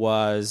had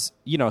was,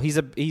 he's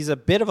a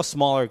bit of a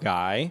smaller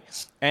guy,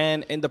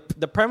 and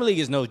the Premier League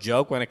is no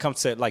joke when it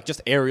comes to like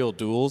just aerial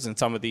duels and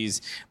some of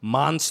these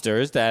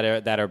monsters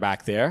that are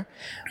back there.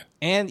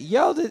 And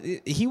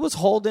he was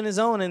holding his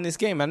own in this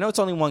game. I know it's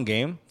only one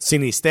game.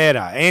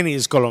 Sinisterra, and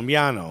he's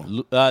Colombiano.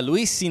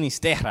 Luis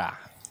Sinisterra.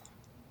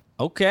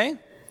 Okay.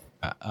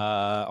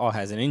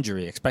 Has an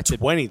injury expected.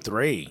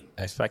 23.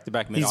 Expected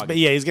back mid-August.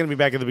 He's going to be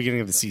back at the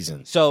beginning of the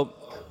season. So,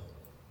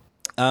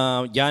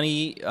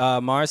 Yanni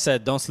Mars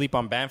said, "Don't sleep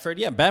on Bamford."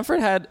 Yeah,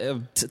 Bamford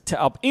had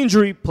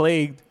injury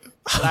plagued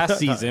last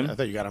season. I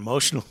thought you got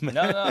emotional, man.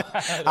 No.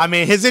 I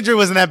mean, his injury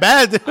wasn't that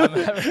bad.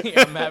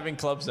 I'm having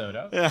club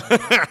soda.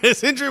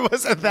 His injury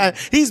wasn't that.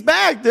 He's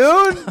back,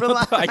 dude.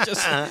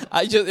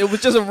 It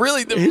was just a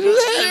really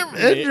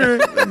injury.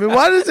 I mean,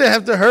 why does it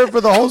have to hurt for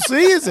the whole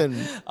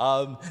season?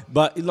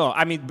 But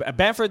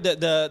Bamford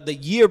the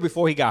year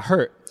before he got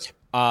hurt.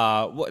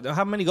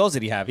 How many goals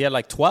did he have? He had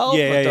like 12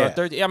 or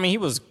 13. I mean, he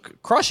was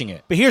crushing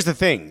it. But here's the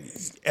thing: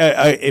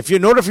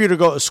 in order for you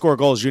to score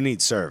goals, you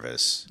need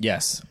service.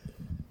 Yes.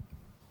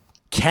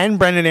 Can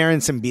Brendan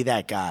Aronson be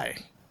that guy?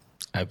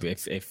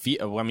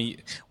 When you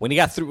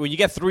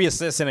get 3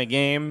 assists in a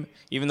game,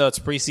 even though it's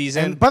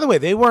preseason. And by the way,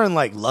 they weren't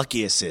like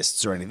lucky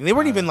assists or anything. They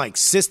weren't even like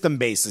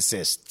system-based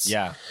assists.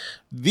 Yeah.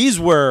 These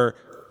were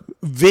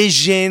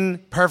vision,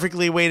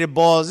 perfectly weighted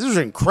balls. This was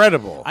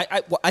incredible.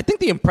 I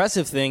think the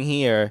impressive thing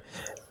here,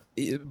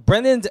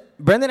 Brendan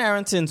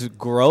Aronson's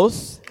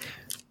growth.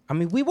 I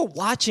mean, we were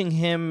watching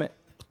him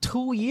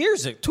 3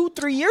 years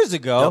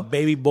ago. The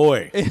baby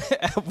boy.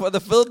 For the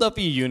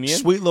Philadelphia Union.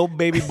 Sweet little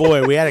baby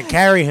boy. We had to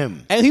carry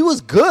him. And he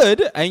was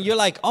good. And you're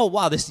like, oh,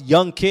 wow, this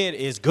young kid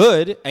is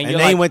good. And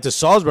then he went to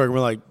Salzburg and we're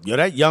like,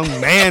 that young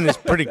man is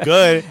pretty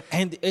good.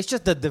 And it's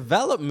just the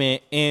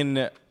development in,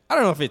 I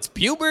don't know if it's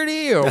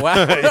puberty or what.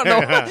 I don't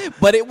know.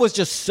 But it was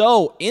just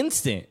so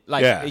instant.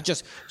 It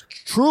just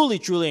truly,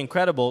 truly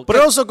incredible. But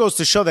it also goes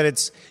to show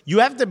that you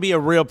have to be a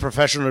real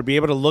professional to be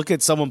able to look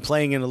at someone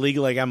playing in a league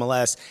like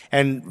MLS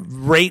and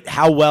rate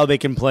how well they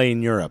can play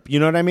in Europe. You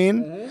know what I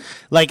mean? Mm-hmm.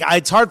 Like,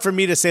 it's hard for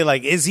me to say,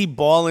 like, is he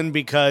balling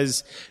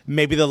because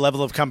maybe the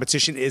level of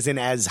competition isn't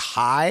as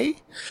high?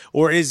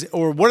 Or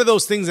what are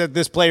those things that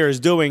this player is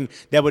doing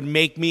that would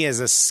make me as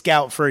a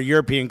scout for a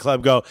European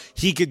club go,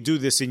 he could do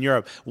this in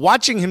Europe?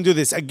 Watching him do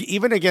this,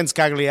 even against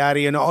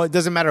Cagliari, and it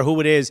doesn't matter who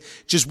it is,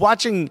 just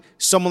watching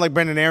someone like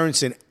Brendan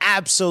Aronson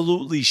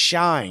absolutely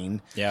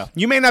shine. Yeah.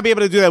 You may not be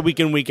able to do that week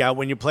in, week out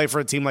when you play for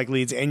a team like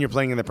Leeds and you're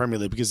playing in the Premier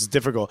League because it's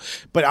difficult.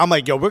 But I'm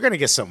like, we're gonna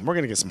get some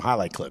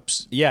highlight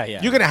clips. Yeah.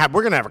 We're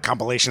gonna have a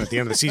compilation at the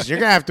end of the season. You're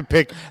gonna have to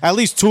pick at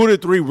least 2 to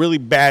 3 really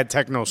bad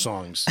techno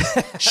songs.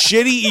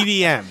 Shitty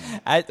EDM.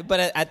 But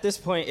at this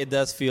point, it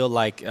does feel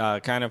like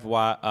kind of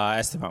what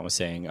Esteban was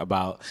saying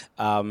about.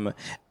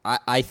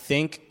 I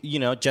think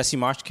Jesse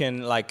Marsch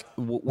can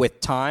with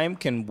time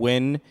can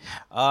win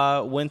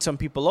some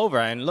people over.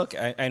 And look,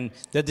 and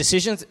the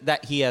decisions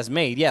that he has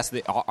made, yes,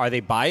 are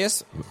they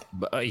biased?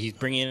 He's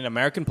bringing in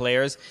American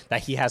players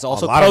that he has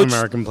also coached. A lot of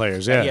American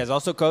players, yeah. He has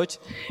also coached.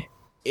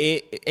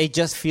 It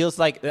just feels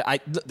like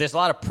there's a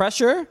lot of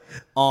pressure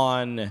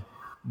on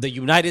the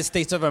United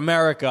States of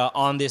America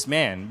on this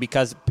man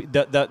because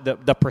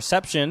the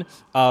perception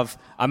of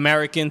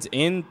Americans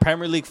in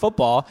Premier League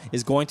football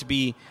is going to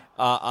be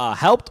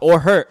helped or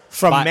hurt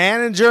from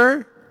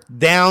manager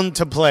down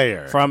to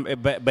player.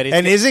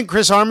 Isn't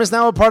Chris Armas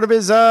now a part of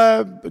his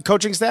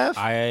coaching staff?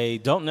 I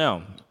don't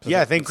know.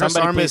 Yeah, I think Chris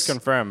Somebody Armas. Please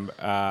confirm.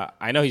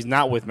 I know he's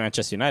not with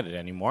Manchester United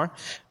anymore.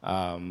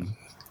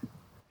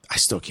 I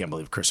still can't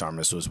believe Chris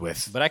Armas was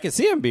with. But I can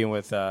see him being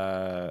with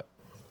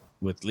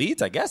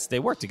Leeds. I guess they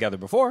worked together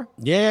before.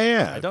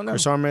 Yeah. I don't know.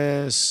 Chris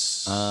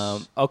Armas.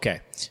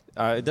 Okay.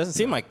 It doesn't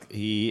seem like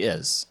he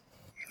is.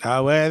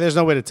 Well, there's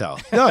no way to tell.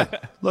 No,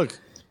 look,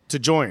 to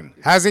join.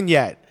 Hasn't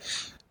yet.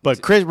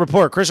 But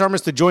Chris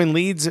Armas to join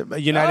Leeds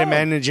United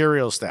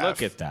managerial staff.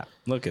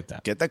 Look at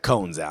that. Get the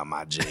cones out,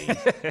 my G.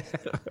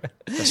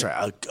 That's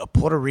right. A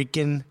Puerto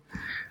Rican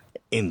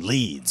in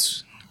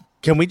Leeds.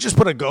 Can we just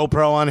put a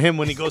GoPro on him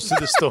when he goes to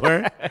the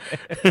store?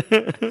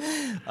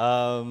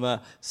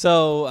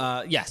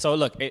 So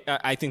look,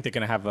 I think they're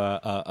gonna have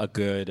a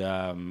good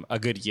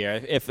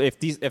year. If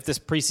this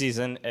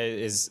preseason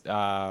is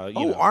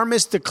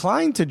Armas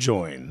declined to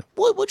join.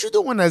 What you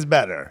doing that's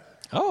better?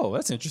 Oh,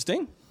 that's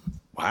interesting.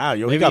 Wow,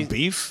 he got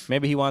beef.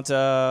 Maybe he wants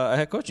a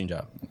head coaching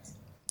job.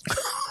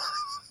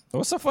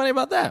 What's so funny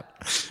about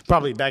that?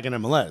 Probably back in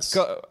MLS.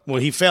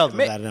 Well, he failed at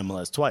that in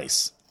MLS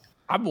twice.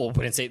 I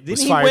wouldn't say. Didn't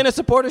he win a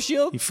Supporter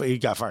Shield? He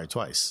got fired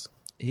twice.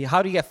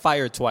 How did he get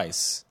fired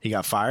twice? He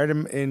got fired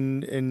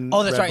in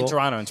Oh, that's Red right, Bull.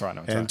 in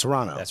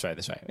Toronto. That's right.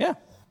 Yeah.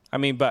 I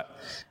mean, but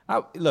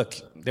look,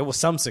 there was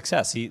some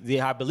success.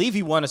 I believe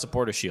he won a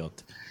Supporter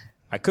Shield.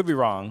 I could be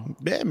wrong.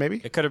 Yeah, maybe.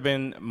 It could have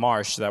been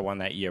Marsh that won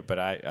that year, but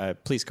I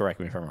please correct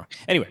me if I'm wrong.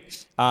 Anyway,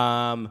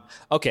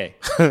 okay.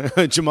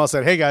 Jamal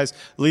said, "Hey guys,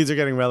 Leeds are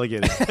getting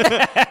relegated."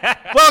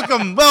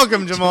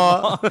 welcome,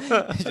 Jamal.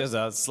 Just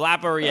a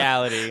slap of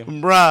reality.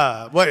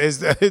 Bruh, what is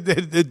that?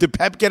 Did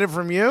Pep get it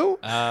from you?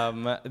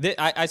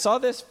 I saw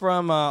this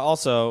from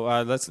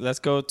also. Let's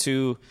go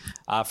to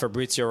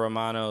Fabrizio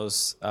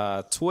Romano's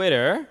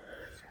Twitter.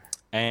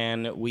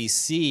 And we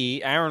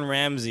see Aaron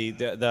Ramsey.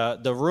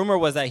 The rumor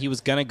was that he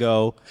was gonna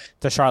go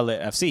to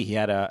Charlotte FC. He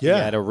had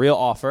a real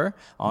offer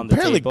on the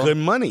Apparently table. good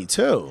money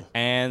too.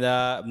 And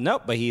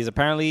nope, but he's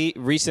apparently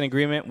reached an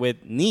agreement with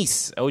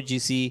Nice,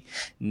 OGC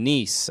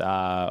Nice.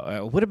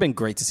 It would have been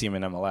great to see him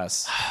in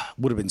MLS.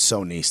 Would have been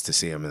so nice to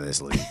see him in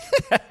this league.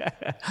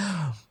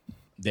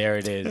 There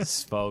it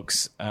is,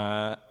 folks.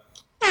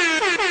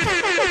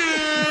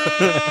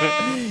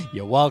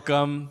 You're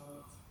welcome.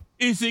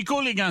 Easy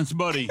Cooligans,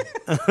 buddy.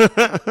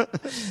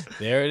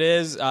 There it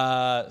is.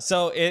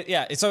 So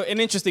an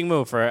interesting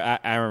move for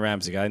Aaron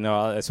Ramsey. I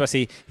know,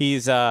 especially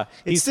he's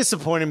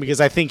disappointing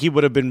because I think he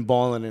would have been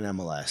balling in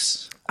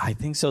MLS. I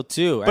think so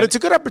too. But it's a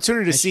good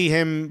opportunity to see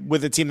him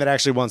with a team that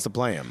actually wants to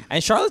play him.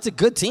 And Charlotte's a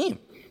good team.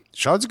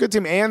 Charlotte's a good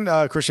team, and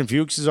Christian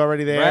Fuchs is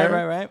already there.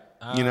 Right.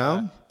 You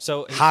know,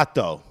 so hot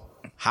though,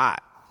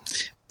 hot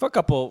for a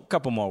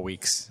couple more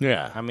weeks.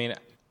 Yeah. I mean,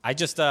 I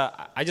just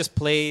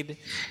played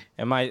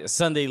in my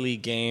Sunday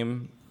league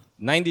game,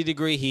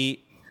 90-degree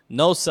heat,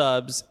 no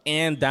subs,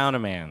 and down a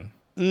man.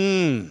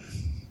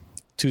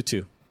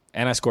 2-2,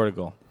 and I scored a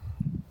goal,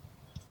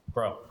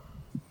 bro.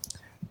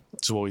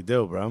 That's what we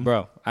do,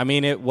 bro. I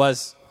mean, it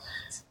was.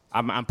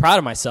 I'm proud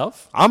of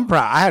myself. I'm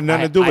proud. I had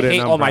nothing to do with it. I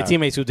hate all my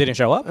teammates who didn't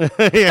show up.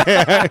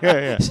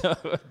 Yeah.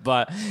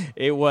 But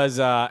it was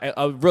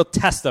a real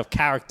test of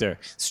character,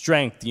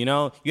 strength. You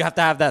know, you have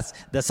to have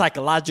the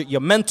psychological, your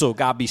mental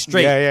got to be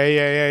straight.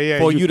 Yeah.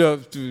 For you to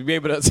be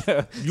able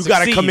to you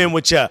got to come in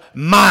with your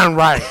mind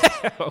right.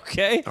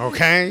 Okay.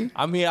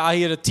 I'm out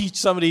here to teach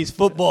some of these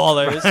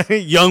footballers,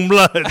 young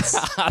bloods,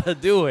 how to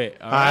do it.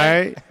 All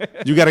right.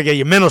 You got to get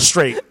your mental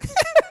straight.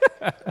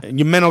 And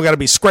your mental got to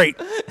be straight.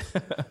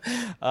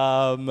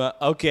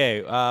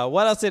 Okay.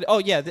 What else did? Oh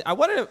yeah, I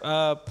wanted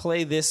to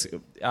play this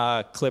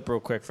clip real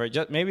quick for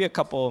just maybe a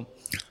couple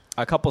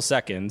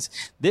seconds.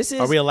 This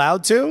is. Are we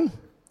allowed to?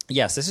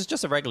 Yes, this is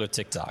just a regular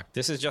TikTok.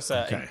 This is just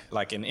an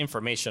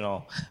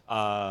informational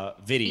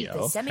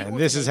video. And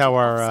this is how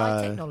our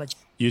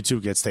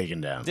YouTube gets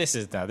taken down.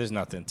 There's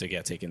nothing to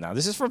get taken down.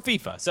 This is from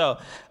FIFA.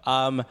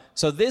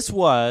 So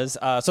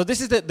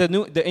this is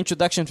the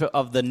introduction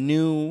of the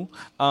new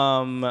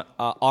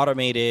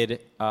automated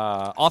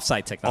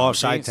offside technology.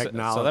 Offside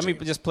technology. So let me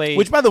just play.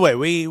 Which, by the way,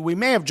 we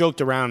may have joked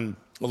around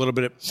a little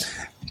bit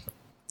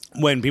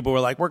when people were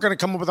like, "We're going to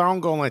come up with our own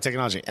goal line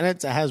technology," and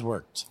it has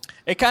worked.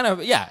 It kind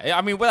of, yeah.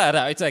 I mean, without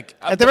doubt, it's like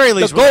at the very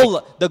least,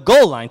 the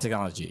goal line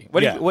technology.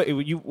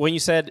 When you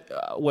said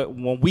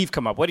when we've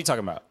come up, what are you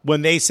talking about?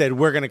 When they said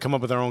we're going to come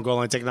up with our own goal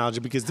line technology,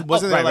 because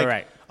wasn't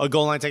there a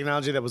goal line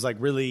technology that was like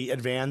really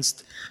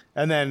advanced,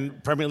 and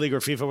then Premier League or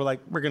FIFA were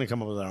like, we're going to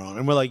come up with our own,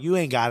 and we're like, you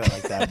ain't got it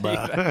like that,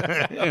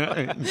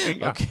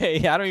 bro.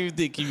 Okay, I don't even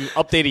think you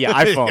updated your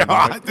iPhone.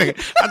 I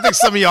think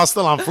some of y'all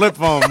still on flip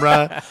phone,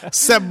 bro.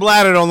 Sepp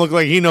Blatter don't look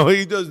like he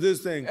does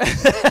this thing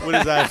with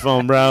his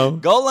iPhone, bro.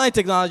 Goal line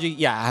technology,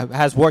 yeah,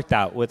 has worked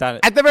out without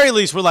it. At the very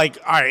least, we're like,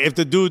 all right, if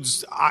the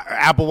dude's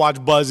Apple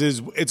Watch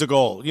buzzes, it's a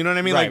goal. You know what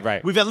I mean?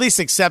 Right. We've at least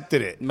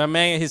accepted it. My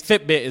man, his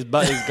Fitbit is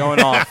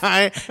going off.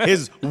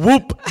 His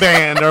Whoop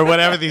band or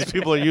whatever these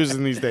people are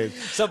using these days.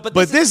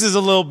 But this is a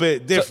little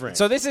bit different.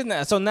 So this is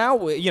now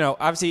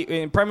obviously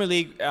in Premier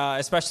League,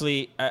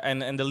 especially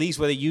and the leagues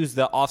where they use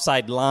the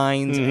offside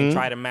lines and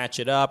try to match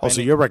it up.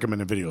 Also, your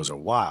recommended videos are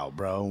wild,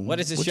 bro. What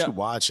is this? What you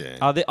watching?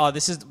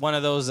 This is one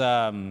of those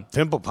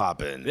pimple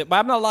popping. But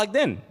I'm not logged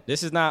in.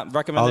 This is not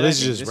recommended.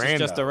 This is just random.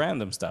 Is just the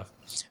random stuff.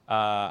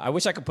 I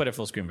wish I could put it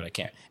full screen, but I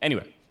can't.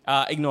 Anyway,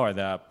 ignore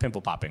the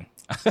pimple popping.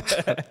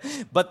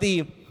 But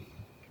the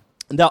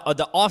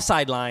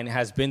offside line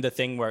has been the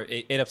thing where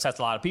it upsets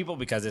a lot of people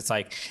because it's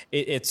like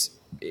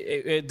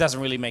it doesn't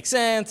really make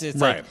sense. It's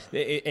right.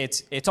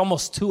 Like it's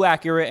almost too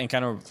accurate and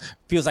kind of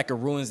feels like it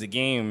ruins the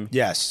game.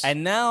 Yes.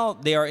 And now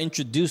they are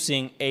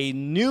introducing a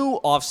new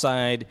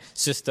offside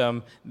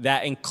system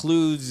that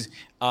includes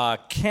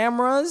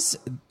cameras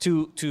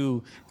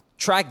to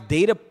track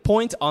data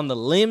points on the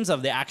limbs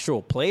of the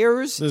actual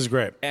players. This is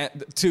great.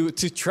 And to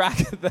track,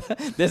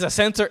 there's a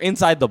sensor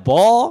inside the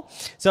ball.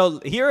 So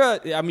here,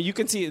 you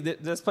can see,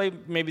 let's play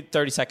maybe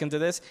 30 seconds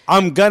of this.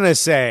 I'm going to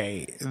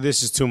say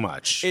this is too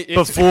much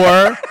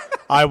before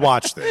I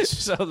watch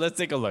this. So let's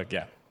take a look,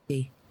 yeah.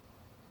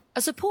 A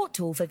support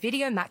tool for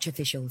video match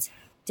officials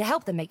to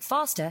help them make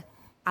faster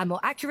and more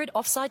accurate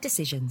offside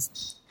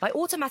decisions by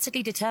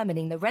automatically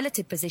determining the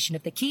relative position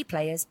of the key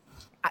players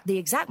at the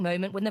exact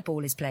moment when the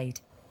ball is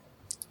played.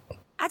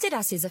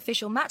 Adidas's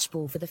official match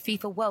ball for the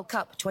FIFA World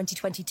Cup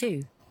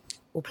 2022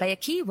 will play a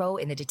key role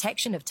in the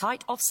detection of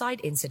tight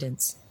offside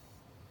incidents.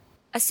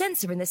 A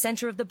sensor in the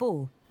center of the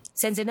ball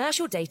sends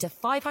inertial data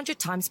 500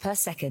 times per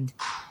second,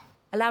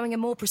 allowing a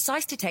more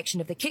precise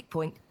detection of the kick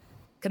point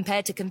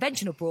compared to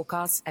conventional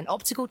broadcasts and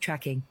optical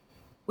tracking,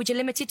 which are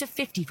limited to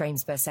 50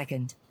 frames per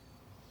second.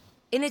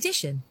 In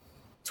addition,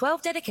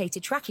 12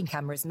 dedicated tracking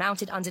cameras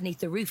mounted underneath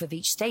the roof of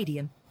each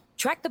stadium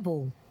track the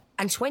ball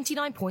and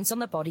 29 points on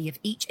the body of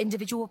each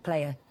individual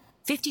player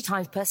 50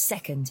 times per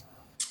second,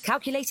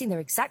 calculating their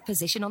exact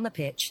position on the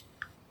pitch.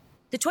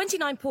 The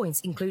 29 points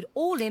include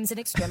all limbs and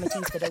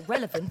extremities that are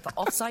relevant for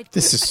offside.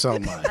 This is so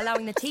much.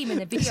 Allowing the team in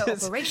the video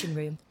operation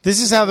room. This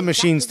is how the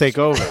machines take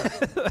over.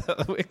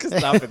 We can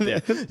stop it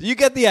there. You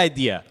get the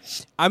idea.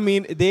 I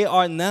mean, they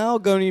are now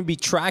going to be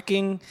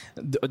tracking,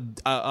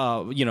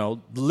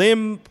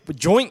 limb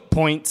joint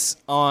points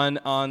on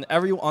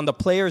the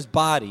player's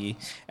body,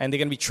 and they're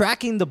going to be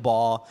tracking the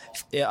ball.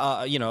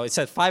 It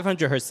said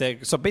 500 hertz.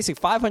 So basically,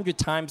 500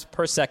 times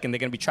per second, they're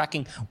going to be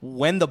tracking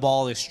when the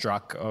ball is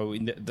struck, or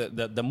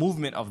the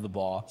movement of the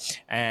ball,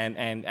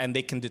 and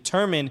they can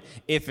determine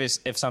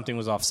if something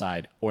was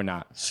offside or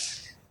not.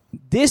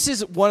 This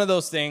is one of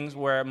those things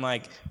where I'm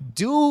like,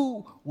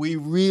 do we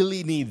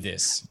really need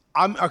this?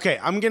 I'm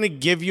going to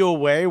give you a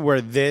way where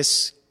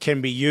this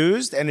can be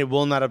used and it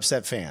will not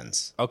upset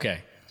fans.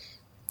 Okay.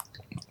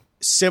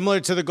 Similar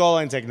to the goal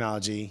line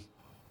technology,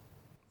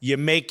 you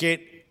make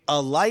it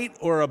a light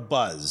or a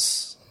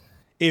buzz.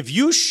 If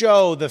you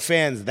show the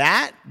fans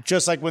that,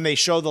 just like when they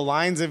show the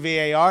lines of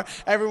VAR,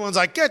 everyone's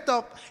like, get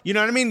the, you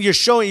know what I mean? You're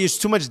showing, it's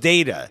too much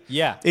data.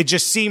 Yeah. It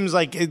seems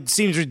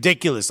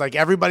ridiculous. Like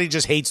everybody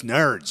just hates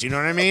nerds. You know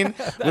what I mean?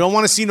 We don't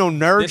want to see no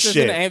nerd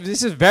shit.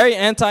 This is very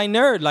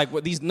anti-nerd. Like,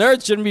 these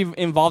nerds shouldn't be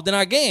involved in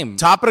our game.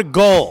 Top of the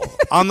goal,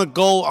 on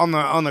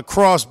the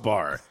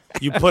crossbar,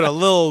 you put a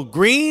little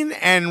green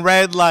and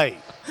red light.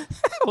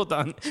 Hold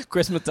on.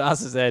 Chris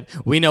Matassa said,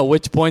 we know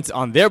which points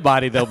on their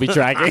body they'll be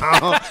tracking.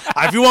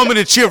 If you want me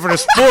to cheer for the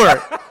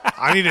sport,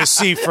 I need to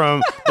see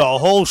from the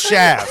whole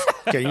shaft.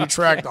 Can you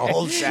track the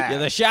whole shaft? Yeah,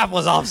 the shaft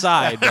was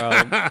offside, bro.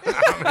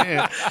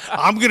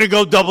 I'm going to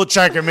go double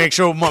check and make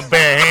sure with my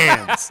bare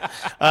hands.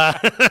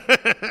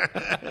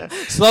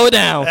 Slow it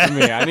down for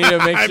me. I need to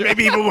make sure.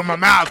 Maybe even with my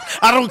mouth.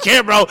 I don't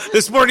care, bro.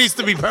 The sport needs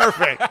to be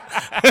perfect.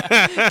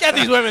 Get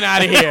these women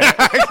out of here.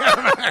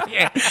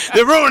 Yeah.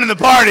 They're ruining the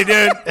party,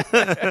 dude.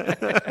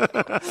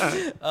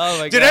 Oh,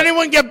 my God. Did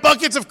anyone get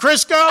buckets of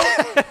Crisco?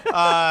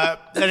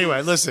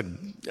 Anyway,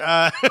 listen. What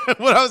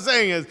I was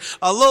saying is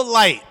a little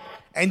light.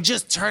 And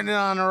just turn it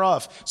on or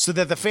off so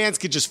that the fans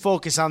could just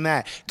focus on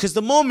that. Because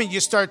the moment you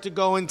start to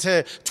go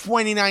into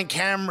 29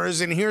 cameras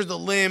and here's the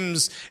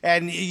limbs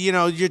and,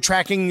 you're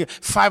tracking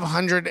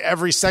 500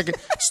 every second,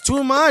 it's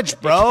too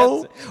much,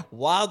 bro.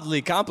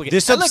 Wildly complicated.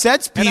 This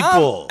upsets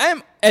people.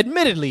 I'm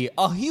admittedly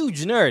a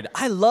huge nerd.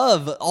 I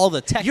love all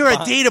the tech. You're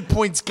a data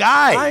points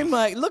guy. I'm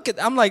like, look,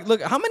 how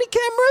many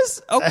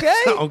cameras?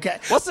 Okay. Okay.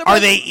 Are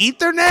they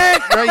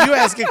Ethernet? Right? You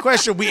ask a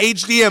question. We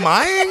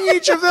HDMI in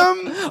each of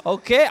them?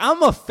 Okay.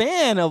 I'm a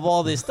fan of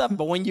all this stuff,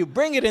 but when you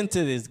bring it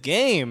into this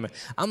game,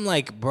 I'm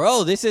like,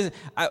 bro, this is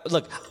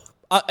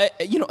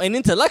an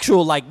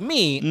intellectual like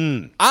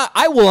me,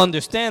 I will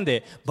understand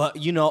it, but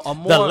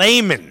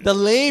the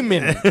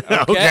layman,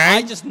 okay?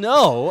 I just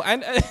know,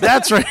 and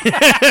that's right.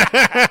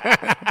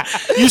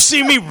 You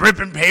see me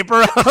ripping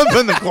paper up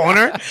in the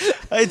corner?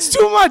 It's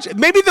too much.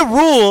 Maybe the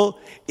rule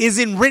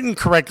isn't written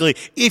correctly.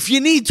 If you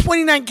need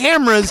 29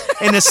 cameras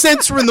and a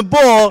sensor in the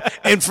ball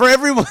and for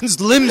everyone's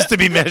limbs to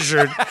be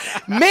measured,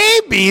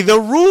 maybe the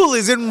rule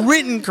isn't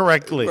written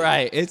correctly.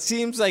 Right. It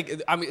seems like,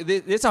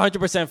 this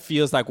 100%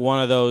 feels like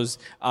one of those,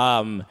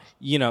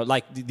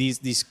 like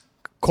these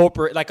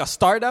corporate, like a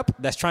startup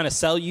that's trying to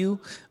sell you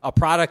a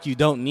product you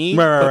don't need,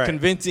 right.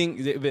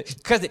 Convincing,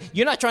 because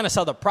you're not trying to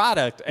sell the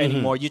product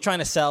anymore. You're trying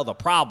to sell the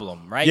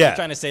problem, right? Yeah. You're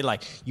trying to say,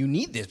 like, you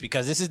need this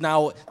because this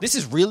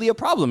is really a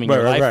problem in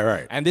your life,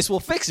 right. and this will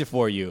fix it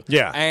for you.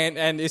 Yeah.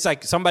 And it's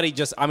like somebody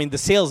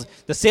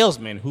the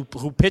salesman who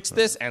pitched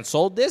this and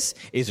sold this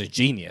is a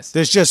genius.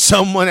 There's just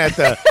someone at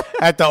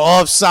the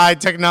offside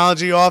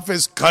technology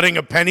office cutting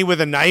a penny with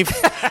a knife.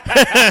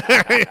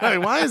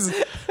 Why is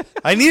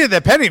I needed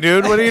that penny,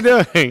 dude. What are you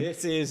doing?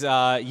 This is,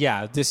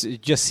 this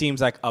just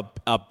seems like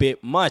a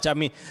bit much. I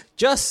mean,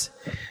 just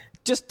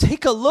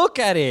take a look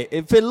at it.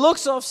 If it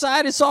looks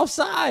offside, it's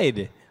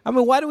offside. I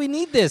mean, why do we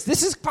need this?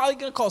 This is probably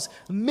going to cost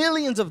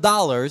millions of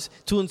dollars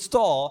to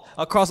install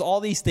across all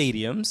these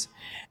stadiums.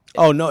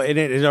 Oh, no,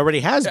 it already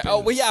has been. Oh,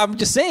 well, yeah, I'm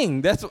just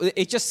saying.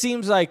 It just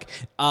seems like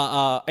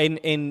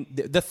in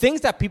the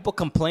things that people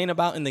complain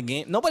about in the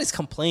game, nobody's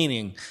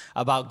complaining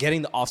about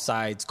getting the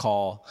offsides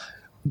call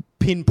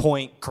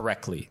pinpoint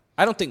correctly.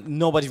 I don't think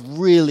nobody's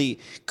really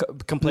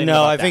complaining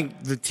about that. No, I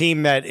think the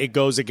team that it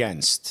goes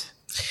against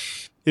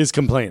is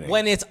complaining.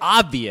 When it's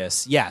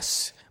obvious,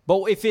 yes.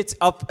 But if it's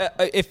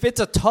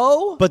a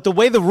toe, but the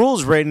way the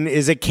rule's written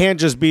is it can't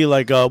just be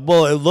like,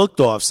 well, it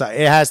looked offside.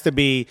 It has to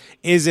be,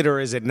 is it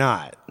or is it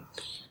not?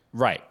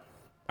 Right.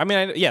 I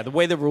mean, the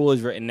way the rule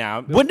is written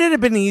now. Wouldn't it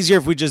have been easier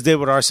if we just did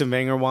what Arsene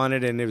Wenger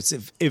wanted, and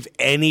if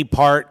any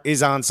part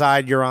is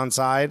onside, you're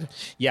onside?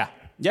 Yeah.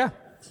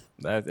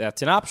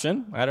 That's an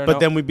option. I don't know.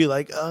 But then we'd be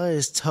like,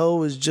 his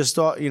toe is just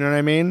off. You know what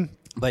I mean?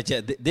 But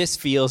yeah, this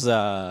feels.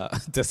 Del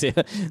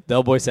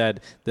Boy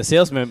said the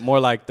salesman more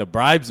like the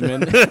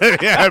bribesman.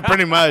 Yeah,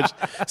 pretty much.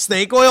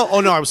 Snake oil?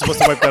 Oh no, I was supposed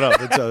to wipe that up.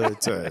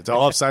 It's an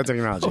offside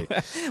technology.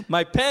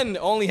 My pen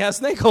only has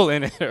snake oil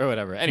in it, or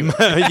whatever. Anyway,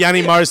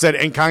 Yanni Mars said,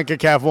 and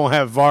CONCACAF won't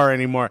have VAR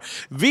anymore.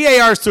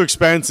 VAR is too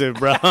expensive,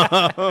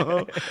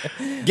 bro.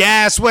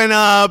 Gas went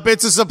up.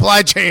 It's a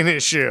supply chain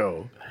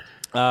issue.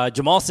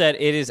 Jamal said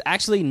it is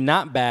actually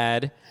not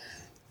bad.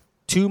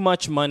 Too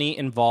much money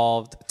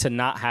involved to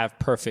not have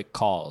perfect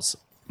calls.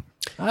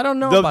 I don't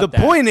know about The that.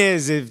 point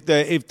is, if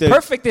the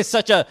Perfect is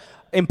such a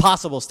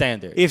impossible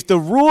standard. if the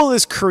rule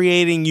is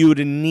creating you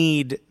to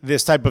need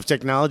this type of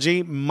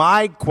technology,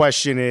 my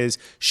question is,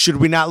 should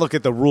we not look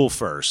at the rule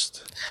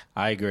first?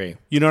 I agree.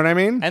 You know what I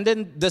mean? And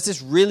then does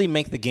this really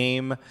make the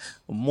game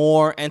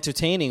more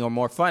entertaining or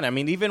more fun? I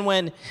mean, even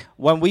when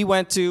we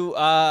went to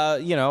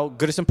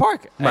Goodison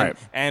Park, Right.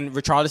 and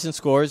Richarlison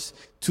scores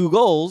 2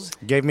 goals,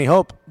 Gave me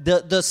hope.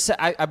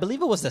 I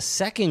believe it was the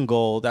second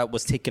goal that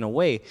was taken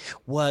away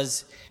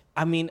was.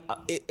 I mean,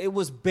 it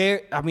was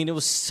bare. I mean, it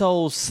was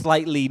so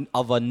slightly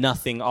of a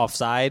nothing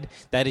offside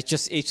that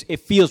it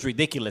feels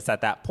ridiculous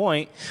at that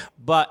point.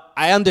 But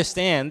I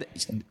understand.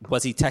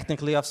 Was he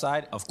technically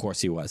offside? Of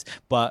course he was.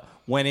 But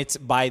when it's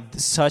by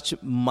such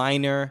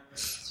minor,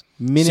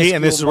 minuscule See,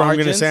 and this is what I'm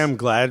going to margins, say. I'm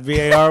glad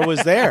VAR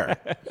was there.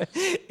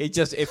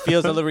 it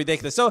feels a little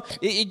ridiculous. So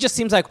it just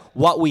seems like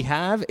what we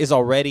have is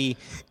already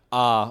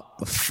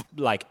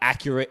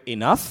accurate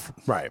enough,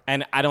 Right.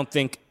 And I don't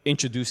think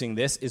introducing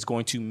this is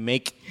going to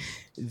make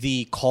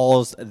the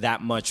calls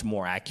that much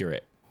more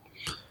accurate.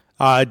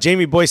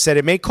 Jamie Boyce said,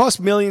 it may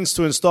cost millions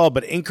to install,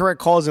 but incorrect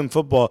calls in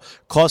football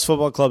cost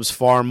football clubs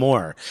far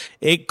more.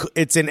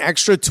 It's an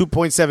extra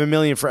 $2.7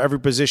 million for every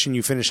position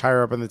you finish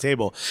higher up on the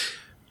table.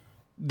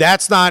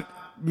 That's not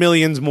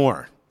millions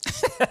more.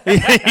 You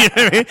know what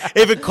I mean?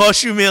 If it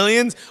costs you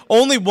millions,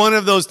 only one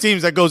of those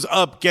teams that goes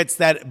up gets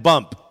that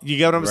bump. You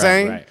get what I'm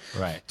saying?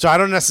 Right. So I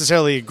don't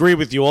necessarily agree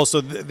with you.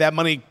 Also, that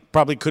money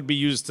probably could be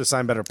used to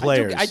sign better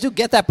players. I do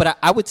get that, but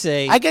I would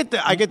say I get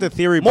the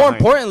theory. more behind it.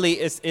 importantly,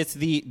 it's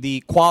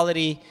the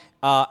quality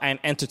and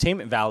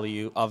entertainment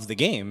value of the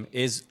game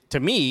is, to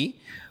me,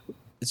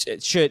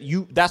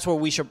 that's what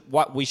we should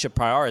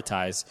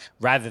prioritize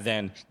rather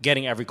than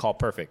getting every call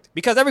perfect,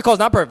 because every call is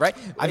not perfect, right?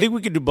 I think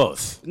we could do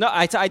both. No,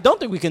 I don't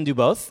think we can do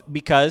both,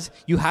 because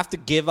you have to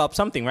give up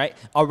something, right?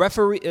 A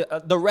referee,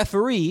 the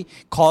referee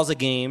calls a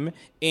game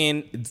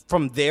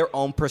from their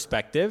own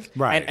perspective,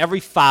 Right. And every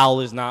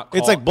foul is not called.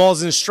 It's like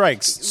balls and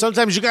strikes.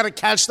 Sometimes you got to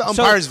catch the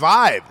umpire's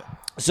vibe.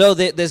 So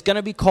there's going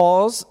to be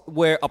calls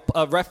where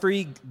a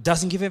referee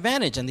doesn't give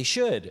advantage, and they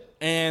should,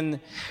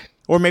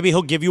 Or maybe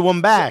he'll give you one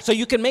back. So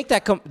you can make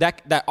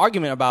that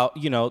argument about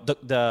the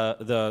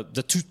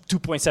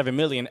 2.7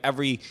 million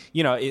every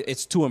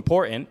it's too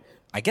important.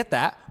 I get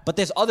that, but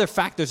there's other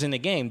factors in the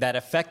game that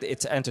affect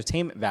its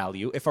entertainment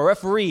value. If a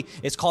referee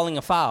is calling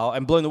a foul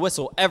and blowing the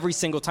whistle every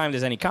single time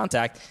there's any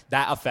contact,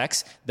 that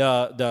affects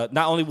the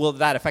not only will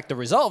that affect the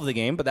result of the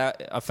game, but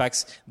that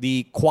affects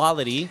the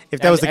quality.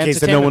 If that was the and case,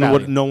 then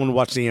entertainment no one would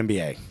watch the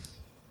NBA.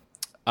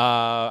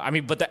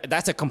 But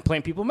that's a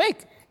complaint people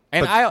make.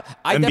 And But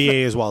I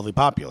NBA is wildly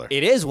popular.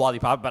 It is wildly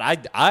popular,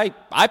 but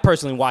I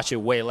personally watch it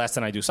way less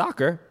than I do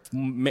soccer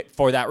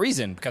for that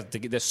reason, because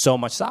there's so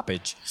much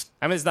stoppage.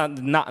 I mean, it's not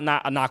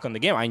a knock on the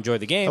game. I enjoy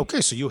the game.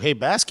 Okay, so you hate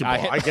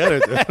basketball. I get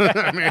it.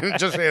 I mean,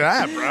 just say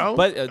that, bro.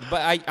 But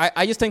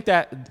I just think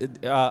that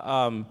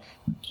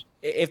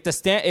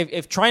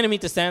if trying to meet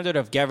the standard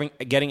of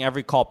getting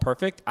every call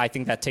perfect, I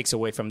think that takes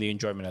away from the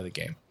enjoyment of the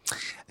game.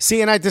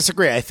 See, and I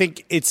disagree. I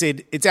think it's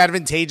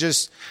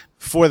advantageous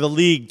for the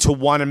league to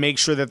want to make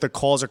sure that the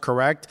calls are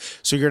correct,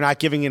 so you're not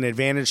giving an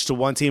advantage to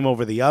one team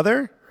over the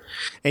other,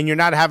 and you're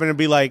not having to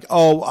be like,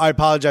 oh, I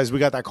apologize, we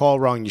got that call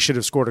wrong, you should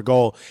have scored a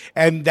goal,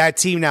 and that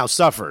team now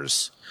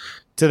suffers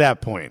to that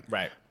point.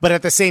 Right. But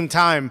at the same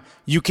time,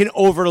 you can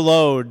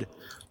overload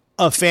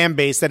a fan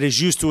base that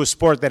is used to a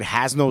sport that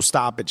has no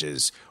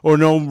stoppages or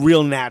no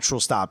real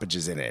natural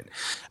stoppages in it.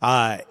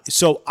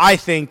 So I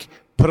think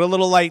put a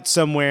little light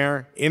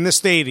somewhere in the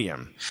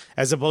stadium,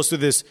 as opposed to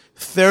this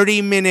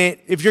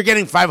 30-minute, if you're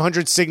getting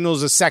 500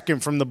 signals a second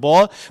from the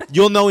ball,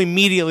 you'll know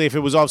immediately if it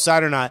was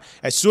offside or not.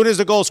 As soon as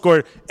the goal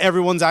scored,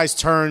 everyone's eyes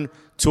turn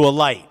to a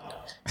light.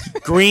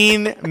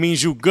 Green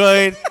means you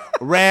good.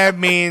 Red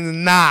means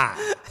nah.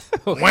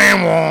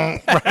 Wham wham,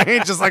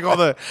 right? Just like all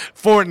the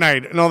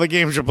Fortnite and all the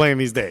games you're playing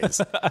these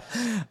days.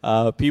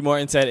 P.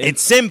 Morton said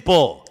It's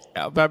simple.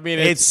 I mean,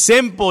 It's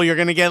simple. You're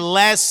going to get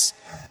less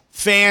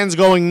fans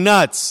going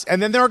nuts,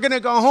 and then they're going to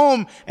go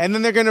home, and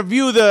then they're going to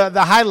view the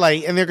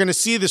highlight, and they're going to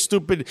see the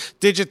stupid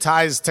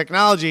digitized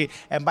technology,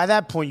 and by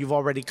that point, you've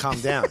already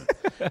calmed down.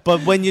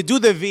 But when you do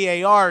the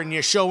VAR and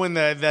you're showing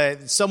the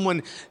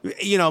someone,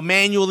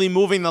 manually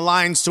moving the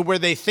lines to where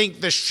they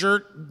think the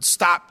shirt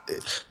stopped,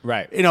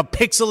 Right. in a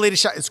pixelated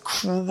shot, it's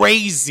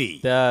crazy.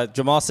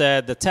 Jamal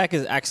said the tech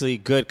is actually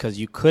good because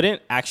you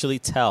couldn't actually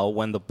tell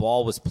when the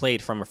ball was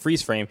played from a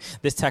freeze frame.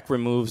 This tech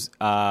removes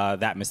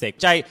that mistake,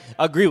 which I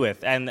agree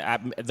with. And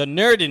the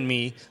nerd in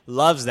me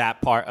loves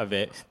that part of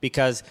it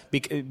because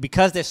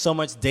there's so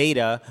much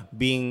data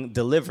being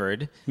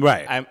delivered.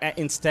 Right.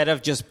 Instead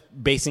of just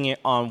basing it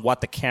on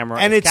what the camera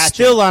And is it's catching.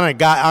 still on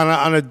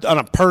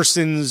a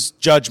person's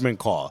judgment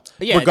call,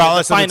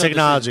 regardless of the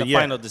technology. Decision, the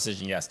final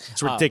decision, yes,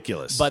 it's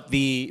ridiculous. But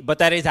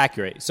that is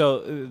accurate.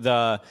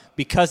 So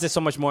because there's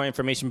so much more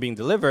information being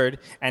delivered,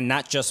 and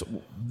not just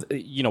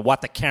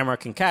what the camera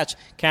can catch.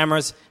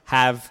 Cameras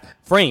have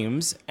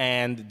frames,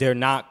 and they're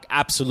not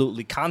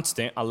absolutely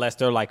constant unless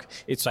they're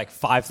it's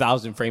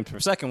 5,000 frames per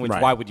second. Which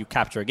why would you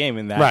capture a game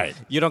in that? Right.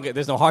 You don't get.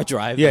 There's no hard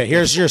drive. Yeah.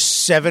 Here's your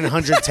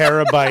 700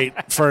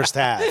 terabyte first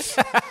half.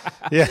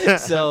 Yeah.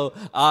 So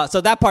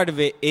that part of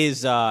it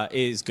is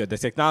good. The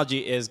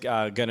technology is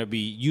going to be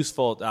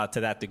useful to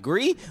that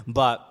degree,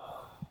 but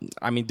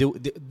I mean,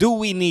 do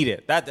we need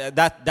it?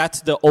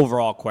 That's the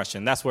overall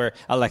question. That's where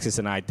Alexis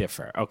and I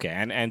differ. Okay,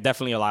 and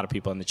definitely a lot of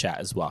people in the chat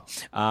as well.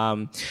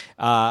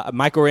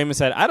 Michael Raymond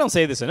said, "I don't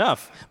say this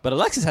enough, but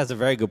Alexis has a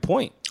very good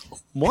point."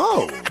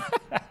 Whoa.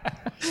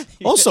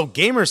 Also,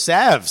 Gamer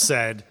Sav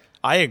said,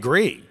 "I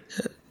agree.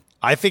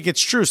 I think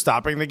it's true.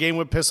 Stopping the game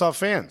would piss off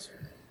fans."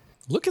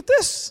 Look at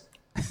this.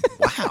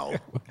 Wow.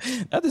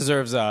 That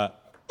deserves a...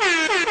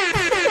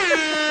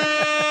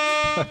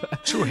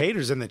 True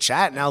haters in the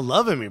chat now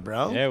loving me,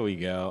 bro. There we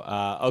go.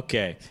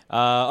 Okay.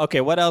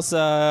 What else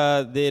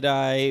did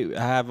I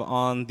have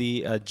on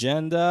the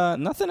agenda?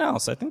 Nothing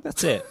else. I think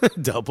that's it.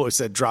 Doughboy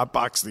said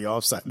Dropbox the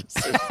offside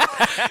decision.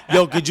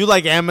 Yo, could you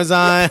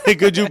Amazon?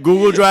 Could you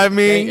Google Drive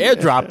me? Hey,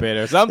 airdrop it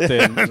or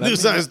something. Do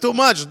something. It's too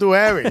much. It's too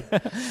heavy.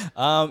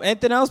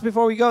 Anything else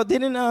before we go?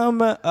 Didn't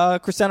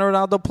Cristiano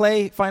Ronaldo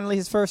play finally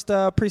his first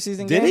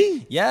preseason game? Did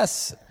he?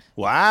 Yes.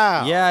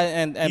 Wow. Yeah,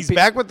 and he's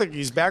back with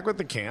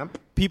the camp.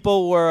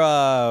 People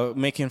were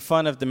making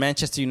fun of the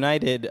Manchester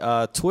United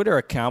Twitter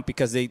account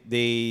because they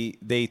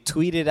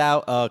tweeted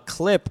out a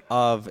clip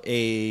of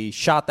a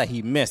shot that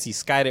he missed. He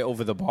skied it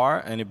over the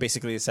bar, and it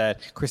basically said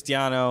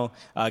Cristiano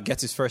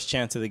gets his first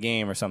chance of the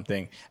game or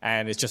something,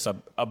 and it's just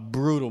a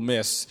brutal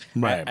miss.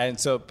 Right. And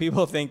so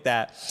people think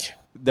that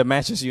the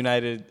Manchester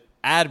United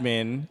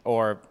admin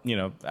or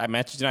at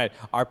Manchester United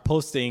are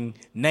posting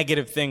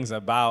negative things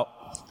about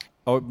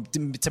or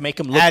to make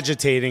him look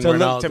agitating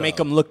to make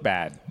him look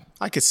bad.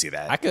 I could see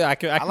that. I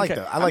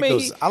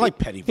like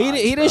petty vibes.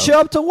 He didn't show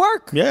up to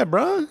work. Yeah,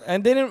 bro.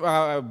 And didn't.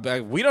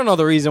 We don't know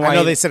the reason why. I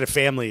know they said a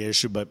family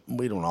issue, but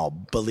we don't all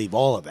believe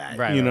all of that.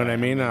 Right, you know what I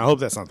mean? And I hope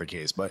that's not the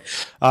case. But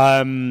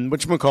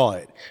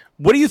whatchamacallit?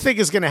 What do you think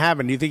is going to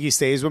happen? Do you think he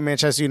stays with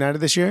Manchester United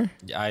this year?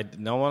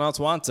 No one else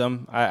wants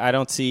him. I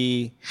don't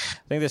see.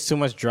 I think there's too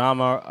much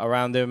drama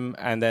around him,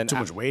 and then too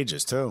much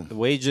wages too. The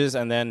wages,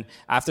 and then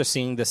after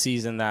seeing the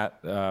season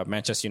that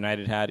Manchester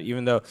United had,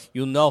 even though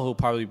he'll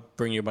probably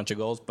bring you a bunch of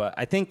goals, but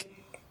I think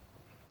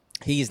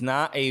he's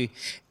not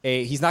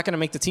he's not going to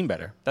make the team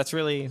better. That's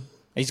really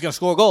he's going to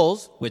score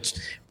goals, which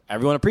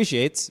everyone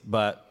appreciates,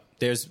 but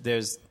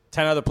there's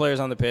 10 other players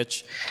on the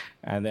pitch.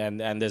 And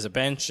there's a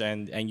bench,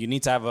 and you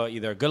need to have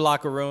either a good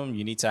locker room,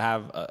 you need to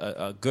have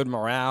a good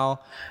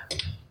morale,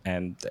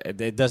 and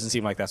it doesn't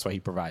seem like that's what he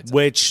provides.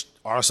 Which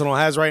Arsenal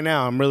has right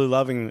now. I'm really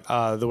loving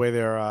the way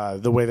they're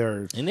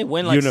and they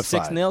win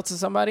unified. 6-0 to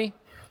somebody.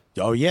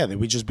 Oh yeah,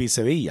 we just beat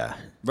Sevilla.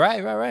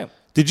 Right.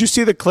 Did you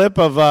see the clip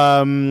of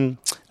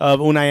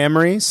Unai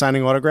Emery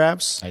signing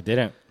autographs? I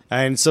didn't.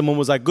 And someone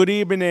was like, "Good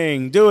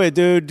evening, do it,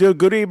 dude. Do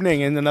good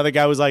evening." And another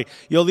guy was like,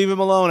 "Yo, leave him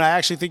alone. I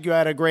actually think you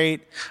had a great.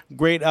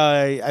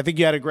 I think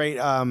you had a great,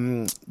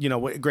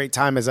 great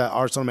time as an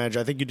Arsenal manager.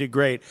 I think you did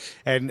great."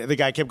 And the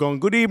guy kept going,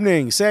 "Good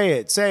evening. Say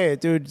it,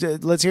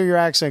 dude. Let's hear your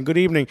accent. Good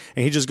evening."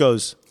 And he just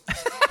goes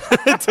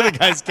to the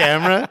guy's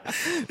camera.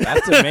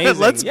 That's amazing.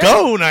 Let's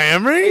go, Unai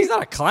Emery. He's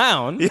not a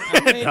clown. He's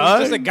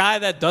just a guy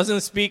that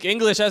doesn't speak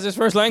English as his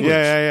first language.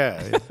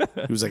 Yeah.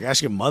 He was like,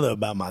 "Ask your mother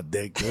about my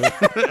dick, dude."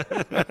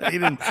 He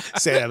didn't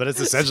say that, but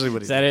it's essentially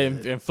what he said.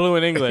 It in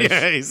fluent English.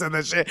 Yeah, he said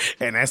that shit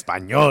in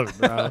Espanol,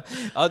 bro.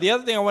 The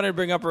other thing I wanted to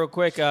bring up real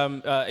quick,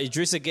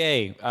 Idrissa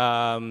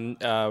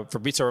Gueye,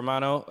 Fabrizio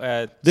Romano.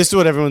 This is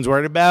what everyone's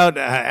worried about.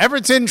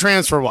 Everton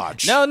transfer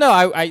watch. No,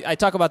 I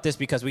talk about this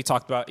because we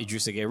talked about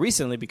Idrissa Gueye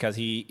recently because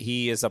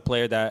he is a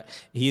player that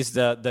he's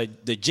the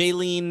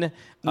Jalen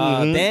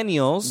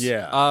Daniels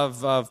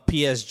of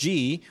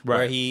PSG,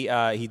 where he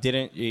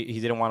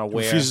didn't want to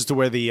wear, refuses to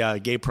wear the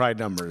gay pride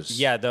numbers.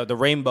 Yeah, the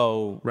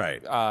rainbow,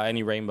 right?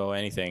 Any rainbow,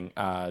 anything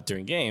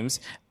during games,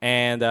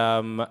 and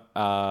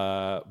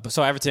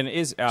so Everton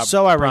is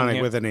so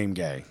ironic with the name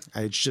gay.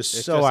 It's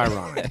just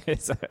ironic.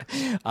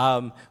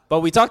 But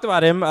we talked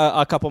about him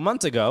a couple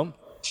months ago.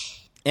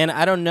 And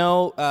I don't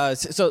know.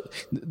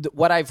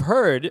 What I've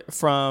heard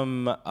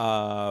from,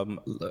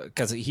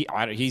 because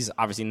he's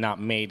obviously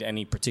not made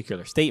any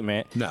particular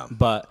statement. No.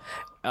 But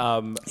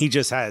He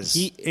just has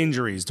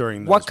injuries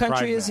during those What Pride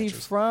country is he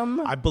matches.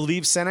 from? I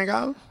believe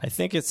Senegal. I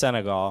think it's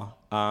Senegal.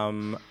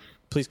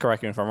 Please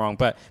correct me if I'm wrong,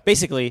 but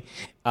basically,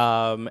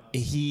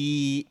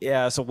 he.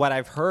 So what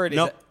I've heard is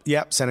Nope.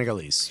 Yep,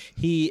 Senegalese.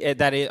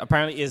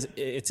 apparently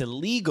it's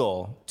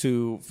illegal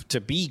to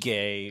be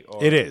gay.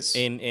 Or It is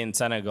in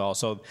Senegal.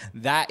 So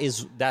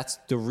that's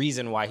the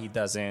reason why he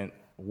doesn't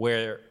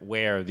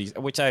wear these.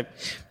 Which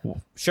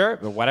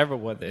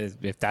whatever.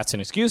 If that's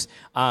an excuse,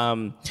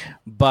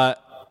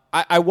 but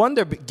I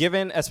wonder,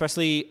 given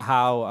especially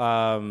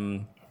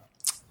how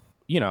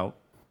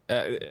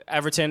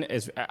Everton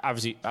is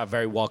obviously a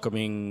very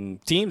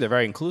welcoming team. They're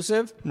very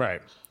inclusive. Right.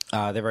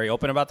 They're very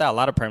open about that. A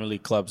lot of Premier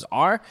League clubs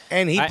are.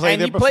 And he played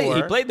there before.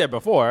 He played there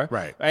before.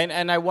 Right.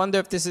 And I wonder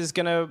if this is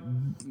going to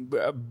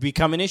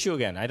become an issue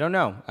again. I don't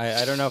know.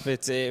 I don't know if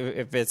it's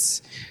going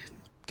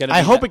to be.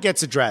 I hope it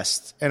gets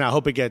addressed, and I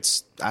hope it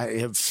gets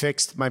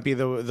fixed. Might be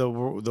the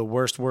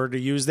worst word to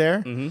use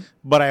there,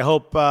 but I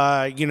hope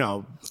I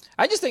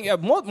just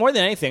think more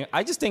than anything,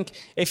 I just think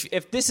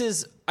if this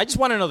is, I just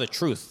want to know the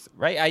truth,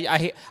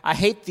 right? I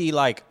hate the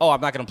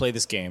I'm not going to play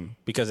this game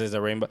because there's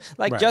a rainbow.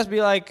 Right. Just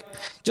be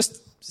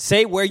just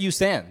say where you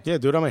stand. Yeah,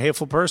 dude, I'm a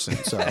hateful person.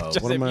 So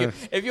Just what am I?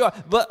 if you are,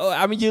 but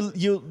I mean,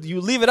 you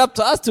leave it up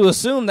to us to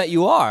assume that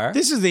you are.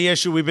 This is the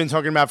issue we've been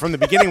talking about from the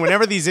beginning.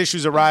 Whenever these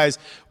issues arise,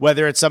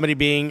 whether it's somebody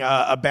being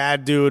a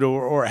bad dude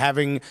or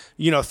having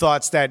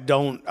thoughts that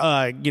don't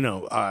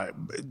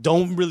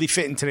really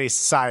fit in today's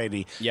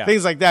society,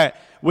 things like that.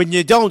 When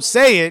you don't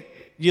say it,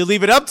 you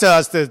leave it up to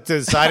us to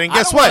decide. And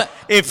guess what?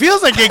 It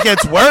feels like it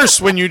gets worse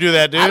when you do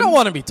that, dude. I don't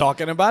want to be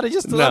talking about it.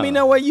 Just to let me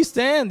know where you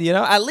stand.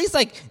 At least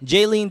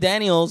Jaylene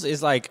Daniels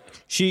is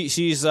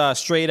she's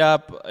straight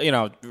up,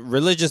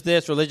 religious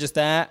this, religious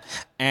that,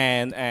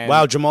 and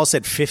wow, Jamal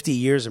said 50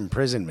 years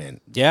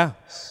imprisonment. Yeah.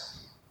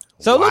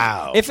 So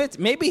wow. Look, if it's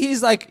maybe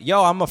he's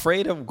I'm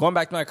afraid of going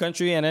back to my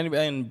country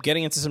and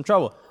getting into some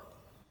trouble.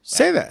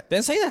 Say that.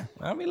 Then say that.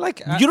 I mean,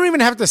 you don't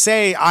even have to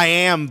say I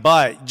am,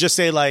 but just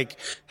say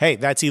hey,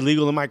 that's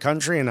illegal in my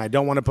country, and I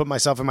don't want to put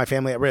myself and my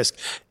family at risk.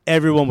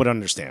 Everyone would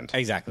understand.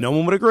 Exactly. No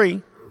one would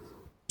agree.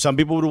 Some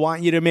people would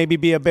want you to maybe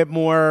be a bit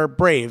more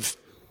brave,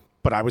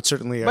 but I would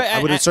certainly,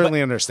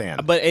 certainly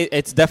understand. But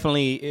it's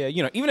definitely,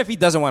 even if he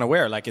doesn't want to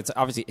wear it, it's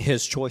obviously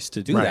his choice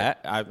to do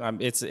Right. that.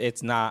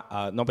 It's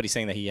not, nobody's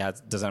saying that he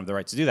doesn't have the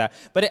right to do that.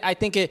 But I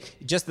think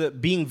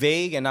being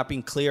vague and not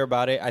being clear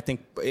about it, I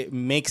think it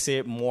makes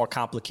it more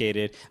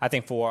complicated. I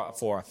think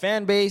for a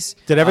fan base.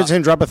 Did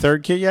Everton drop a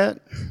third kit yet?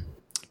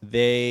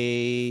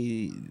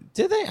 Did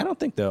they? I don't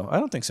think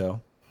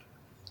so.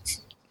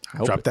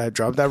 Drop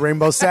that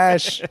rainbow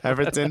sash,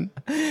 Everton.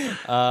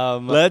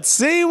 Let's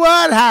see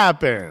what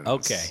happens.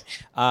 Okay.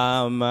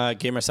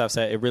 Gamersoft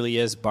said it really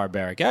is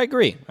barbaric. I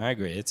agree.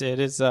 It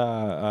is.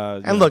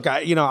 And look,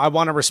 I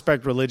want to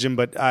respect religion,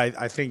 but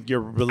I think your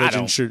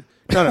religion should.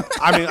 No.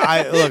 I mean,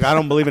 I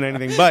don't believe in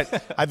anything,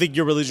 but I think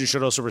your religion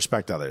should also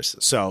respect others.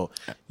 So,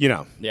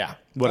 yeah,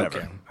 whatever.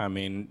 Okay. I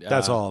mean,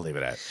 that's all I'll leave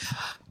it at.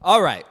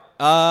 All right.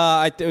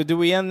 Do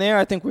we end there?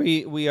 I think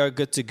we are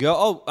good to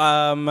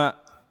go.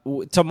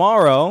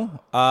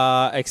 Tomorrow,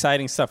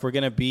 exciting stuff. We're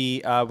gonna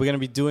be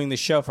doing the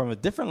show from a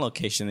different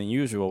location than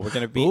usual. We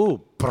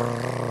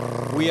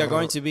are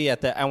going to be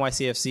at the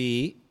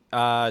NYCFC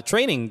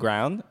training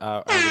ground.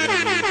 We're gonna be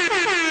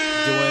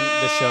doing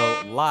the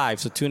show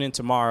live. So tune in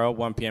tomorrow,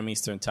 1 p.m.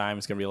 Eastern time.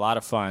 It's gonna be a lot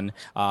of fun.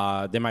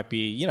 There might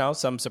be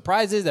some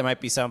surprises. There might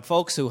be some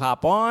folks who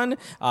hop on.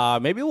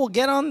 Maybe we'll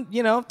get on.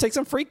 Take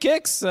some free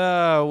kicks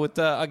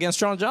against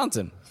Sean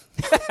Johnson.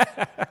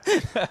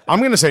 I'm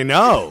going to say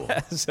no.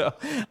 So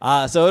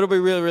it'll be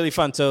really, really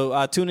fun.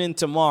 So tune in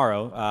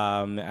tomorrow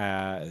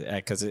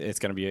because it's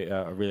going to be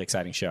a really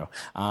exciting show.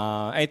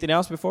 Anything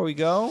else before we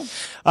go?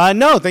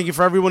 No. Thank you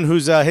for everyone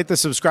who's hit the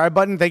subscribe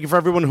button. Thank you for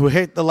everyone who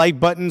hit the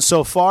like button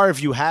so far.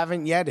 If you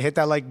haven't yet, hit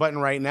that like button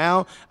right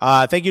now.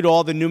 Thank you to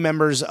all the new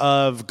members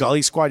of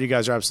Gully Squad. You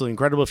guys are absolutely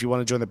incredible. If you want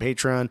to join the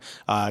Patreon,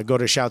 go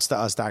to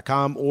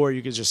shoutstous.com, or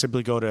you can just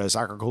simply go to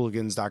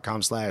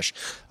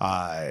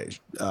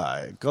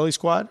soccercooligans.com/Gully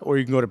Squad, or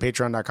you can go to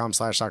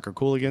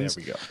patreon.com/soccercooligans.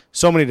 There we go.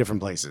 So many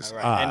different places.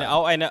 Right. And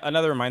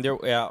another reminder,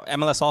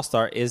 MLS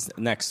All-Star is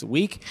next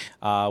week.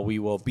 We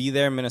will be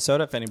there in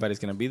Minnesota. If anybody's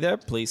going to be there,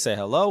 please say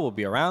hello. We'll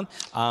be around.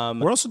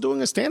 We're also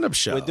doing a stand-up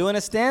show. We're doing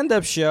a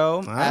stand-up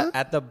show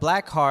at the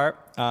Black Heart.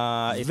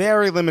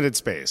 Very limited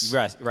space.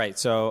 Right.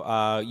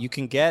 So you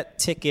can get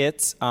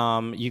tickets.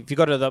 If you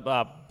go to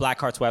the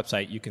Blackheart's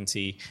website, you can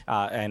see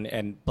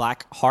and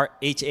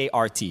Blackheart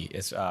HART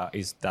is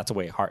that's the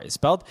way heart is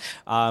spelled.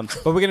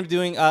 But we're gonna be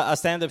doing a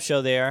stand-up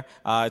show there.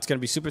 It's gonna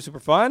be super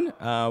fun.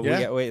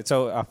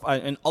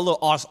 An little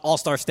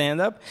all-star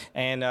stand-up,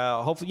 and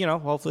hopefully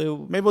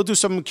maybe we'll do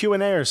some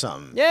Q&A or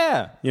something.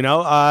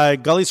 Yeah.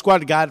 Gully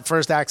Squad got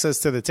first access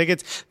to the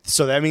tickets,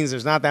 so that means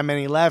there's not that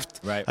many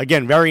left. Right.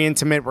 Again, very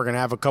intimate. We're gonna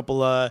have a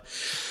couple of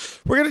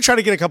we're going to try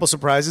to get a couple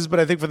surprises, but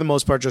I think for the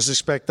most part, just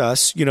expect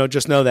us,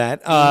 just know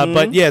that.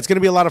 But yeah, it's going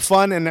to be a lot of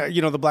fun. And,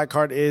 the Black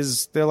Card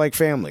they're like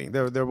family.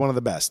 They're one of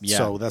the best. Yeah.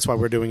 So that's why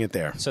we're doing it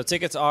there. So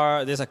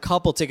there's a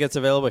couple tickets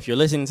available. If you're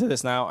listening to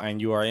this now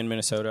and you are in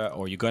Minnesota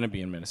or you're going to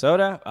be in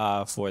Minnesota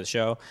for the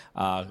show,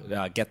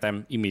 get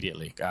them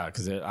immediately.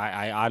 Because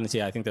I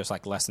honestly, I think there's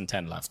like less than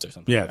 10 left or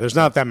something. Yeah, there's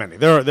not that many.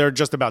 They're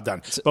just about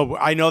done. But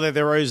I know that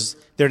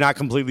they're not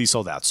completely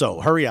sold out. So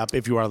hurry up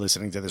if you are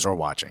listening to this or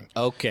watching.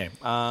 Okay.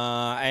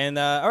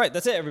 All right,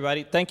 that's it,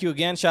 everybody. Thank you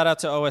again. Shout out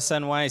to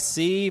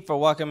OSNYC for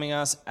welcoming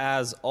us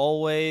as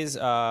always.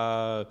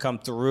 Come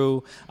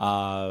through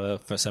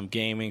for some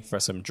gaming, for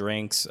some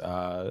drinks,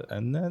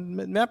 and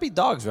then maybe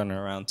dogs running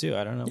around too.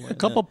 I don't know. A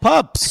couple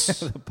pups.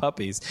 The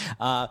puppies.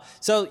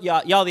 So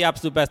y'all the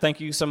absolute best. Thank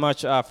you so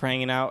much for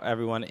hanging out,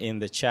 everyone in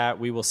the chat.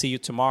 We will see you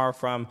tomorrow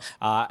from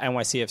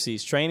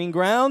NYCFC's training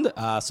ground.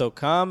 So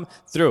come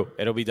through.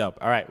 It'll be dope.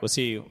 All right, we'll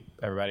see you,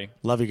 everybody.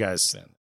 Love you guys.